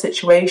control a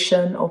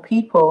situation or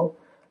people,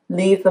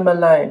 leave them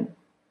alone.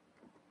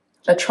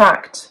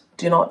 Attract,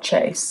 do not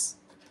chase.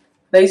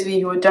 Those of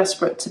you who are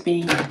desperate to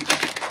be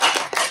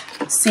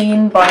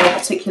seen by a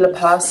particular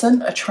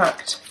person,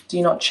 attract,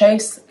 do not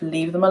chase,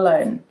 leave them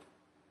alone.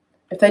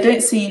 If they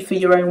don't see you for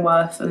your own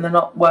worth, then they're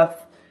not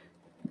worth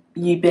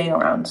you being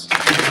around.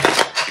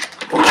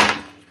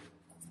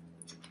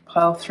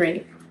 Pile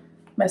 3.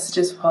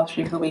 Messages for pile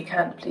 3 for the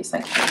weekend, please,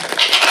 thank you.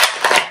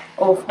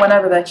 Or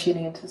whenever they're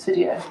tuning into this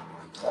video.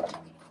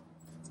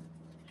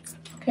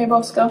 Okay,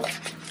 Bosco?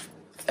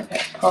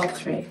 Okay, pile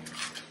 3.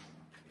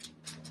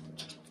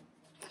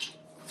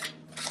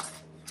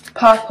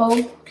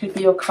 Purple could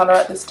be your colour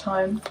at this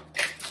time.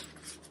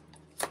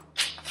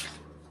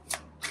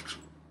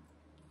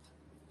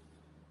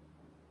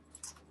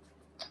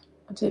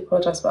 I do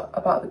apologise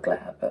about the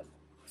glare, but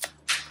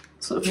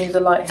sort of need the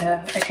light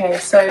here. Okay,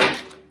 so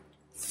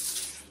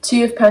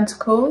 2 of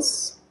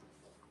Pentacles.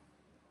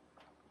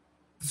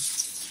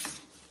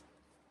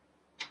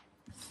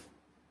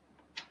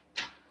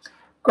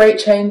 Great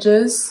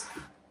changes.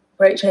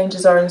 Great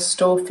changes are in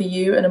store for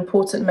you. An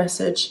important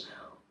message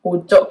or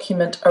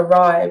document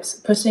arrives,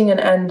 putting an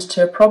end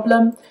to a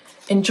problem.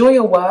 Enjoy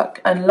your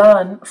work and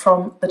learn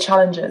from the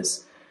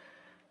challenges.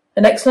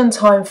 An excellent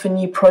time for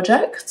new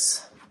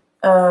projects.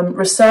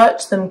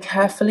 Research them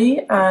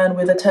carefully and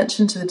with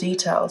attention to the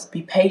details.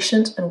 Be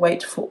patient and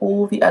wait for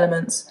all the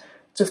elements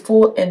to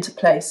fall into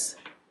place.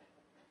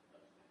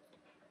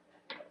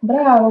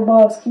 Bravo,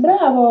 Boschi,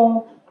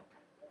 bravo!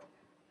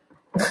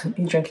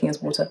 He's drinking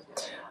his water.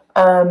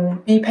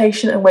 Be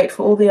patient and wait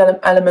for all the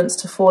elements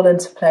to fall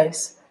into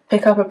place.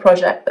 Pick up a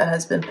project that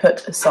has been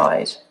put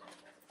aside.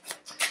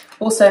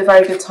 Also a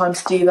very good time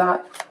to do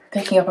that.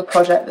 Picking up a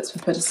project that's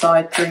been put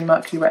aside during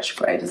Mercury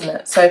retrograde, isn't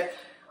it? So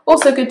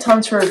also a good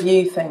time to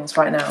review things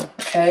right now,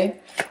 okay?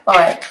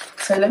 Alright,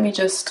 so let me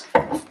just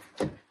get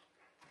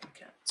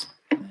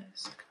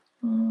this.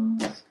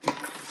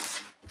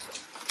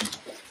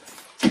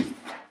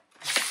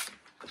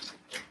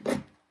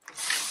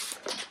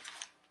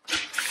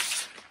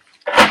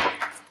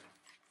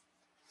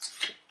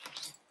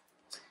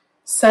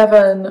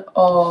 7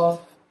 of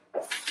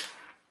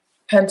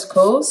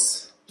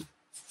Pentacles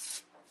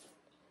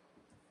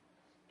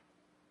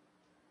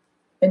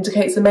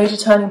indicates a major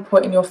turning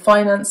point in your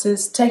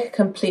finances. Take a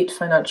complete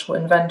financial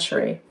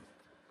inventory.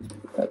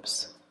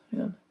 Oops.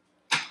 Hang on.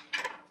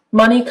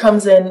 Money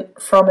comes in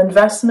from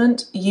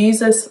investment. Use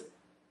this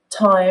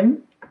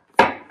time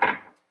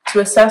to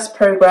assess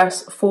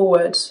progress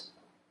forward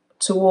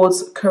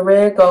towards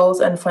career goals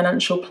and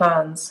financial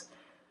plans.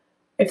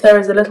 If there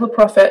is a little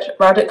profit,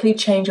 radically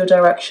change your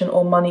direction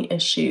or money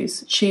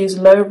issues. Choose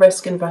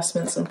low-risk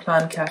investments and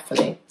plan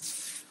carefully.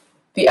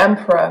 The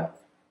Emperor.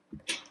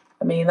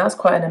 I mean, that's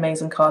quite an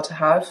amazing card to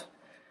have,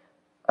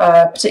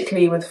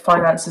 particularly with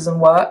finances and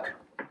work.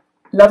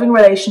 Loving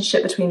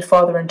relationship between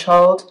father and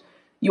child.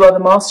 You are the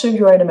master of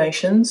your own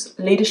emotions,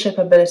 leadership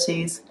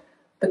abilities.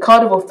 The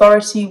card of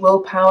authority,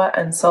 willpower,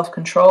 and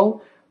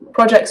self-control.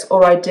 Projects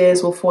or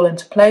ideas will fall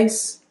into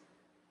place.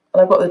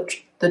 And I've got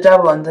the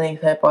devil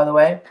underneath here, by the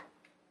way.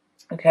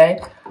 Okay.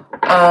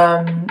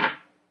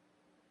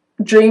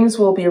 Dreams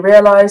will be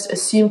realised.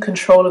 Assume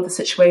control of the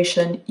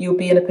situation. You'll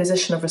be in a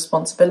position of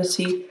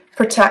responsibility.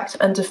 Protect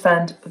and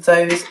defend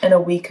those in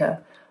a weaker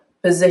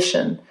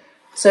position.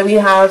 So we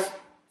have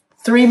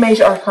 3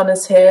 major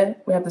arcanas here.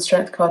 We have the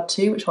Strength card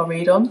too, which I'll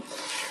read on.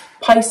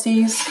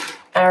 Pisces,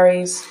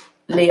 Aries,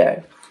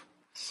 Leo.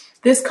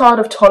 This card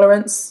of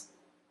tolerance,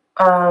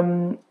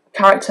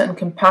 character and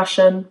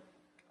compassion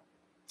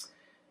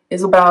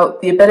is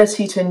about the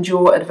ability to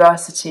endure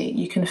adversity.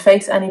 You can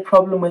face any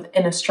problem with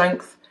inner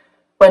strength.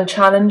 When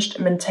challenged,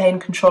 maintain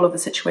control of the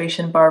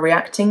situation by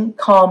reacting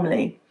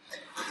calmly,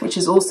 which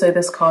is also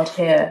this card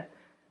here.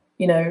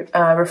 You know,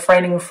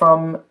 refraining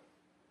from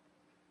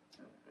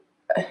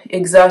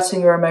exerting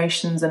your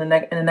emotions in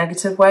a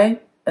negative way,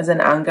 as in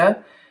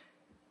anger.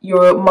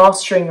 You're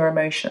mastering your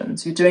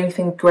emotions. You're doing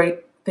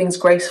things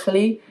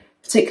gracefully,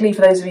 particularly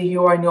for those of you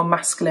who are in your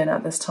masculine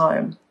at this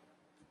time.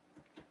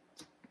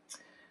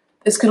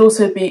 This could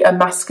also be a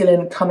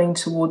masculine coming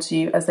towards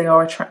you as they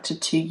are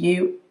attracted to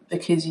you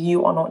because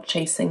you are not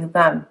chasing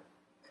them.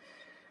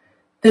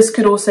 This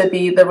could also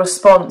be the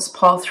response,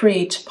 pile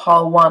 3 to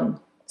pile 1.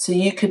 So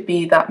you could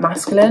be that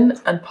masculine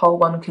and pile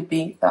 1 could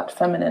be that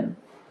feminine.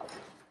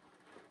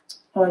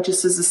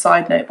 Just as a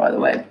side note, by the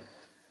way.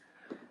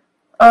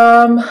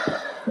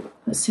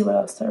 Let's see what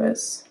else there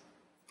is.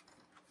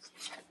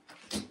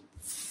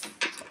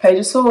 Page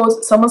of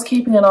Swords. Someone's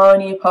keeping an eye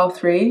on you, pile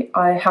 3.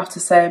 I have to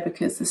say,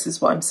 because this is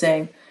what I'm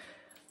seeing.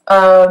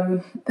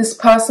 This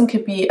person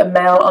could be a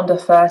male under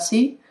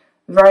 30,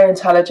 very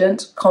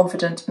intelligent,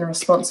 confident and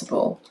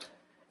responsible.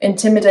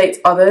 Intimidates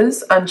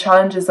others and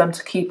challenges them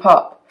to keep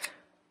up.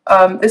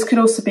 This could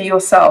also be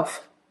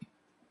yourself.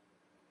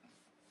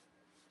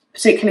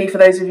 Particularly for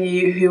those of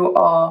you who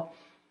are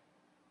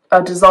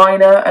a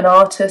designer, an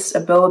artist, a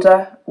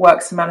builder,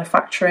 works in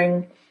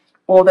manufacturing,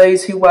 or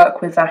those who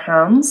work with their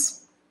hands.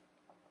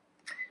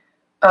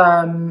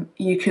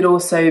 You could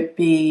also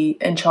be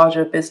in charge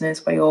of a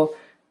business where you're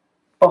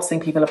bossing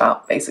people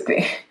about,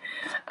 basically.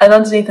 And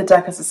underneath the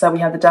deck, as I said, we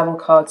have the Devil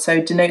card.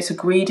 So denotes a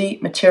greedy,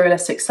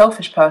 materialistic,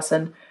 selfish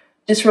person,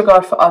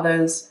 disregard for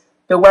others,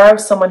 beware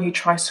of someone who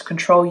tries to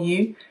control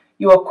you.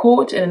 You are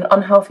caught in an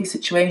unhealthy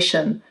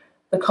situation.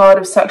 The card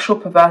of sexual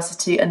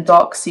perversity and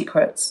dark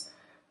secrets.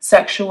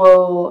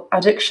 Sexual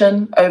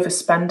addiction,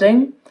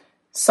 overspending,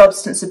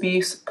 substance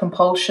abuse,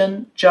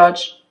 compulsion,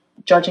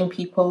 judging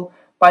people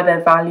by their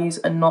values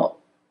and not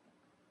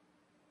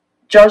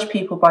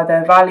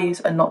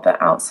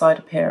their outside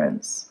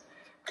appearance.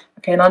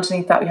 Okay, and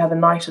underneath that we have the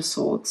Knight of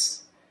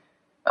Swords.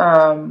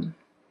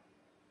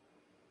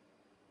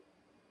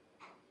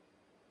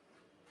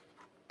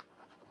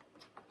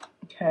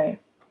 Okay.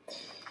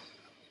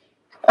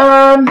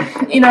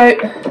 You know,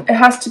 it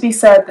has to be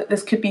said that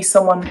this could be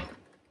someone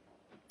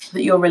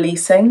that you're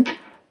releasing.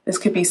 This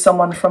could be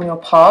someone from your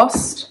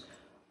past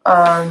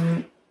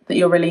that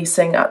you're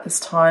releasing at this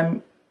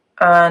time.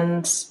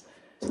 And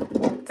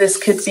this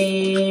could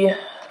be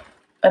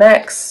an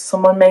ex,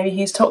 someone maybe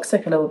who's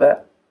toxic a little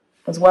bit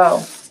as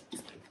well.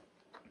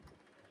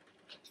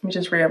 Let me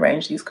just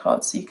rearrange these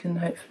cards so you can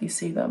hopefully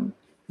see them.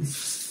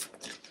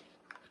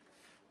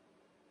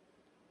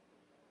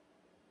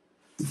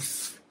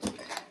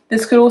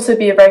 This could also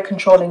be a very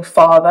controlling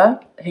father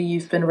who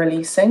you've been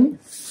releasing.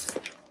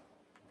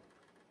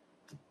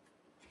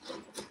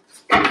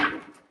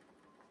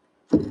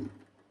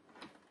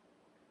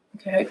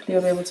 Okay, hopefully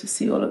you'll be able to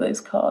see all of those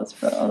cards,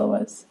 but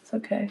otherwise it's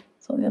okay.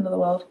 It's not the end of the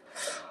world.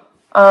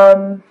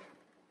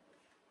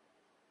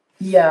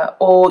 Yeah,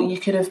 or you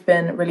could have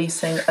been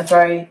releasing a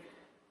very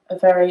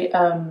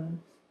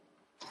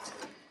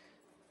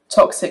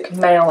toxic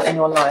male in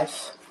your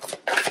life.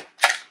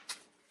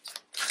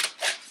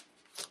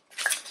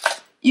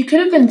 You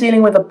could have been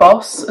dealing with a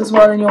boss as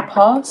well in your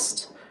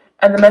past,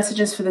 and the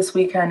messages for this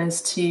weekend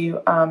is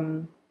to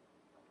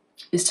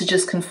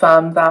just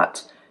confirm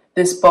that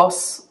this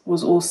boss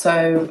was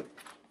also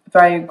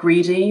very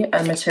greedy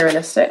and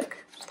materialistic.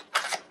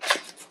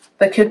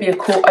 There could be a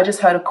court, I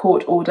just heard a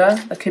court order.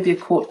 There could be a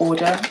court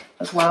order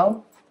as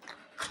well.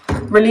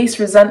 Release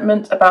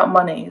resentment about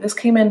money. This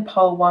came in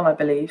pile 1, I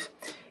believe.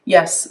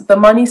 Yes, the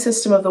money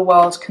system of the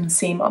world can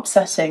seem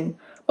upsetting,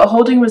 but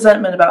holding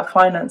resentment about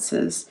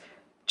finances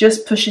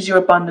just pushes your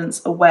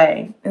abundance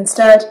away.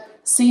 Instead,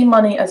 see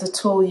money as a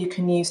tool you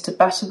can use to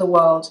better the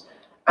world,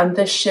 and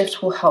this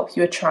shift will help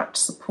you attract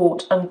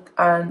support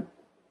and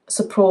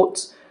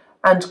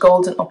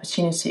golden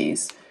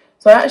opportunities.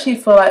 So I actually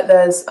feel like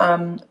there's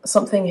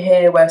something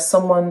here where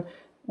someone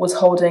was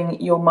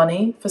holding your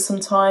money for some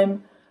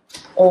time,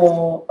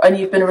 and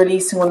you've been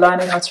releasing or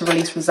learning how to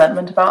release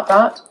resentment about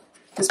that.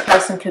 This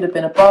person could have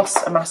been a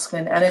boss, a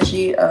masculine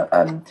energy,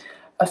 a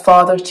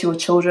father to your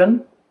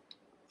children.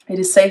 It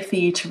is safe for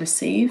you to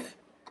receive.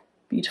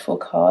 Beautiful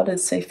card.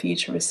 It's safe for you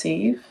to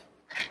receive.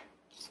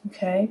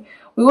 Okay.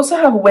 We also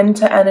have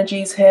winter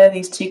energies here.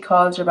 These 2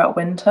 cards are about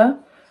winter.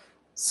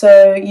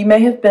 So you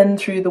may have been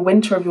through the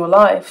winter of your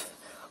life,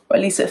 or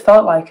at least it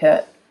felt like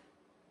it.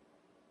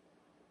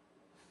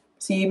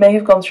 So you may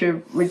have gone through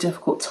a really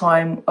difficult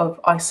time of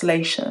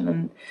isolation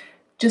and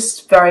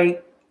just a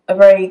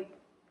very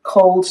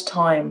cold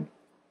time.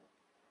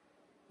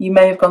 You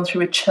may have gone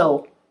through a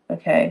chill,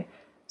 okay?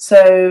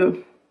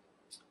 So,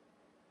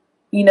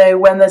 you know,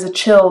 when there's a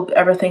chill,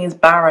 everything is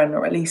barren,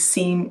 or at least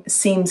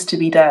seems to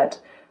be dead.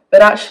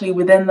 But actually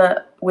within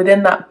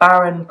that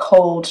barren,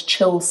 cold,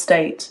 chill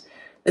state,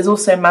 there's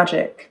also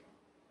magic.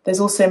 There's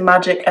also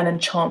magic and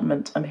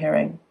enchantment, I'm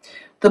hearing.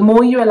 The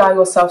more you allow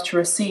yourself to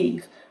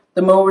receive,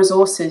 the more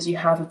resources you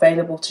have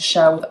available to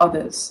share with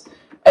others.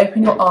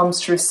 Open your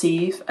arms to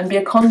receive and be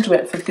a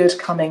conduit for good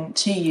coming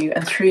to you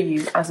and through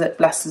you as it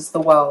blesses the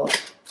world.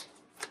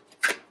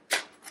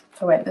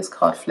 Oh wait, this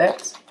card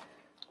flipped.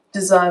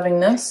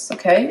 Deservingness.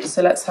 Okay,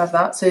 so let's have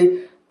that. So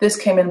this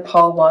came in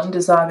pile 1,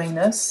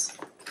 deservingness.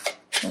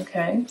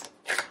 Okay.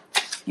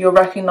 You're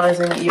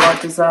recognizing that you are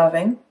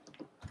deserving.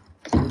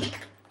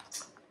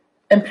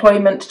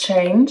 Employment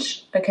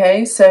change.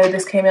 Okay, so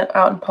this came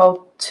out in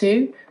pile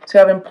 2. So we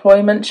have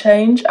employment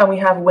change and we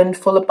have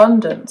windfall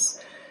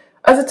abundance.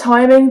 As a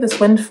timing, this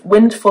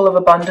windfall of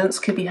abundance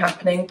could be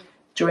happening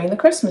during the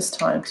Christmas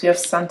time, because you have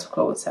Santa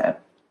Claus here,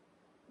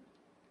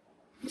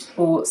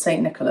 or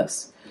St.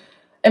 Nicholas.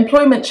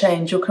 Employment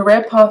change. Your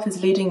career path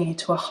is leading you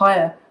to a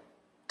higher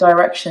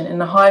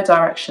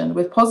direction,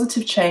 with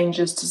positive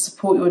changes to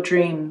support your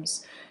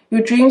dreams.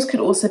 Your dreams could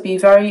also be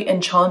very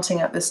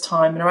enchanting at this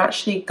time and are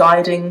actually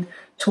guiding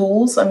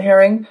tools, I'm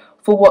hearing,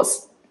 for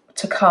what's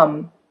to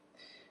come.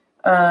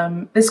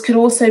 This could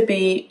also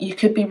be, you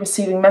could be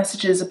receiving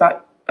messages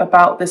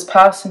about this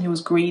person who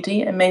was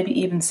greedy and maybe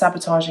even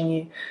sabotaging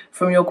you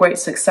from your great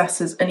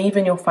successes and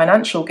even your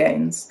financial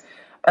gains.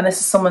 And this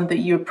is someone that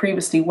you were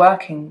previously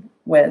working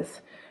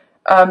with.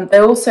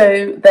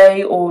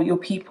 They or your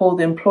people,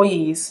 the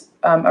employees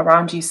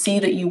around you, see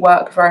that you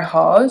work very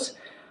hard,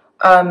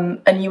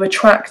 and you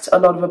attract a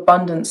lot of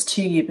abundance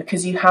to you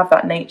because you have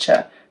that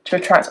nature to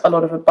attract a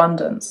lot of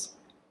abundance.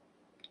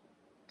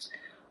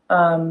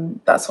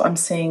 That's what I'm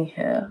seeing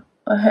here.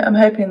 I'm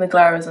hoping the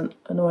glare isn't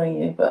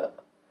annoying you, but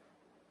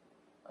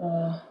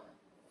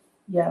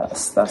yeah,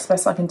 that's the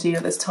best I can do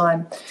at this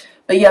time.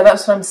 But yeah,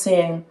 that's what I'm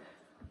seeing.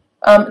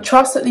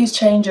 Trust that these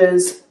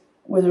changes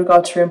with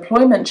regard to your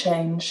employment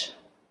change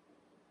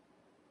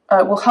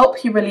will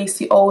help you release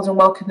the old and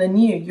welcome the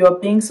new. You are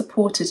being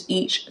supported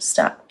each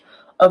step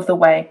of the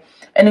way.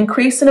 An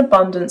increase in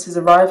abundance is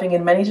arriving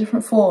in many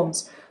different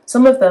forms,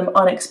 some of them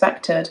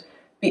unexpected.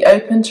 Be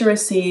open to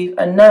receive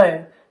and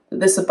know that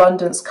this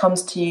abundance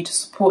comes to you to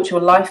support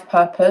your life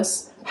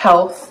purpose,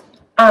 health,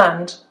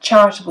 and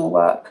charitable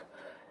work.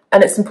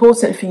 And it's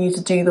important for you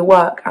to do the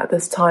work at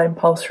this time,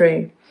 pile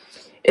 3.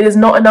 It is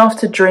not enough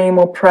to dream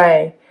or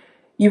pray.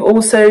 You've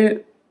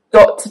also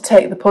got to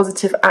take the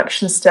positive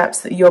action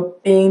steps that you're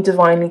being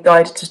divinely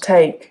guided to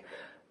take.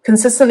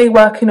 Consistently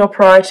working your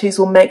priorities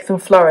will make them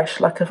flourish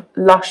like a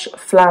lush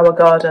flower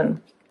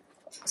garden.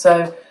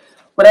 So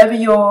whatever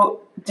you're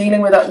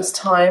dealing with at this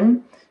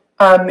time,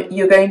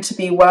 you're going to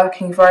be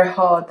working very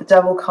hard. The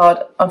Devil card,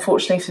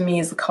 unfortunately for me,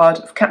 is the card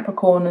of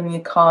Capricorn and the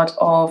card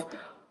of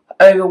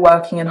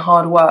overworking and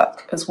hard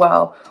work as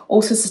well.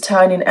 Also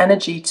Saturnian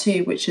energy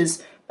too, which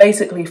is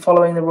basically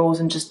following the rules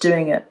and just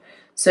doing it.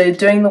 So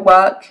doing the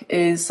work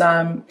is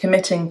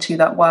committing to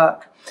that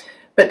work.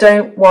 But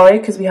don't worry,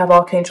 because we have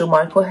Archangel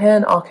Michael here,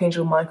 and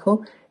Archangel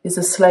Michael is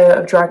the slayer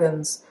of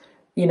dragons.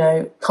 You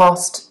know,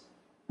 cast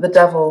the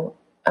devil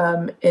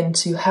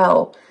into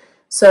hell.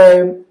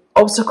 So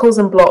obstacles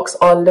and blocks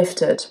are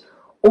lifted.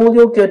 All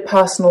your good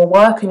personal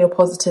work and your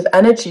positive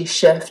energy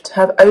shift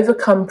have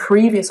overcome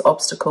previous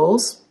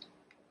obstacles,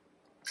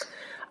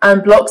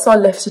 and blocks are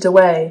lifted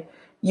away.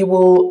 You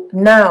will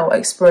now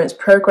experience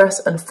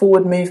progress and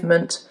forward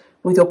movement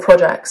with your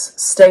projects.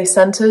 Stay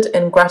centered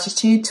in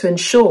gratitude to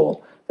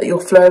ensure that your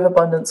flow of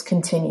abundance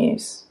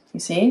continues. You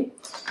see?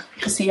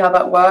 You see how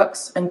that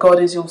works? And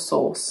God is your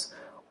source.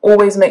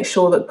 Always make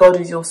sure that God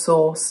is your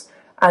source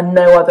and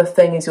no other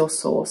thing is your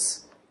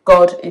source.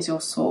 God is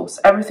your source.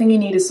 Everything you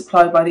need is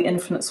supplied by the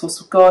infinite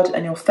source of God,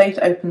 and your faith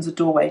opens a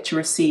doorway to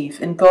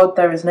receive. In God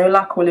there is no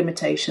lack or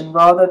limitation.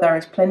 Rather, there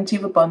is plenty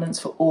of abundance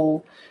for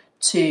all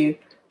to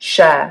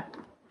share.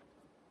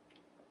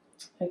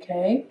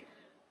 Okay.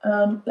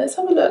 Let's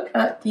have a look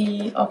at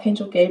the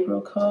Archangel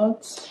Gabriel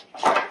cards.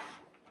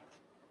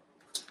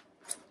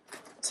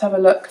 Let's have a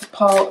look.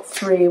 Pile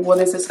 3. What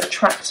is this?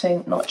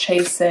 Attracting, not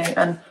chasing,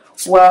 and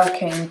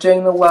working,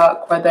 doing the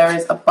work where there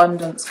is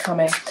abundance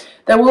coming.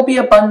 There will be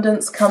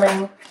abundance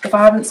coming, if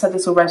I haven't said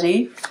this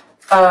already,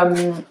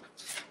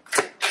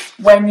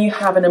 when you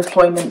have an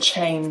employment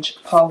change,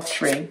 pile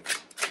 3.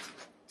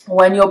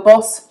 When your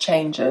boss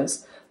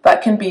changes,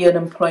 that can be an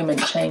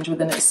employment change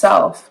within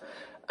itself.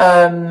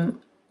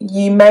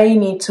 You may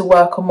need to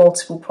work on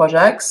multiple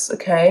projects,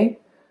 okay?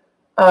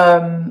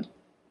 There's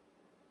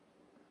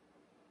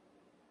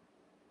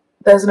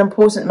an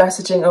important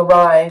messaging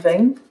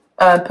arriving,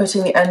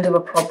 putting the end of a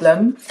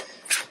problem.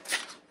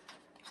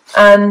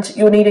 And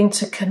you're needing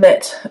to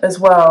commit as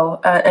well,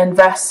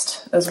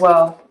 invest as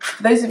well.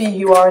 For those of you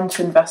who are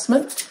into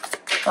investment,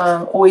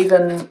 or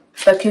even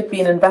there could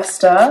be an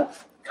investor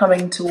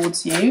coming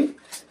towards you.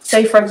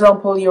 Say, for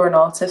example, you're an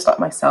artist like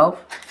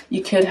myself.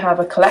 You could have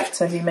a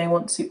collector who may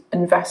want to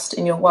invest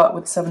in your work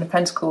with the 7 of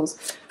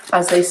Pentacles,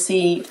 as they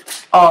see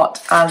art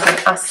as an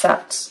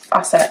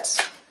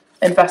asset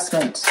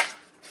investment.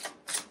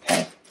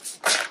 Okay.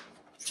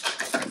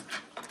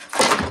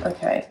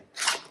 Okay.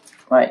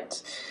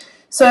 Right.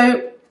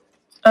 So,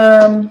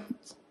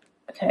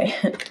 okay,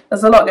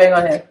 there's a lot going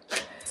on here.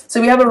 So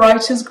we have a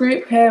writers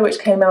group here, which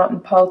came out in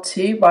pile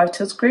 2,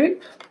 writers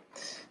group.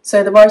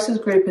 So the writers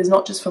group is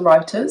not just for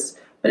writers,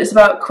 but it's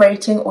about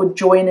creating or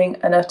joining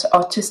an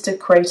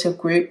artistic creative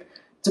group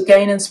to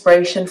gain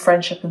inspiration,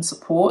 friendship and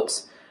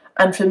support.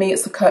 And for me,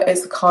 it's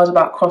the card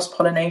about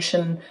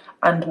cross-pollination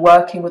and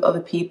working with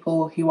other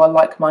people who are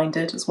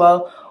like-minded as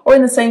well, or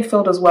in the same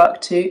field of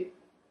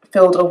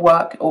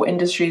work or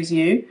industry as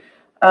you.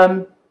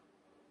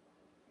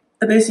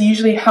 This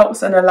usually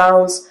helps and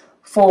allows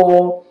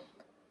for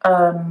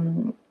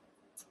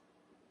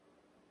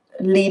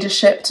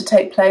leadership to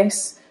take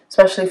place,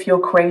 especially if you're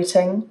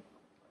creating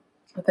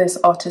this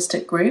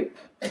artistic group.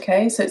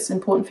 Okay, so it's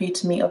important for you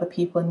to meet other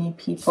people and new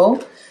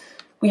people.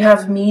 We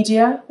have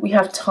media, we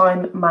have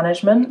time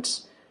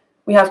management,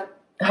 we have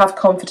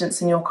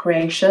confidence in your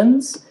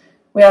creations,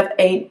 we have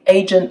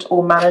agent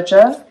or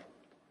manager,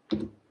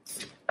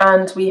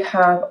 and we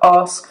have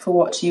ask for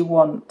what you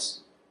want.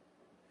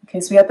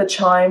 Okay, so we had the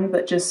chime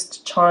that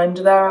just chimed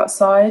there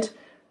outside.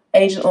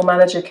 Agent or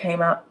manager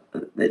came out,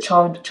 that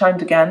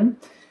chimed again.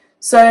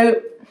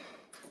 So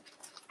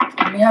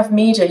we have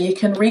media. You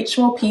can reach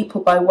more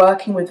people by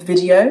working with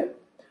video,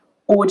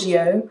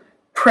 audio,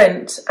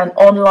 print and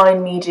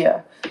online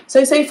media.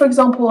 So say, for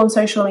example, on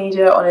social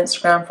media, on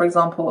Instagram, for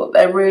example,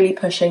 they're really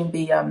pushing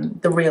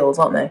the reels,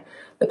 aren't they?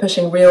 They're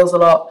pushing reels a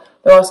lot.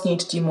 They're asking you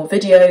to do more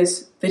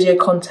videos, video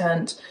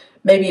content.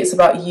 Maybe it's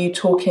about you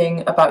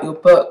talking about your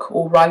book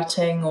or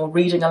writing or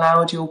reading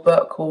aloud your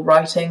book or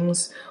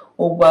writings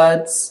or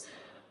words.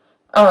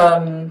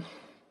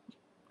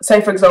 Say,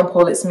 for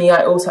example, it's me.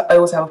 I also have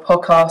a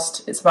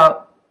podcast. It's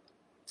about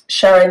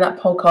sharing that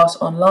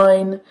podcast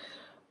online.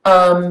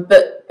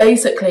 But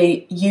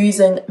basically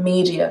using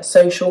media,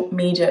 social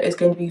media is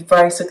going to be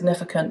very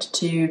significant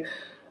to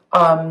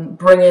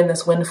bring in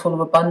this windfall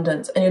of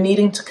abundance, and you're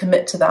needing to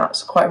commit to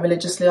that quite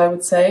religiously, I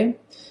would say.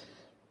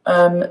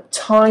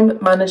 Time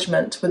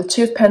management. With the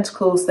Two of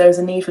Pentacles, there's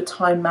a need for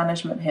time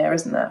management here,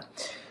 isn't there?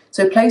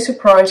 So place your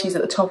priorities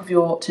at the top of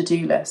your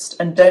to-do list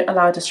and don't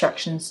allow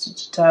distractions to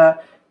deter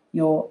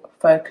your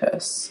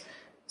focus.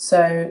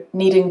 So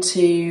needing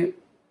to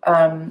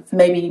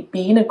maybe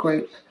be in a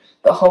group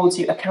that holds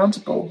you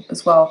accountable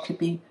as well could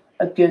be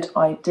a good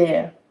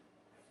idea.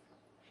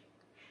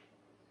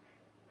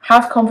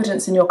 Have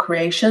confidence in your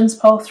creations,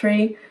 pole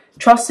 3.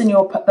 Trust in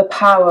the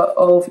power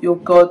of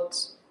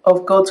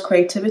God's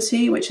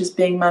creativity, which is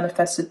being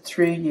manifested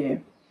through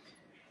you.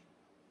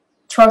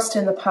 Trust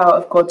in the power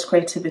of God's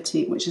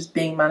creativity, which is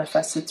being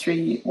manifested through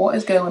you. What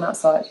is going on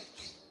outside?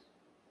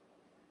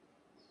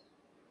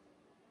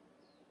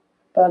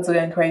 Birds are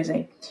going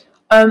crazy.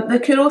 There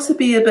could also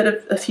be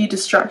a few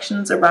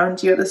distractions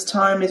around you at this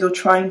time as you're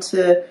trying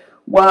to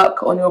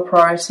work on your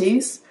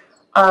priorities.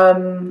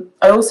 I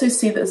also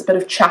see that there's a bit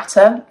of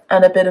chatter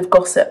and a bit of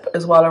gossip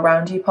as well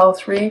around you, pile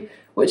 3,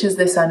 which is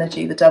this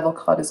energy. The Devil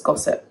card is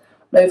gossip,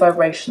 low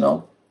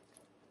vibrational.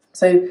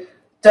 So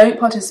don't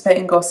participate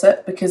in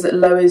gossip because it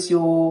lowers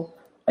your,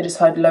 I just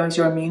heard lowers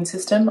your immune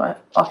system.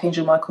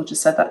 Archangel Michael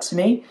just said that to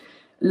me.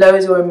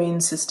 Lowers your immune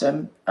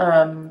system.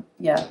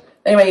 Yeah.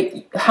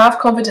 Anyway, have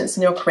confidence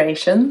in your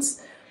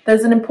creations.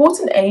 There's an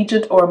important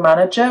agent or a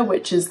manager,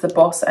 which is the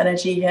boss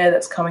energy here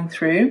that's coming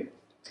through.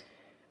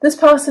 This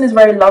person is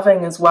very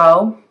loving as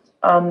well.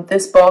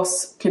 This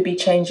boss could be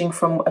changing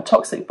from a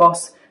toxic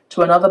boss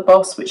to another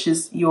boss, which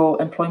is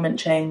your employment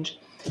change.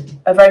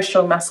 A very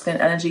strong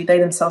masculine energy. They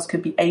themselves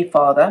could be a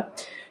father.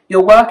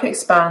 Your work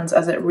expands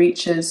as it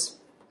reaches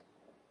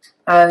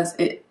as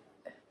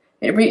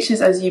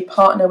you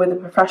partner with a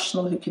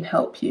professional who can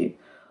help you.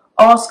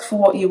 Ask for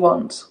what you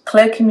want.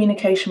 Clear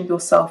communication with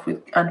yourself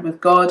and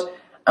with God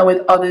and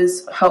with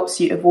others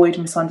helps you avoid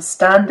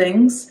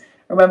misunderstandings.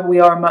 Remember, we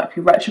are in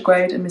Mercury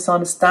retrograde and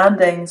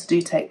misunderstandings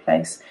do take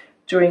place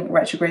during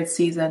retrograde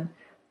season.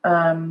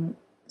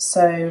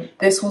 So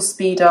this will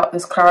speed up,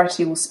 this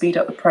clarity will speed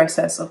up the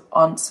process of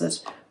answered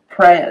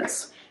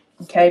prayers.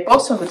 Okay,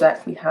 bottom of the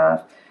deck we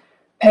have,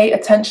 pay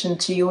attention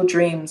to your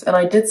dreams. And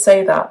I did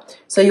say that.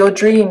 So your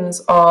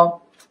dreams are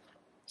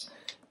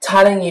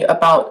telling you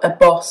about a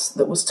boss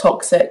that was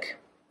toxic,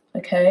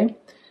 okay?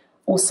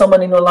 Or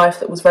someone in your life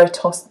that was very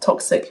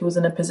toxic, who was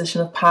in a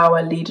position of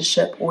power,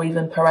 leadership, or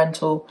even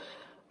parental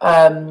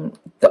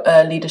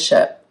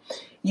leadership.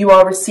 You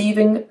are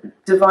receiving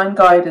divine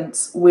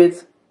guidance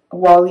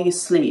while you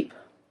sleep.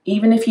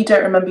 Even if you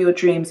don't remember your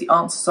dreams, the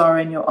answers are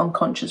in your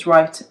unconscious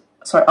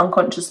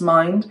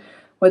mind,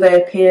 where they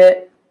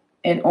appear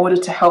in order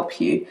to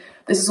help you.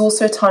 This is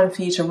also a time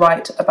for you to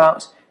write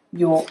about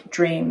your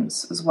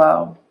dreams as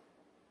well.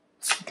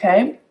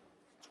 Okay,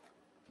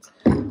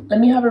 let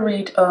me have a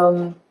read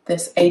on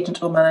this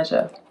agent or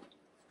manager.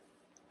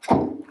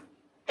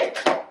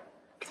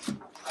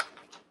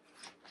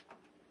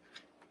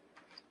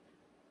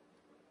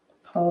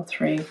 Pile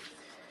 3.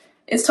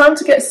 It's time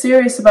to get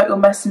serious about your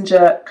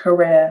messenger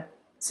career.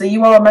 So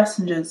you are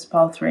messengers,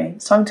 pile 3.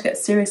 It's time to get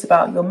serious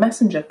about your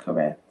messenger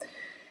career.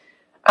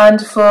 And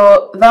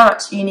for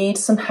that, you need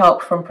some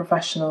help from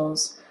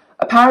professionals.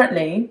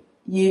 Apparently,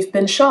 you've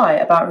been shy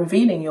about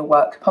revealing your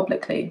work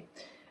publicly.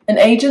 An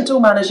agent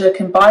or manager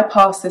can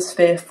bypass this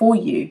fear for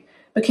you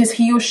because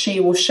he or she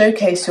will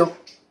showcase your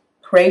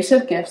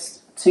creative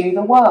gifts to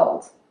the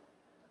world.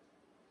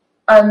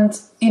 And,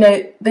 you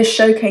know, this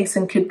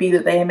showcasing could be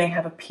that they may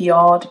have a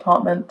PR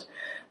department.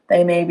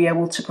 They may be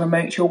able to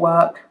promote your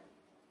work,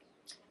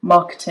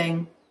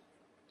 marketing.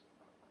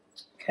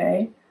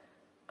 Okay.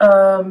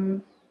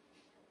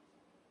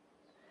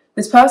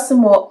 This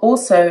person will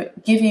also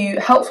give you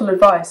helpful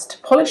advice to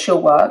polish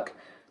your work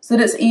so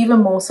that it's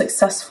even more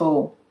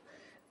successful.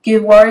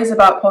 Give worries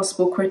about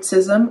possible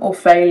criticism or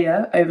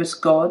failure over to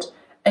God,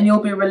 and you'll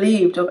be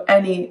relieved of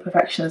any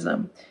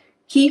perfectionism,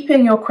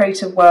 keeping your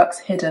creative works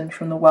hidden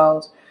from the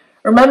world.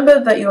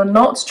 Remember that you're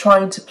not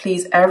trying to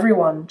please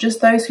everyone,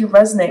 just those who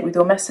resonate with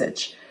your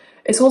message.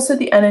 It's also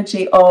the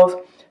energy of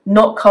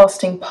not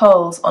casting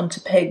pearls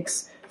onto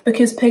pigs,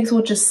 because pigs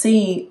will just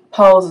see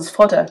pearls as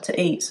fodder to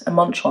eat and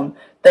munch on.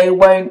 They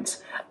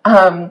won't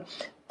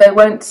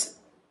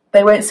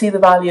see the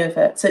value of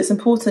it. So it's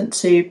important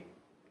to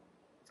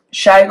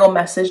share your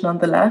message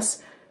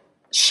nonetheless.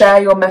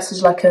 Share your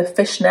message like a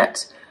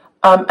fishnet,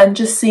 and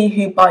just see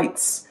who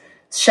bites.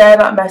 Share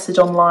that message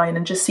online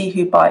and just see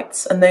who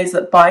bites. And those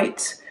that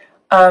bite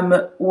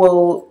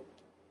will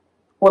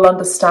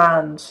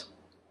understand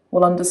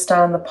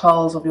the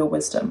pearls of your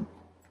wisdom.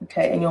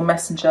 Okay, and your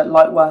messenger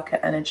light worker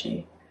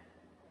energy.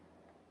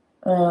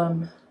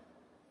 The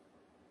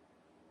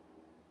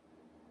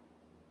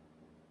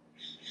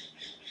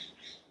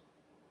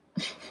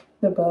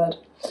bird.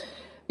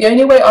 The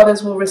only way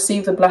others will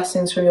receive the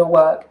blessings from your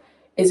work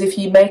is if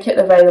you make it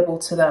available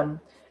to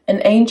them.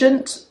 An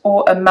agent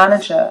or a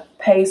manager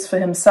pays for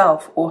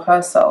himself or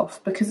herself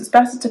because it's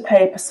better to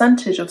pay a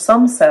percentage of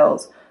some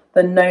sales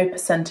than no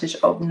percentage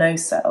of no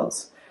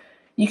sales.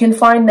 You can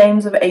find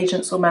names of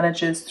agents or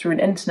managers through an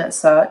internet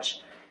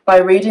search, by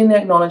reading the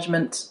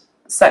acknowledgement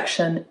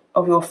section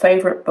of your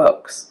favourite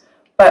books,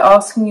 by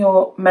asking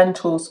your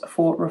mentors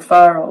for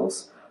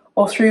referrals,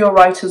 or through your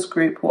writers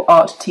group or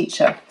art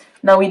teacher.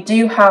 Now we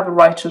do have a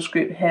writers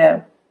group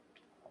here.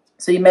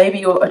 So maybe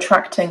you're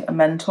attracting a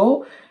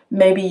mentor,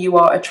 maybe you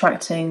are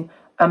attracting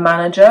a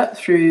manager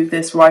through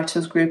this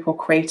writers group or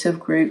creative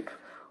group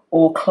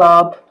or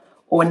club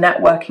or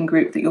networking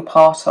group that you're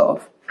part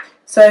of.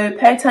 So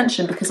pay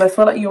attention, because I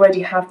feel like you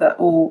already have that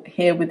all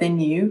here within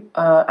you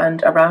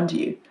and around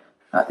you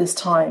at this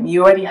time.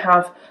 You already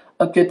have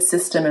a good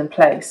system in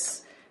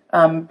place,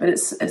 but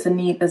there's a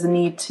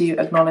need to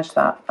acknowledge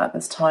that at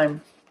this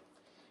time.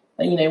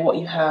 You know what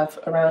you have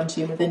around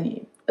you, within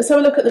you. Let's have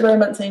a look at the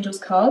Romance Angels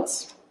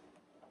cards.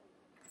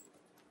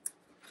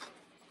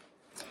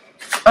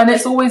 And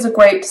it's always a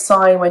great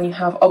sign when you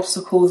have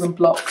obstacles and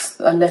blocks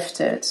that are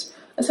lifted.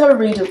 Let's have a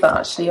read of that,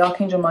 actually.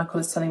 Archangel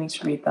Michael is telling me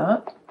to read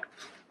that.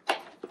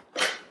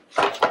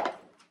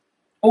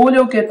 All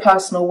your good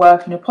personal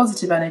work and your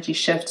positive energy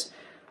shift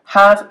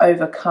have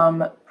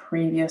overcome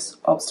previous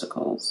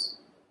obstacles.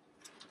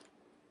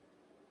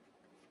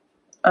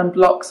 And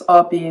blocks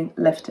are being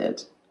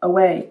lifted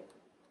away.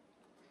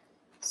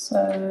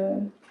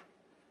 So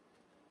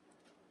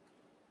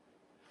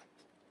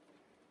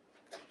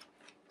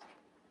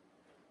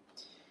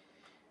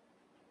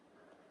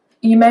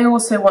you may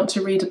also want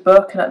to read a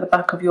book, and at the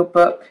back of your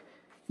book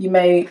you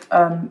may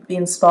be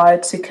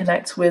inspired to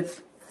connect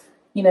with,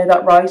 you know,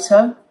 that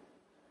writer.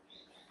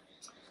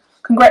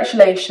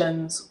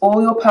 Congratulations,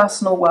 all your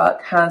personal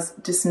work has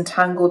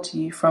disentangled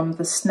you from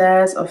the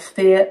snares of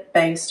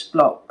fear-based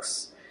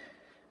blocks.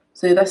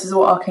 So this is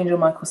what Archangel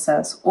Michael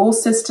says. All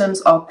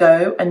systems are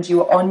go and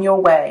you are on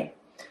your way.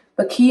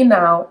 The key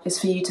now is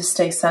for you to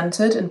stay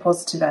centered in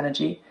positive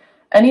energy.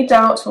 Any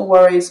doubt or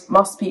worries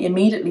must be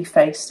immediately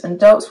faced and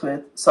dealt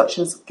with, such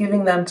as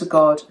giving them to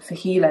God for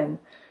healing.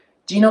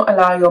 Do not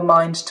allow your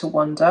mind to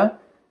wander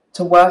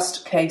to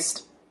worst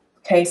case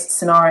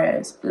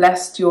scenarios,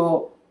 lest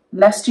you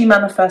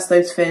manifest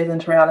those fears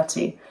into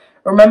reality.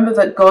 Remember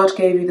that God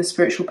gave you the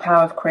spiritual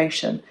power of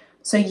creation,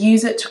 so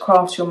use it to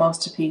craft your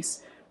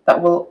masterpiece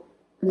that will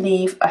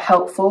leave a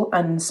helpful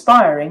and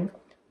inspiring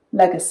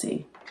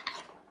legacy.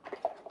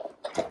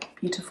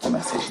 Beautiful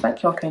message.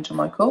 Thank you, Archangel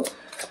Michael.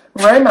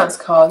 Romance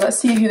card. Let's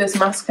see who this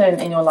masculine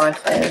in your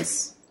life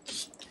is.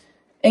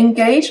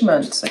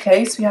 Engagement.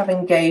 Okay, so we have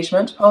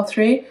engagement. Pile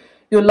 3.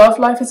 Your love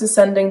life is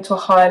ascending to a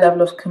higher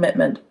level of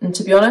commitment. And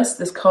to be honest,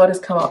 this card has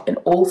come up in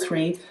all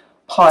 3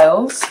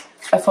 piles.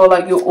 I feel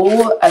like you're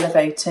all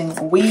elevating.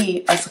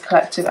 We, as a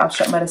collective,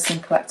 Abstract Medicine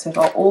Collective,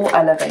 are all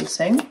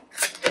elevating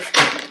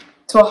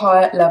to a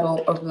higher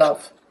level of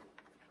love.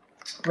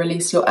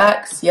 Release your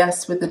ex.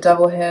 Yes, with the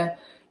devil here,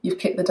 you've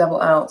kicked the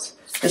devil out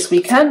this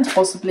weekend,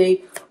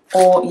 possibly,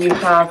 or you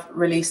have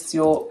released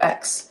your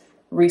ex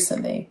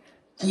recently.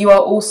 You are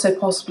also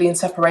possibly in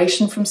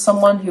separation from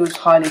someone who is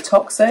highly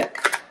toxic.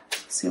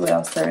 Let's see what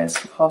else there is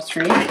for part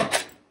 3.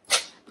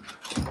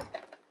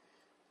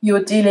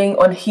 You're dealing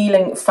on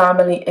healing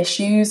family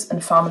issues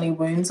and family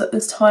wounds at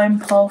this time,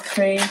 pile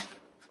 3. Let's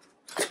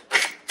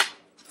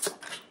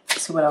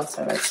see what else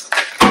there is.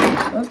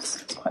 Oops,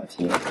 there's quite a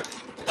few.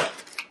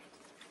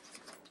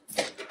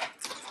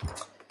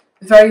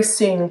 Very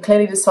soon,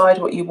 clearly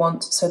decide what you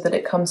want so that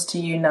it comes to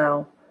you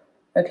now.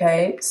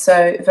 Okay,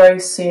 so very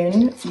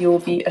soon you'll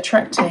be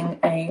attracting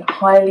a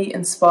highly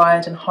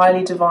inspired and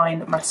highly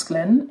divine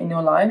masculine in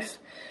your life,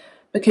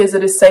 because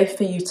it is safe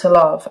for you to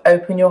love.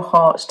 Open your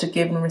heart to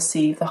give and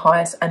receive the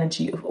highest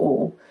energy of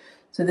all.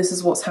 So this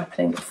is what's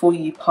happening for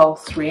you, pile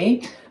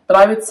 3. But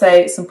I would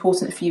say it's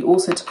important for you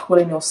also to call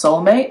in your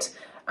soulmate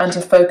and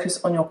to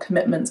focus on your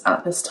commitments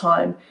at this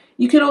time.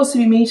 You could also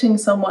be meeting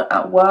someone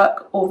at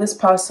work, or this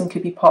person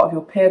could be part of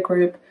your peer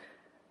group,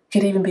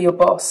 could even be your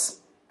boss.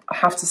 I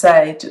have to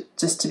say,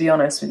 just to be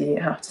honest with you,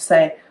 I have to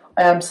say,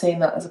 I am seeing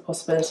that as a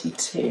possibility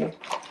too.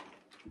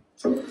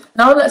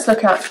 Now let's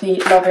look at the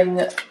loving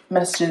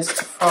messages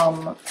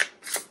from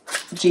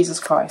Jesus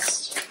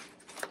Christ,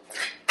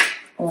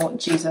 or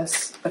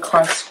Jesus, the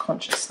Christ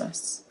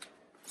consciousness.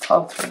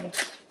 Pile 3.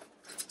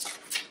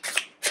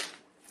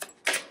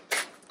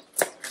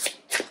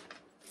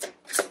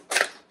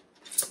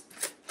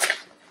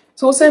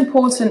 It's also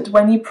important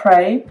when you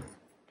pray,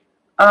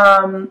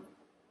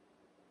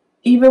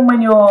 even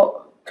when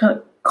you're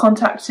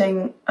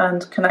contacting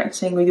and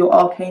connecting with your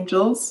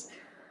archangels,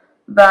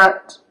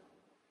 that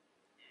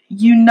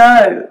you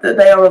know that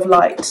they are of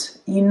light,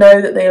 you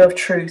know that they are of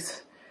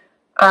truth.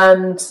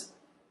 And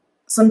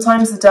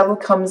sometimes the devil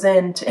comes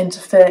in to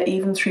interfere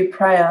even through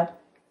prayer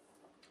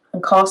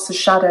and casts a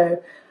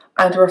shadow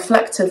and a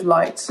reflective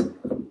light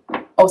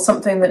of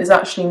something that is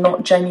actually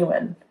not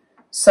genuine.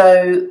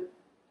 So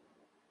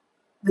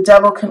the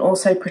devil can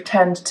also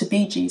pretend to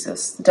be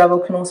Jesus. The devil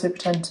can also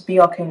pretend to be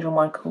Archangel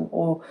Michael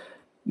or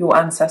your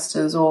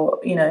ancestors, or,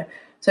 you know.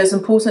 So it's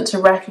important to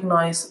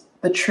recognize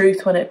the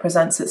truth when it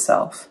presents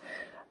itself,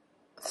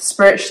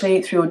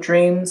 spiritually through your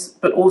dreams,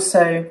 but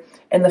also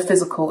in the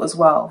physical as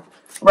well.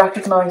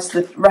 Recognize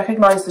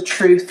the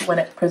truth when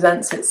it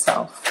presents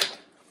itself.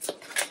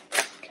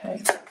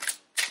 Okay.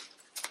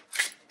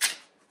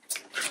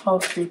 Pile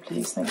 3,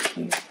 please. Thank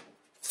you.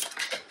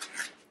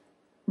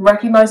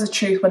 Recognize the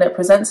truth when it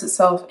presents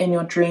itself in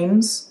your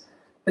dreams,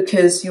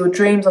 because your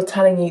dreams are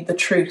telling you the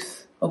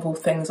truth of all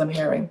things I'm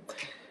hearing.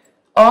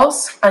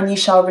 Ask and you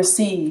shall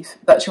receive,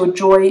 that your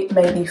joy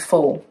may be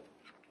full.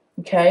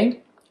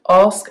 Okay?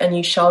 Ask and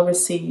you shall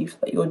receive,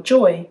 that your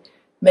joy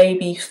may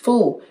be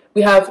full.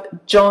 We have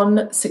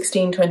John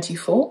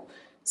 16:24.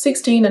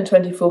 16 and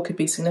 24 could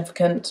be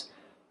significant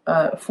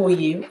for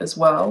you as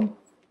well.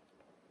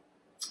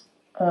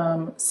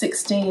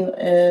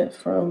 16,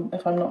 from,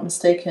 if I'm not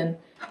mistaken,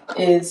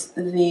 is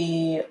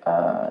the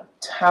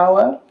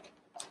Tower.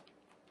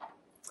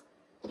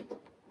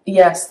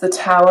 Yes, the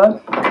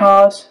Tower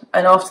card.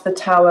 And after the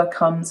Tower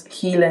comes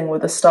healing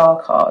with the Star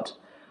card.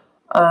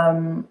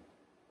 The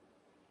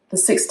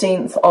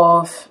 16th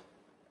of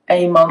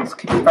a month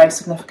could be very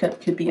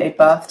significant, could be a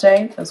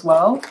birthday as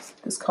well.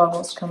 This card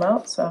wants to come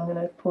out, so I'm going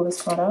to pull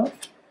this card out.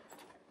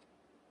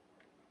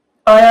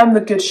 I am the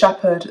good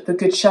shepherd. The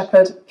good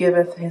shepherd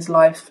giveth his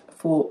life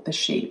for the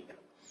sheep.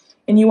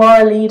 And you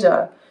are a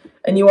leader,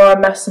 and you are a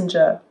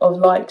messenger of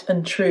light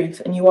and truth,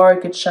 and you are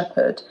a good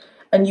shepherd.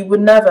 And you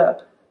would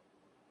never,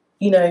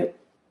 you know,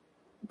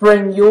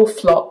 bring your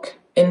flock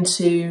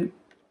into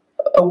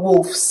a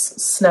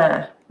wolf's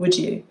snare, would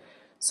you?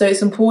 So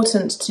it's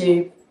important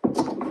to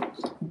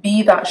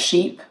be that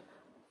sheep,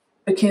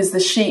 because the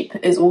sheep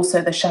is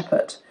also the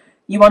shepherd.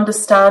 You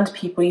understand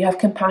people, you have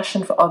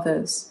compassion for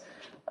others.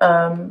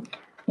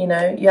 You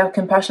know, you have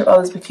compassion for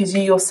others because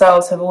you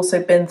yourselves have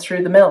also been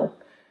through the mill.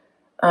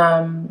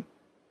 And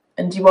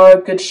you are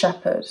a good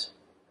shepherd.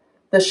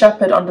 The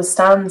shepherd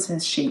understands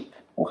his sheep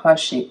or her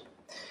sheep.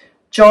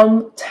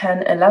 John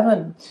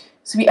 10:11.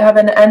 So we have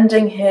an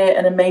ending here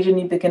and a major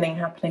new beginning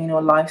happening in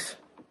your life.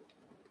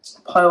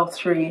 Pile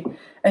 3.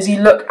 As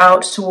you look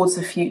out towards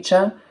the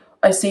future,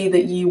 I see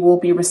that you will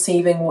be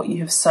receiving what you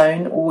have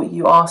sown, or what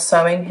you are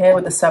sowing here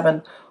with the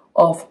 7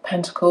 of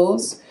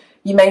Pentacles.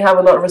 You may have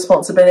a lot of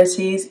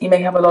responsibilities. You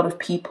may have a lot of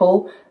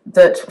people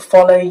that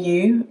follow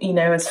you, you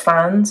know, as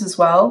fans as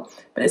well.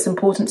 But it's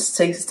important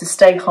to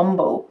stay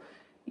humble,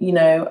 you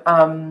know.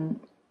 And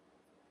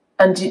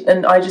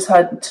I just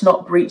heard to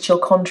not breach your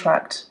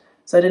contract.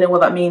 So I don't know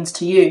what that means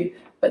to you,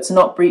 but to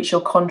not breach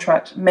your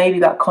contract. Maybe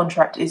that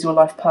contract is your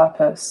life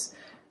purpose.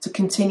 To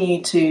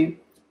continue to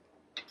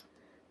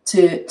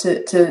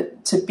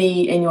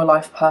be in your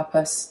life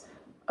purpose,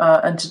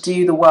 and to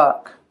do the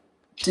work.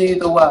 Do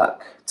the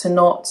work. To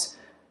not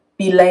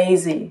be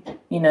lazy,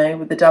 you know,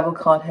 with the devil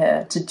card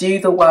here. To do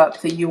the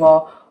work that you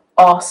are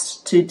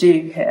asked to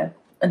do here.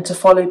 And to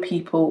follow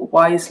people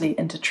wisely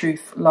into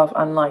truth, love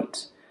and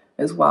light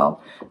as well.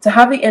 To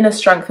have the inner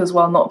strength as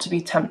well, not to be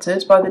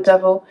tempted by the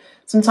devil.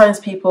 Sometimes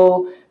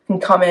people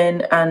can come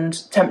in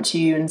and tempt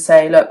you and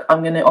say, look,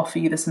 I'm going to offer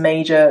you this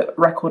major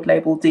record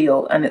label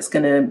deal and it's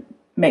going to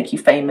make you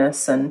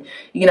famous and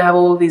you're going to have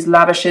all of these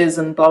lavishes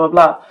and blah, blah,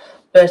 blah.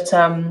 But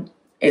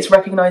it's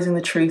recognizing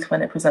the truth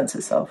when it presents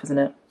itself, isn't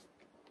it?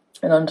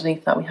 And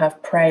underneath that we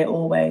have pray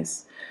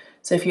always.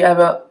 So if you're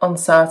ever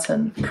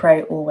uncertain,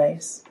 pray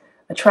always.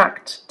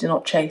 Attract, do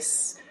not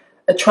chase.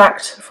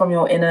 Attract from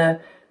your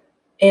inner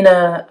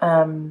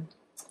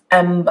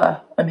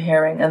ember, I'm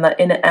hearing, and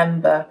that inner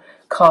ember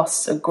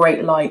casts a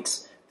great light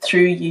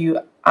through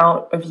you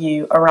out of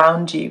you,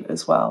 around you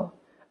as well.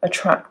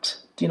 Attract,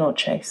 do not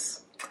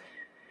chase.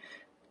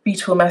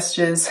 Beautiful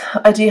messages.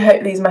 I do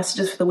hope these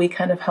messages for the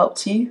weekend have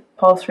helped you,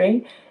 pile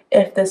 3.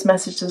 If this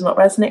message does not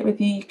resonate with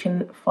you, you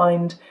can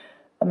find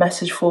a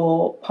message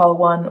for pile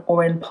 1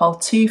 or in pile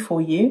 2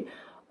 for you.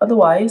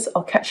 Otherwise,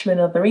 I'll catch you in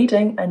another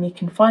reading, and you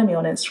can find me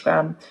on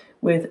Instagram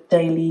with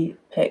daily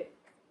pick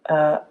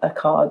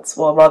cards,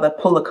 or rather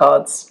pull the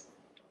cards.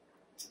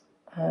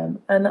 And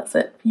that's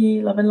it for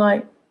you. Love and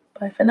light.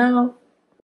 Bye for now.